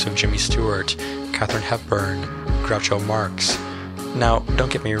the voice of Jimmy Stewart, Katharine Hepburn, Groucho Marx. Now,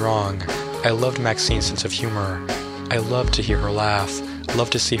 don't get me wrong, I loved Maxine's sense of humor. I loved to hear her laugh,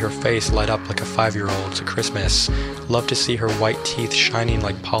 loved to see her face light up like a 5-year-old's at Christmas, loved to see her white teeth shining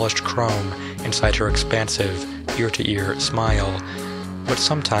like polished chrome inside her expansive, ear-to-ear smile. But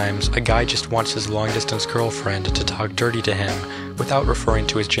sometimes a guy just wants his long-distance girlfriend to talk dirty to him without referring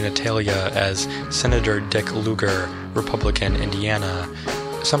to his genitalia as Senator Dick Lugar, Republican, Indiana.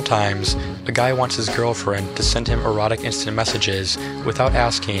 Sometimes a guy wants his girlfriend to send him erotic instant messages without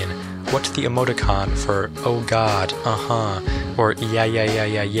asking, what's the emoticon for oh god, or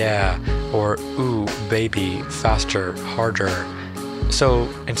yeah, or ooh, baby, faster, harder. So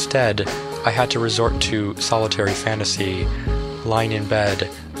instead, I had to resort to solitary fantasy, lying in bed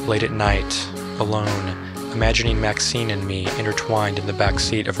late at night, alone, imagining Maxine and me intertwined in the back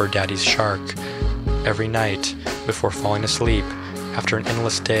seat of her daddy's Shark. Every night, before falling asleep, after an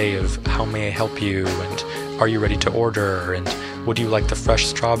endless day of how may I help you, and are you ready to order, and would you like the fresh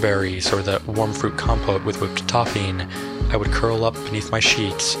strawberries or the warm fruit compote with whipped topping, I would curl up beneath my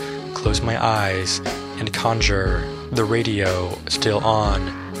sheets, close my eyes, and conjure the radio still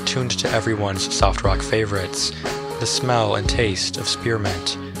on, tuned to everyone's soft rock favorites, the smell and taste of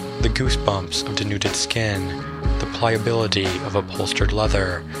spearmint, the goosebumps of denuded skin, the pliability of upholstered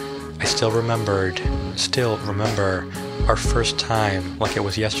leather. I still remember, our first time like it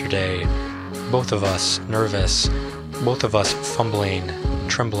was yesterday. Both of us nervous, both of us fumbling,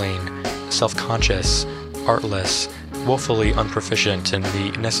 trembling, self-conscious, artless, woefully unproficient in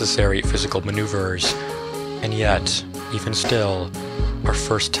the necessary physical maneuvers. And yet, even still, our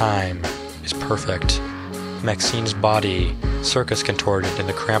first time is perfect. Maxine's body, circus contorted in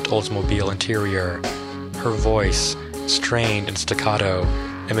the cramped Oldsmobile interior. Her voice, strained and staccato,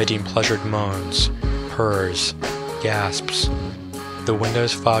 emitting pleasured moans, purrs, gasps. The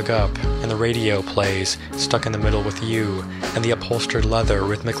windows fog up, and the radio plays, stuck in the middle with you, and the upholstered leather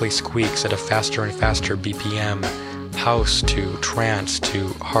rhythmically squeaks at a faster and faster BPM. House to trance to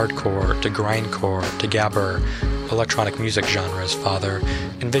hardcore to grindcore to gabber. Electronic music genres, Father.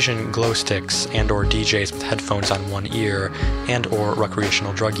 Envision glow sticks and or DJs with headphones on one ear and or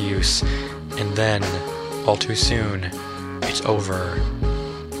recreational drug use. And then, all too soon, it's over.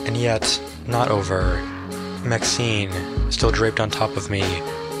 And yet, not over. Maxine, still draped on top of me,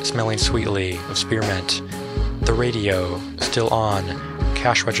 smelling sweetly of spearmint. The radio, still on,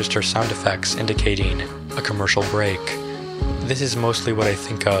 cash register sound effects indicating a commercial break. This is mostly what I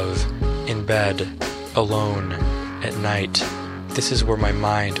think of, in bed, alone, at night. This is where my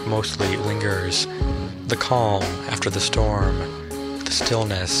mind mostly lingers. The calm after the storm, the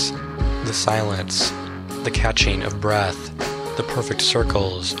stillness, the silence, the catching of breath, the perfect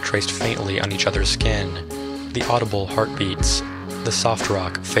circles traced faintly on each other's skin, the audible heartbeats, the soft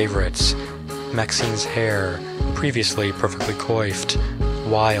rock favorites, Maxine's hair, previously perfectly coiffed,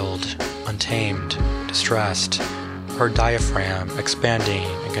 wild, untamed, distressed, her diaphragm expanding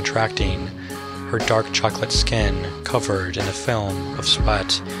and contracting, her dark chocolate skin covered in a film of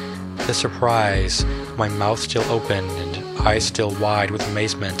sweat, the surprise, my mouth still open and eyes still wide with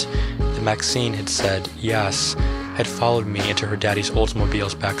amazement, that Maxine had said yes, had followed me into her daddy's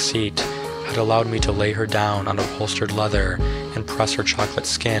Oldsmobile's back seat, had allowed me to lay her down on upholstered leather and press her chocolate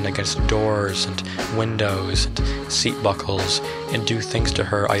skin against doors and windows and seat buckles and do things to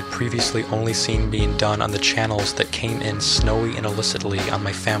her I had previously only seen being done on the channels that came in snowy and illicitly on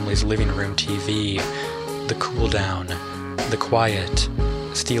my family's living room TV. The Cool Down, The Quiet,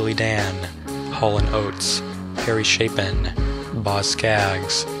 Steely Dan, Hall & Oates, Harry Chapin, Boz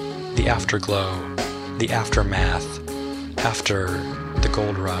Scaggs, The Afterglow, The Aftermath, After the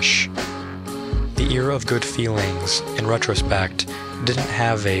Gold Rush. The era of good feelings, in retrospect, didn't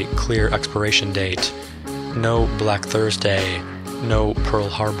have a clear expiration date. No Black Thursday, no Pearl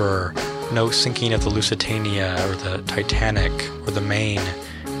Harbor, no sinking of the Lusitania or the Titanic or the Maine.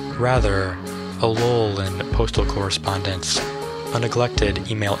 Rather, a lull in postal correspondence, a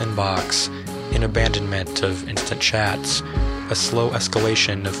neglected email inbox, an abandonment of instant chats, a slow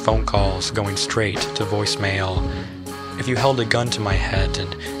escalation of phone calls going straight to voicemail. If you held a gun to my head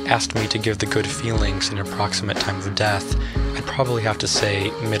and asked me to give the good feelings an approximate time of death, I'd probably have to say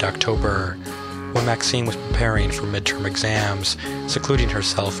mid-October, when Maxine was preparing for midterm exams, secluding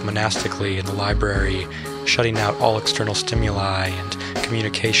herself monastically in the library, shutting out all external stimuli and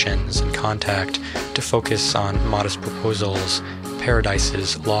communications and contact to focus on modest proposals,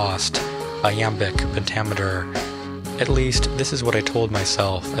 Paradises Lost, iambic pentameter. At least, this is what I told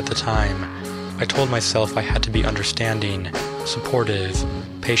myself at the time. I told myself I had to be understanding, supportive,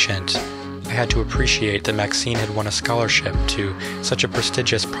 patient. I had to appreciate that Maxine had won a scholarship to such a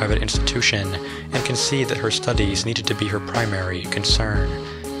prestigious private institution and concede that her studies needed to be her primary concern.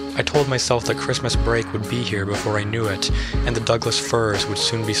 I told myself that Christmas break would be here before I knew it, and the Douglas furs would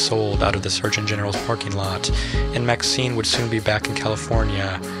soon be sold out of the Surgeon General's parking lot, and Maxine would soon be back in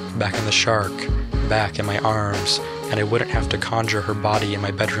California, back in the Shark, back in my arms, and I wouldn't have to conjure her body in my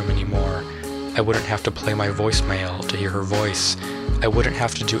bedroom anymore. I wouldn't have to play my voicemail to hear her voice. I wouldn't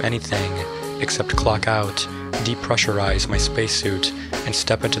have to do anything except clock out, depressurize my spacesuit, and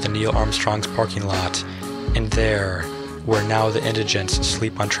step into the Neil Armstrong's parking lot. And there, where now the indigents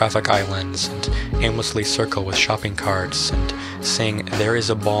sleep on traffic islands and aimlessly circle with shopping carts and sing "There is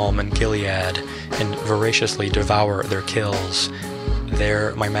a Balm in Gilead" and voraciously devour their kills,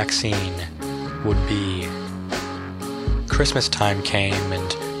 there my Maxine would be. Christmas time came,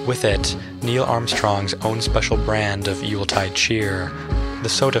 and with it, Neil Armstrong's own special brand of Yuletide cheer, the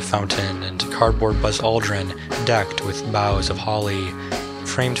soda fountain and cardboard Buzz Aldrin decked with boughs of holly,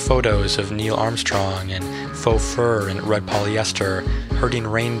 framed photos of Neil Armstrong in faux fur and red polyester herding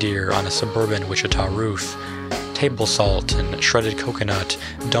reindeer on a suburban Wichita roof, table salt and shredded coconut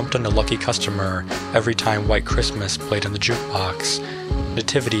dumped on a lucky customer every time White Christmas played on the jukebox,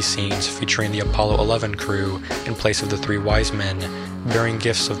 nativity scenes featuring the Apollo 11 crew in place of the three wise men, bearing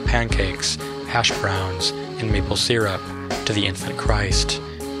gifts of pancakes, hash browns, and maple syrup to the infant Christ,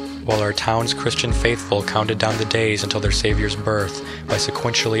 while our town's Christian faithful counted down the days until their Savior's birth by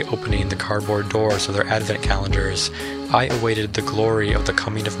sequentially opening the cardboard doors of their Advent calendars. I awaited the glory of the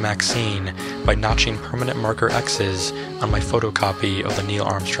coming of Maxine by notching permanent marker X's on my photocopy of the Neil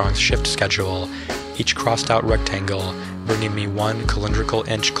Armstrong's shift schedule, each crossed-out rectangle bringing me one calendrical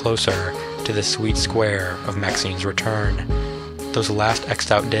inch closer to the sweet square of Maxine's return. Those last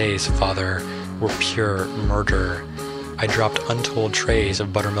X'd-out days, Father, were pure murder. I dropped untold trays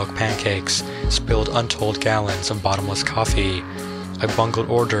of buttermilk pancakes, spilled untold gallons of bottomless coffee. I bungled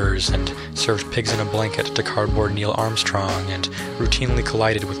orders and served pigs in a blanket to cardboard Neil Armstrong and routinely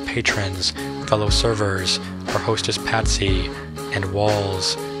collided with patrons, fellow servers, our hostess Patsy, and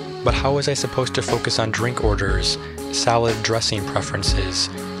walls. But how was I supposed to focus on drink orders, salad dressing preferences,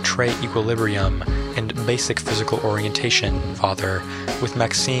 tray equilibrium, and basic physical orientation, Father, with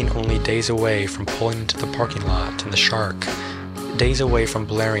Maxine only days away from pulling into the parking lot in the Shark, days away from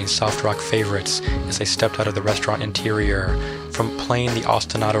blaring soft rock favorites as I stepped out of the restaurant interior, from playing the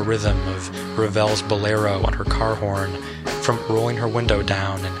ostinato rhythm of Ravel's Bolero on her car horn, from rolling her window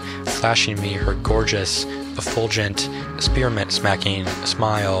down and flashing me her gorgeous, effulgent, spearmint-smacking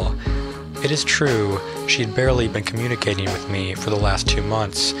smile. It is true, she had barely been communicating with me for the last 2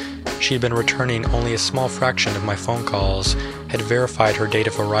 months. She had been returning only a small fraction of my phone calls, had verified her date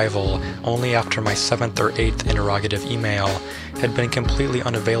of arrival only after my 7th or 8th interrogative email, had been completely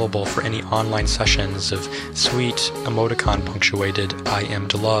unavailable for any online sessions of sweet, emoticon-punctuated I am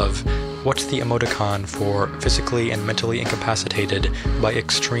to love. What's the emoticon for physically and mentally incapacitated by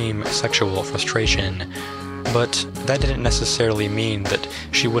extreme sexual frustration? But that didn't necessarily mean that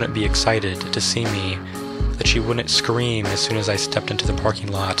she wouldn't be excited to see me, that she wouldn't scream as soon as I stepped into the parking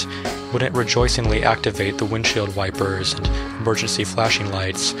lot, wouldn't rejoicingly activate the windshield wipers and emergency flashing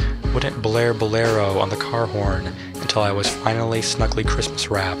lights, wouldn't blare Bolero on the car horn until I was finally snugly Christmas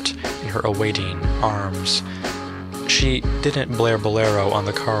wrapped in her awaiting arms. She didn't blare Bolero on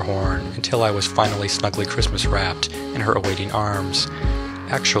the car horn until I was finally snugly Christmas wrapped in her awaiting arms.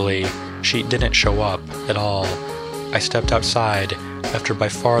 Actually, she didn't show up at all. I stepped outside after by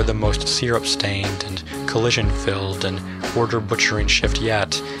far the most syrup-stained and collision-filled and order-butchering shift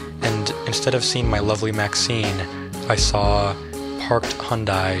yet, and instead of seeing my lovely Maxine, I saw parked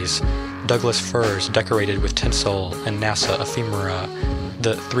Hyundais, Douglas firs decorated with tinsel and NASA ephemera,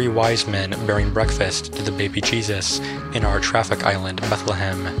 the three wise men bearing breakfast to the baby Jesus in our traffic island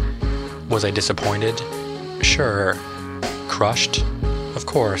Bethlehem. Was I disappointed? Sure. Crushed? Of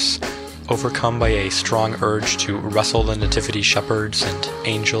course. Overcome by a strong urge to wrestle the nativity shepherds and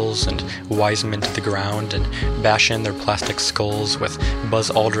angels and wise men to the ground and bash in their plastic skulls with Buzz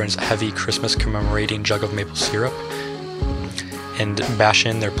Aldrin's heavy Christmas commemorating jug of maple syrup, and bash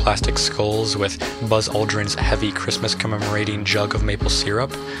in their plastic skulls with Buzz Aldrin's heavy Christmas commemorating jug of maple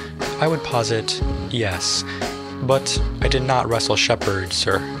syrup? I would posit yes. But I did not wrestle shepherds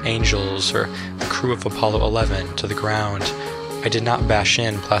or angels or the crew of Apollo 11 to the ground. I did not bash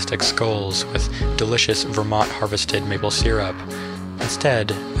in plastic skulls with delicious Vermont-harvested maple syrup.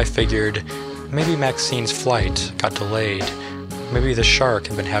 Instead, I figured, maybe Maxine's flight got delayed. Maybe the Shark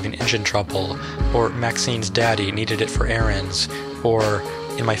had been having engine trouble, or Maxine's daddy needed it for errands, or,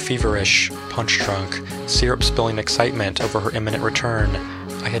 in my feverish, punch-drunk, syrup-spilling excitement over her imminent return,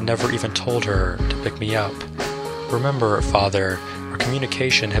 I had never even told her to pick me up. Remember, Father, our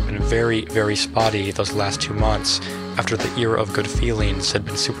communication had been very, very spotty those last 2 months, after the era of good feelings had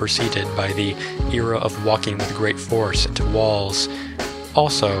been superseded by the era of walking with great force into walls.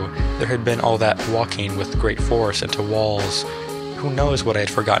 Also, there had been all that walking with great force into walls. Who knows what I had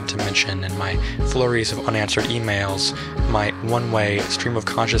forgotten to mention in my flurries of unanswered emails, my one-way stream of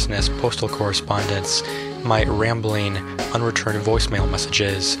consciousness postal correspondence, my rambling, unreturned voicemail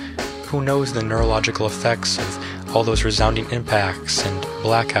messages. Who knows the neurological effects of all those resounding impacts and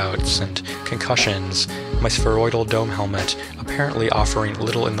blackouts and concussions, my spheroidal dome helmet apparently offering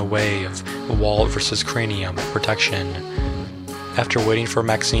little in the way of wall versus cranium protection. After waiting for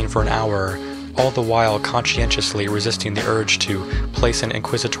Maxine for an hour, all the while conscientiously resisting the urge to place an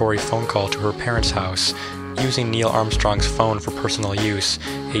inquisitory phone call to her parents' house, using Neil Armstrong's phone for personal use,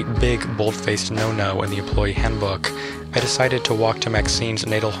 a big, bold-faced no-no in the employee handbook. I decided to walk to Maxine's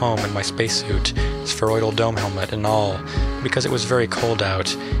natal home in my spacesuit, spheroidal dome helmet and all, because it was very cold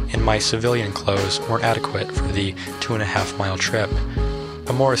out, and my civilian clothes weren't adequate for the 2.5-mile trip.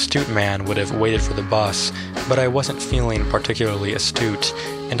 A more astute man would have waited for the bus, but I wasn't feeling particularly astute,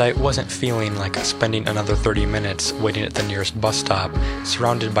 and I wasn't feeling like spending another 30 minutes waiting at the nearest bus stop,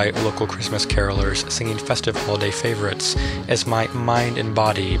 surrounded by local Christmas carolers singing festive holiday favorites, as my mind and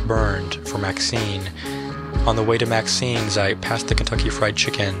body burned for Maxine. On the way to Maxine's, I passed the Kentucky Fried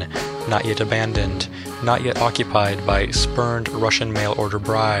Chicken, not yet abandoned, not yet occupied by spurned Russian mail-order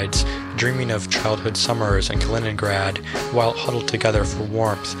brides, dreaming of childhood summers in Kaliningrad while huddled together for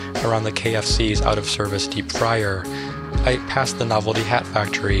warmth around the KFC's out-of-service deep fryer. I passed the Novelty Hat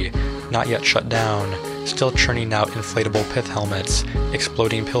Factory, not yet shut down, still churning out inflatable pith helmets,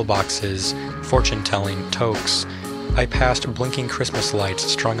 exploding pillboxes, fortune-telling toques. I passed blinking Christmas lights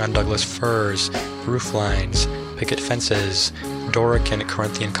strung on Douglas firs, roof lines, picket fences, Doric and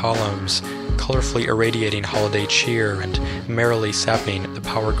Corinthian columns, colorfully irradiating holiday cheer and merrily sapping the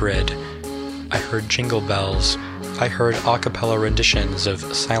power grid. I heard jingle bells. I heard a cappella renditions of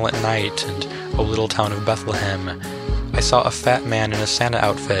Silent Night and O Little Town of Bethlehem. I saw a fat man in a Santa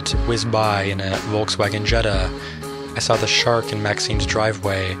outfit whiz by in a Volkswagen Jetta. I saw the shark in Maxine's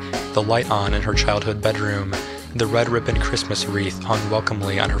driveway, the light on in her childhood bedroom, the red ribbon Christmas wreath hung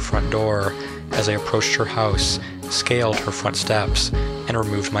welcomely on her front door as I approached her house, scaled her front steps, and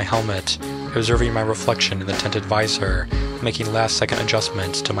removed my helmet, observing my reflection in the tinted visor, making last-second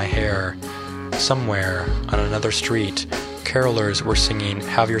adjustments to my hair. Somewhere, on another street, carolers were singing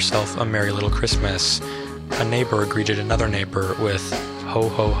Have Yourself a Merry Little Christmas. A neighbor greeted another neighbor with Ho,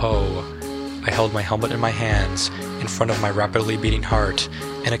 ho, ho. I held my helmet in my hands, in front of my rapidly beating heart,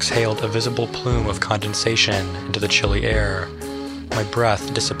 and exhaled a visible plume of condensation into the chilly air. My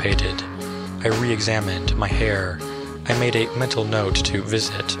breath dissipated. I re-examined my hair. I made a mental note to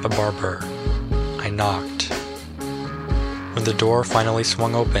visit a barber. I knocked. When the door finally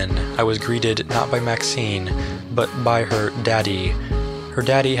swung open, I was greeted not by Maxine, but by her daddy. Her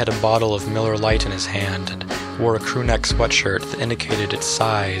daddy had a bottle of Miller Lite in his hand and wore a crewneck sweatshirt that indicated its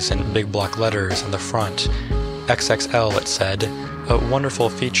size in big block letters on the front. XXL, it said, a wonderful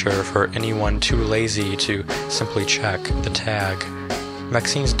feature for anyone too lazy to simply check the tag.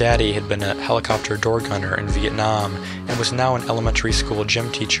 Maxine's daddy had been a helicopter door gunner in Vietnam and was now an elementary school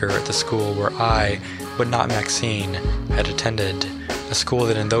gym teacher at the school where I, but not Maxine, had attended, a school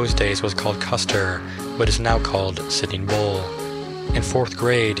that in those days was called Custer, but is now called Sitting Bull. In 4th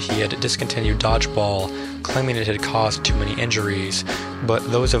grade, he had discontinued dodgeball, claiming it had caused too many injuries,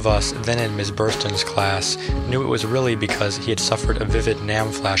 but those of us then in Ms. Burston's class knew it was really because he had suffered a vivid Nam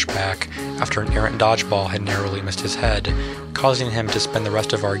flashback after an errant dodgeball had narrowly missed his head, causing him to spend the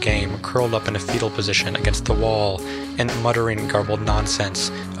rest of our game curled up in a fetal position against the wall and muttering garbled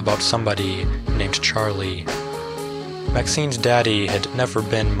nonsense about somebody named Charlie. Maxine's daddy had never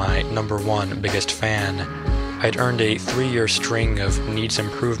been my #1 biggest fan. I'd earned a 3-year string of needs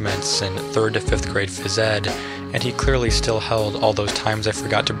improvements in 3rd to 5th grade phys ed, and he clearly still held all those times I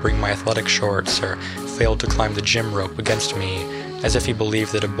forgot to bring my athletic shorts or failed to climb the gym rope against me, as if he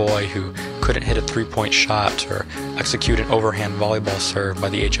believed that a boy who couldn't hit a 3-point shot or execute an overhand volleyball serve by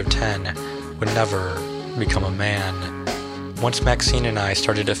the age of 10 would never become a man. Once Maxine and I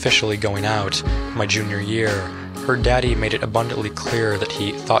started officially going out, my junior year, her daddy made it abundantly clear that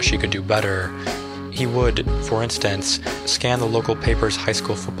he thought she could do better. He would, for instance, scan the local paper's high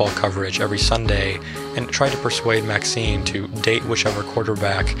school football coverage every Sunday and try to persuade Maxine to date whichever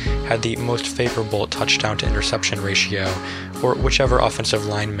quarterback had the most favorable touchdown-to-interception ratio, or whichever offensive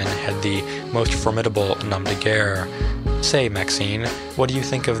lineman had the most formidable nom de guerre. Say, Maxine, what do you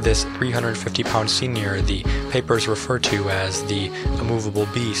think of this 350-pound senior the papers refer to as the immovable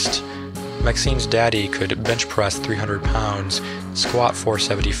beast? Maxine's daddy could bench press 300 pounds, squat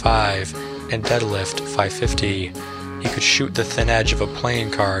 475, and deadlift 550. He could shoot the thin edge of a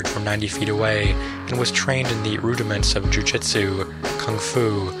playing card from 90 feet away and was trained in the rudiments of jiu-jitsu, kung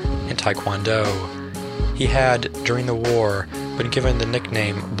fu, and taekwondo. He had, during the war, been given the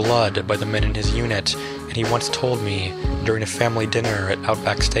nickname Blood by the men in his unit, and he once told me, during a family dinner at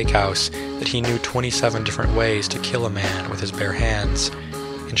Outback Steakhouse, that he knew 27 different ways to kill a man with his bare hands.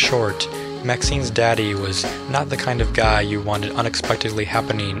 In short, Maxine's daddy was not the kind of guy you wanted unexpectedly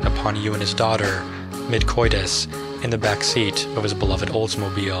happening upon you and his daughter, mid-coitus, in the back seat of his beloved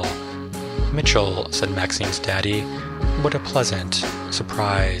Oldsmobile. "Mitchell," said Maxine's daddy, "what a pleasant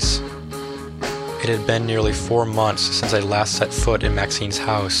surprise." It had been nearly 4 months since I last set foot in Maxine's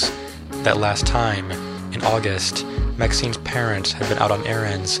house. That last time, in August, Maxine's parents had been out on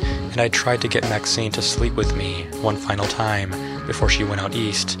errands, and I tried to get Maxine to sleep with me one final time before she went out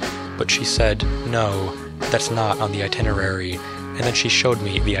east, but she said, no, that's not on the itinerary, and then she showed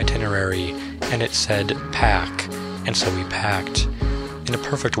me the itinerary, and it said, pack, and so we packed. In a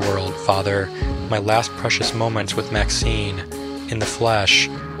perfect world, Father, my last precious moments with Maxine, in the flesh,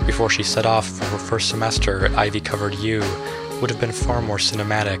 before she set off for her first semester at ivy-covered U, would have been far more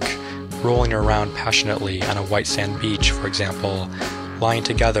cinematic, rolling around passionately on a white sand beach, for example, lying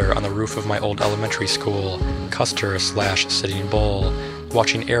together on the roof of my old elementary school, Custer/Sitting Bull,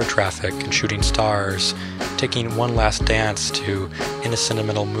 watching air traffic and shooting stars, taking one last dance to In a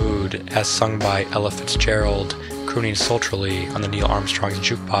Sentimental Mood as sung by Ella Fitzgerald, crooning sultrily on the Neil Armstrong's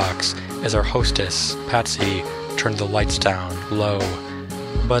jukebox as our hostess, Patsy, turned the lights down low.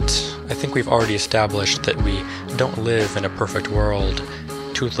 But I think we've already established that we don't live in a perfect world.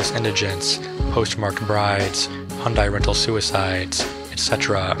 Toothless indigents, postmarked brides, Hyundai rental suicides,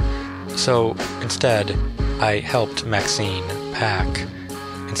 etc. So instead, I helped Maxine pack.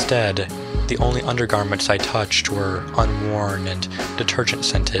 Instead, the only undergarments I touched were unworn and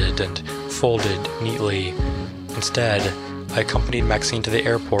detergent-scented and folded neatly. Instead, I accompanied Maxine to the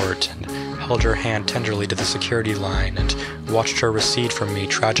airport and held her hand tenderly to the security line and watched her recede from me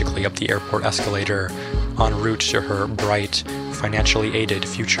tragically up the airport escalator, en route to her bright, financially aided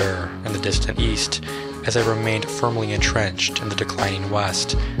future in the distant east, as I remained firmly entrenched in the declining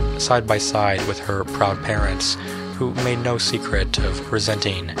west, side by side with her proud parents, who made no secret of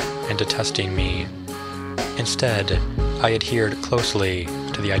resenting and detesting me. Instead, I adhered closely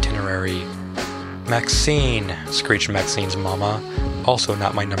to the itinerary. "Maxine!" screeched Maxine's mama, also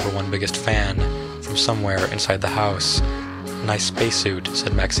not my number one biggest fan, from somewhere inside the house. "Nice spacesuit,"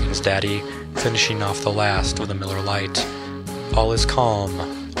 said Maxine's daddy, finishing off the last of the Miller Lite. "All is calm,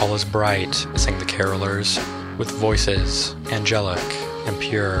 all is bright," sang the carolers, with voices angelic and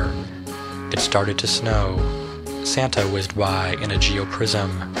pure. It started to snow. Santa whizzed by in a geoprism.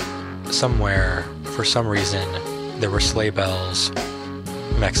 Somewhere, for some reason, there were sleigh bells.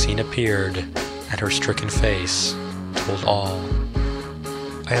 Maxine appeared, and her stricken face told all.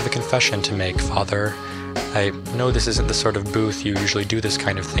 "I have a confession to make, Father. I know this isn't the sort of booth you usually do this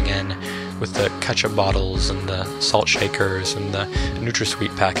kind of thing in, with the ketchup bottles and the salt shakers and the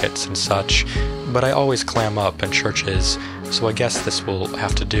NutraSweet packets and such, but I always clam up in churches, so I guess this will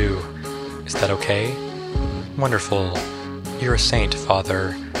have to do. Is that okay?" "Wonderful. You're a saint,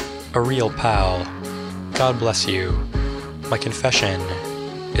 Father. A real pal. God bless you. My confession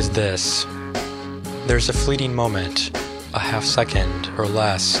is this. There's a fleeting moment, a half second or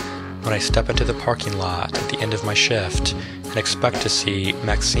less, when I step into the parking lot at the end of my shift and expect to see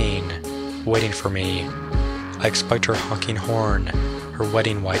Maxine waiting for me. I expect her honking horn, her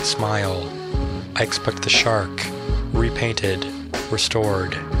wedding white smile. I expect the shark, repainted,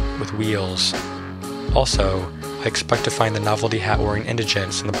 restored, with wheels. Also, I expect to find the novelty hat-wearing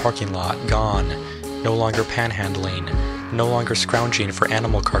indigents in the parking lot gone, no longer panhandling, no longer scrounging for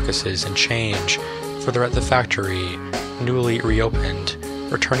animal carcasses and change, for they're at the factory, newly reopened,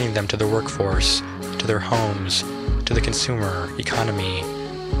 returning them to the workforce, to their homes, to the consumer economy.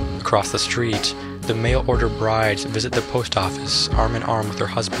 Across the street, the mail-order brides visit the post office arm in arm with their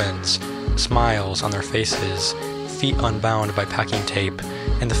husbands, smiles on their faces, feet unbound by packing tape,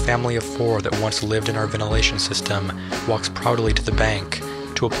 and the family of 4 that once lived in our ventilation system walks proudly to the bank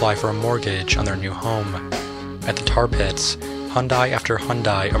to apply for a mortgage on their new home. At the tar pits, Hyundai after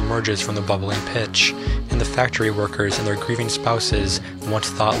Hyundai emerges from the bubbling pitch, and the factory workers and their grieving spouses, once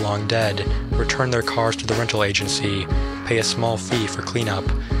thought long dead, return their cars to the rental agency, pay a small fee for cleanup,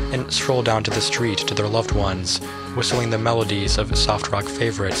 and stroll down to the street to their loved ones, whistling the melodies of soft rock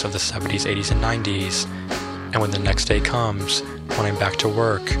favorites of the 70s, 80s, and 90s. And when the next day comes, when I'm back to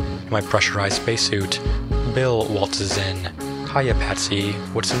work, in my pressurized spacesuit, Bill waltzes in. "Hiya, Patsy,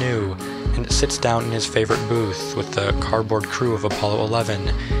 what's new?" and sits down in his favorite booth with the cardboard crew of Apollo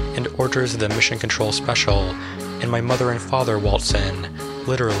 11 and orders the Mission Control Special, and my mother and father waltz in,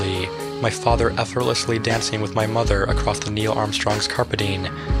 literally, my father effortlessly dancing with my mother across the Neil Armstrong's carpeting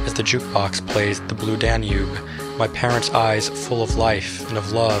as the jukebox plays The Blue Danube, my parents' eyes full of life and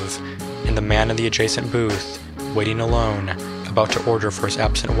of love, and the man in the adjacent booth, waiting alone, about to order for his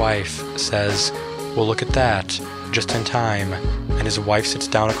absent wife, says, "Well, look at that, just in time," and his wife sits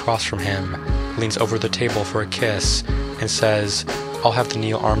down across from him, leans over the table for a kiss, and says, "I'll have the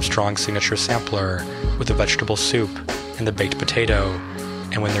Neil Armstrong signature sampler, with the vegetable soup and the baked potato,"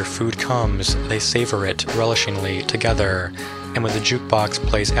 and when their food comes, they savor it relishingly together. And when the jukebox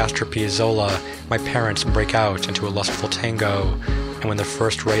plays Astor Piazzolla, my parents break out into a lustful tango. And when the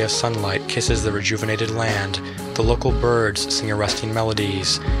first ray of sunlight kisses the rejuvenated land, the local birds sing arresting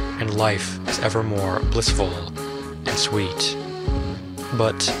melodies, and life is ever more blissful and sweet.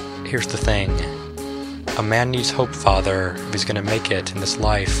 But here's the thing. A man needs hope, Father, if he's gonna make it in this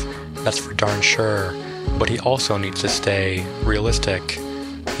life, that's for darn sure. But he also needs to stay realistic.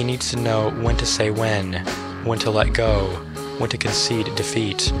 He needs to know when to say when to let go, when to concede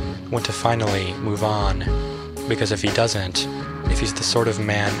defeat, when to finally move on. Because if he doesn't, if he's the sort of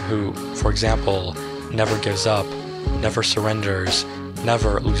man who, for example, never gives up, never surrenders,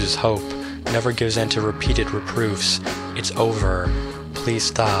 never loses hope, never gives in to repeated reproofs, it's over. Please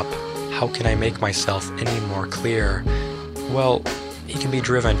stop. How can I make myself any more clear? Well, he can be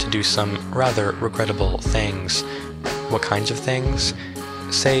driven to do some rather regrettable things. What kinds of things?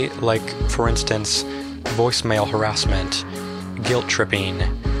 Say, like, for instance, voicemail harassment, guilt-tripping,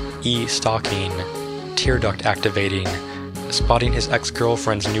 e-stalking, tear duct activating, spotting his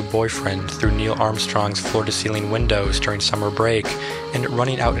ex-girlfriend's new boyfriend through Neil Armstrong's floor-to-ceiling windows during summer break, and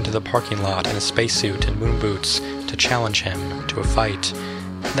running out into the parking lot in a spacesuit and moon boots to challenge him to a fight.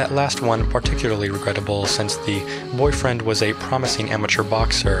 That last one particularly regrettable since the boyfriend was a promising amateur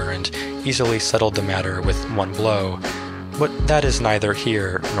boxer and easily settled the matter with one blow. But that is neither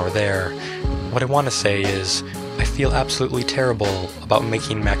here nor there. What I want to say is, I feel absolutely terrible about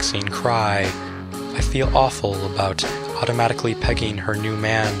making Maxine cry. I feel awful about automatically pegging her new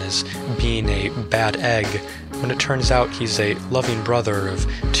man as being a bad egg, when it turns out he's a loving brother of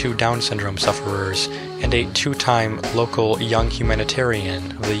 2 Down syndrome sufferers and a 2-time local Young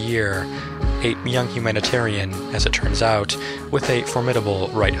Humanitarian of the Year. A young humanitarian, as it turns out, with a formidable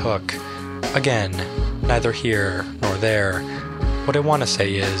right hook. Again, neither here nor there. What I want to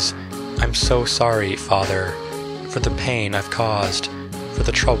say is, I'm so sorry, Father, for the pain I've caused, for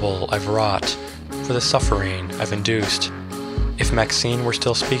the trouble I've wrought, for the suffering I've induced. If Maxine were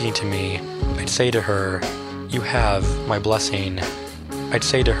still speaking to me, I'd say to her, you have my blessing. I'd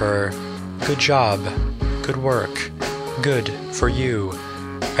say to her, good job, good work, good for you.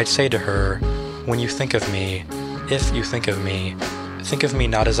 I'd say to her, when you think of me, if you think of me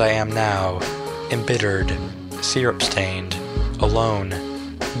not as I am now, embittered, syrup-stained, alone,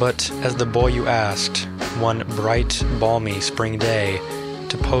 but as the boy you asked, one bright, balmy spring day,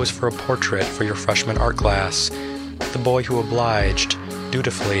 to pose for a portrait for your freshman art class, the boy who obliged,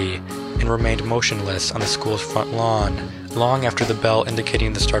 dutifully, and remained motionless on the school's front lawn, long after the bell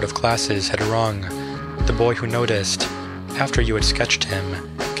indicating the start of classes had rung, the boy who noticed, after you had sketched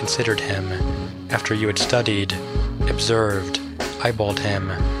him, considered him, after you had studied, observed, eyeballed him,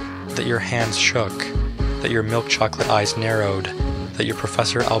 that your hands shook, that your milk chocolate eyes narrowed, that your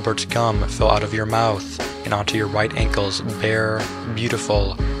Professor Albert's gum fell out of your mouth and onto your right ankle's bare,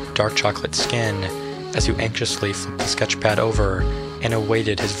 beautiful, dark chocolate skin, as you anxiously flipped the sketchpad over and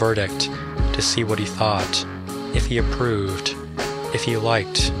awaited his verdict to see what he thought, if he approved, if he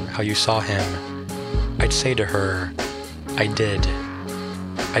liked how you saw him. I'd say to her, I did.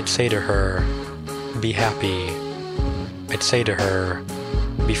 I'd say to her, be happy. I'd say to her,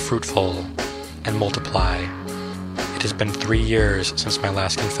 be fruitful and multiply. It has been 3 years since my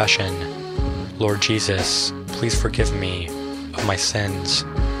last confession. Lord Jesus, please forgive me of my sins.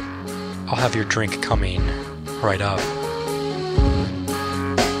 I'll have your drink coming right up.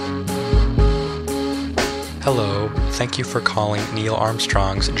 Hello, thank you for calling Neil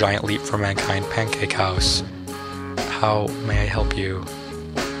Armstrong's Giant Leap for Mankind Pancake House. How may I help you?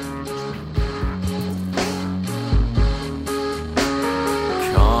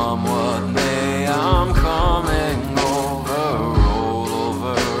 Come what may, I'm coming over, roll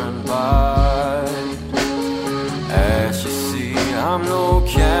over and bite. As you see, I'm no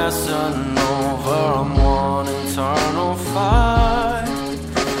Casanova, I'm one internal fight.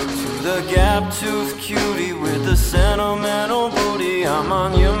 To the gap-toothed cutie with the sentimental booty, I'm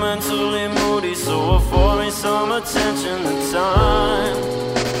monumentally moody, so afford me some attention and time.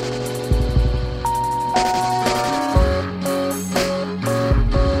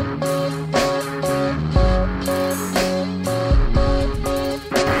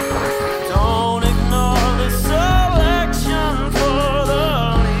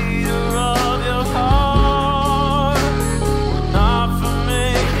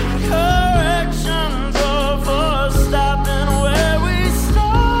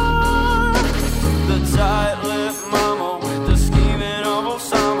 Tight-lipped mama with the scheming of a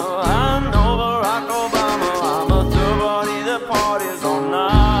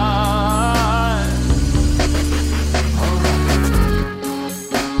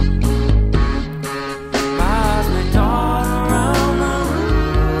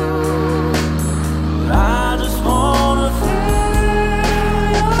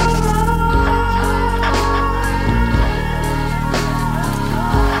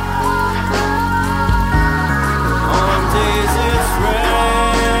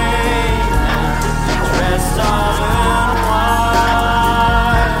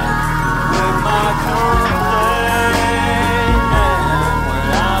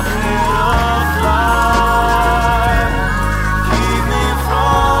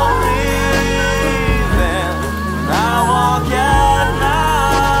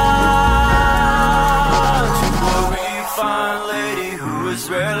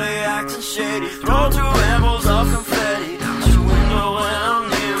steady, throw to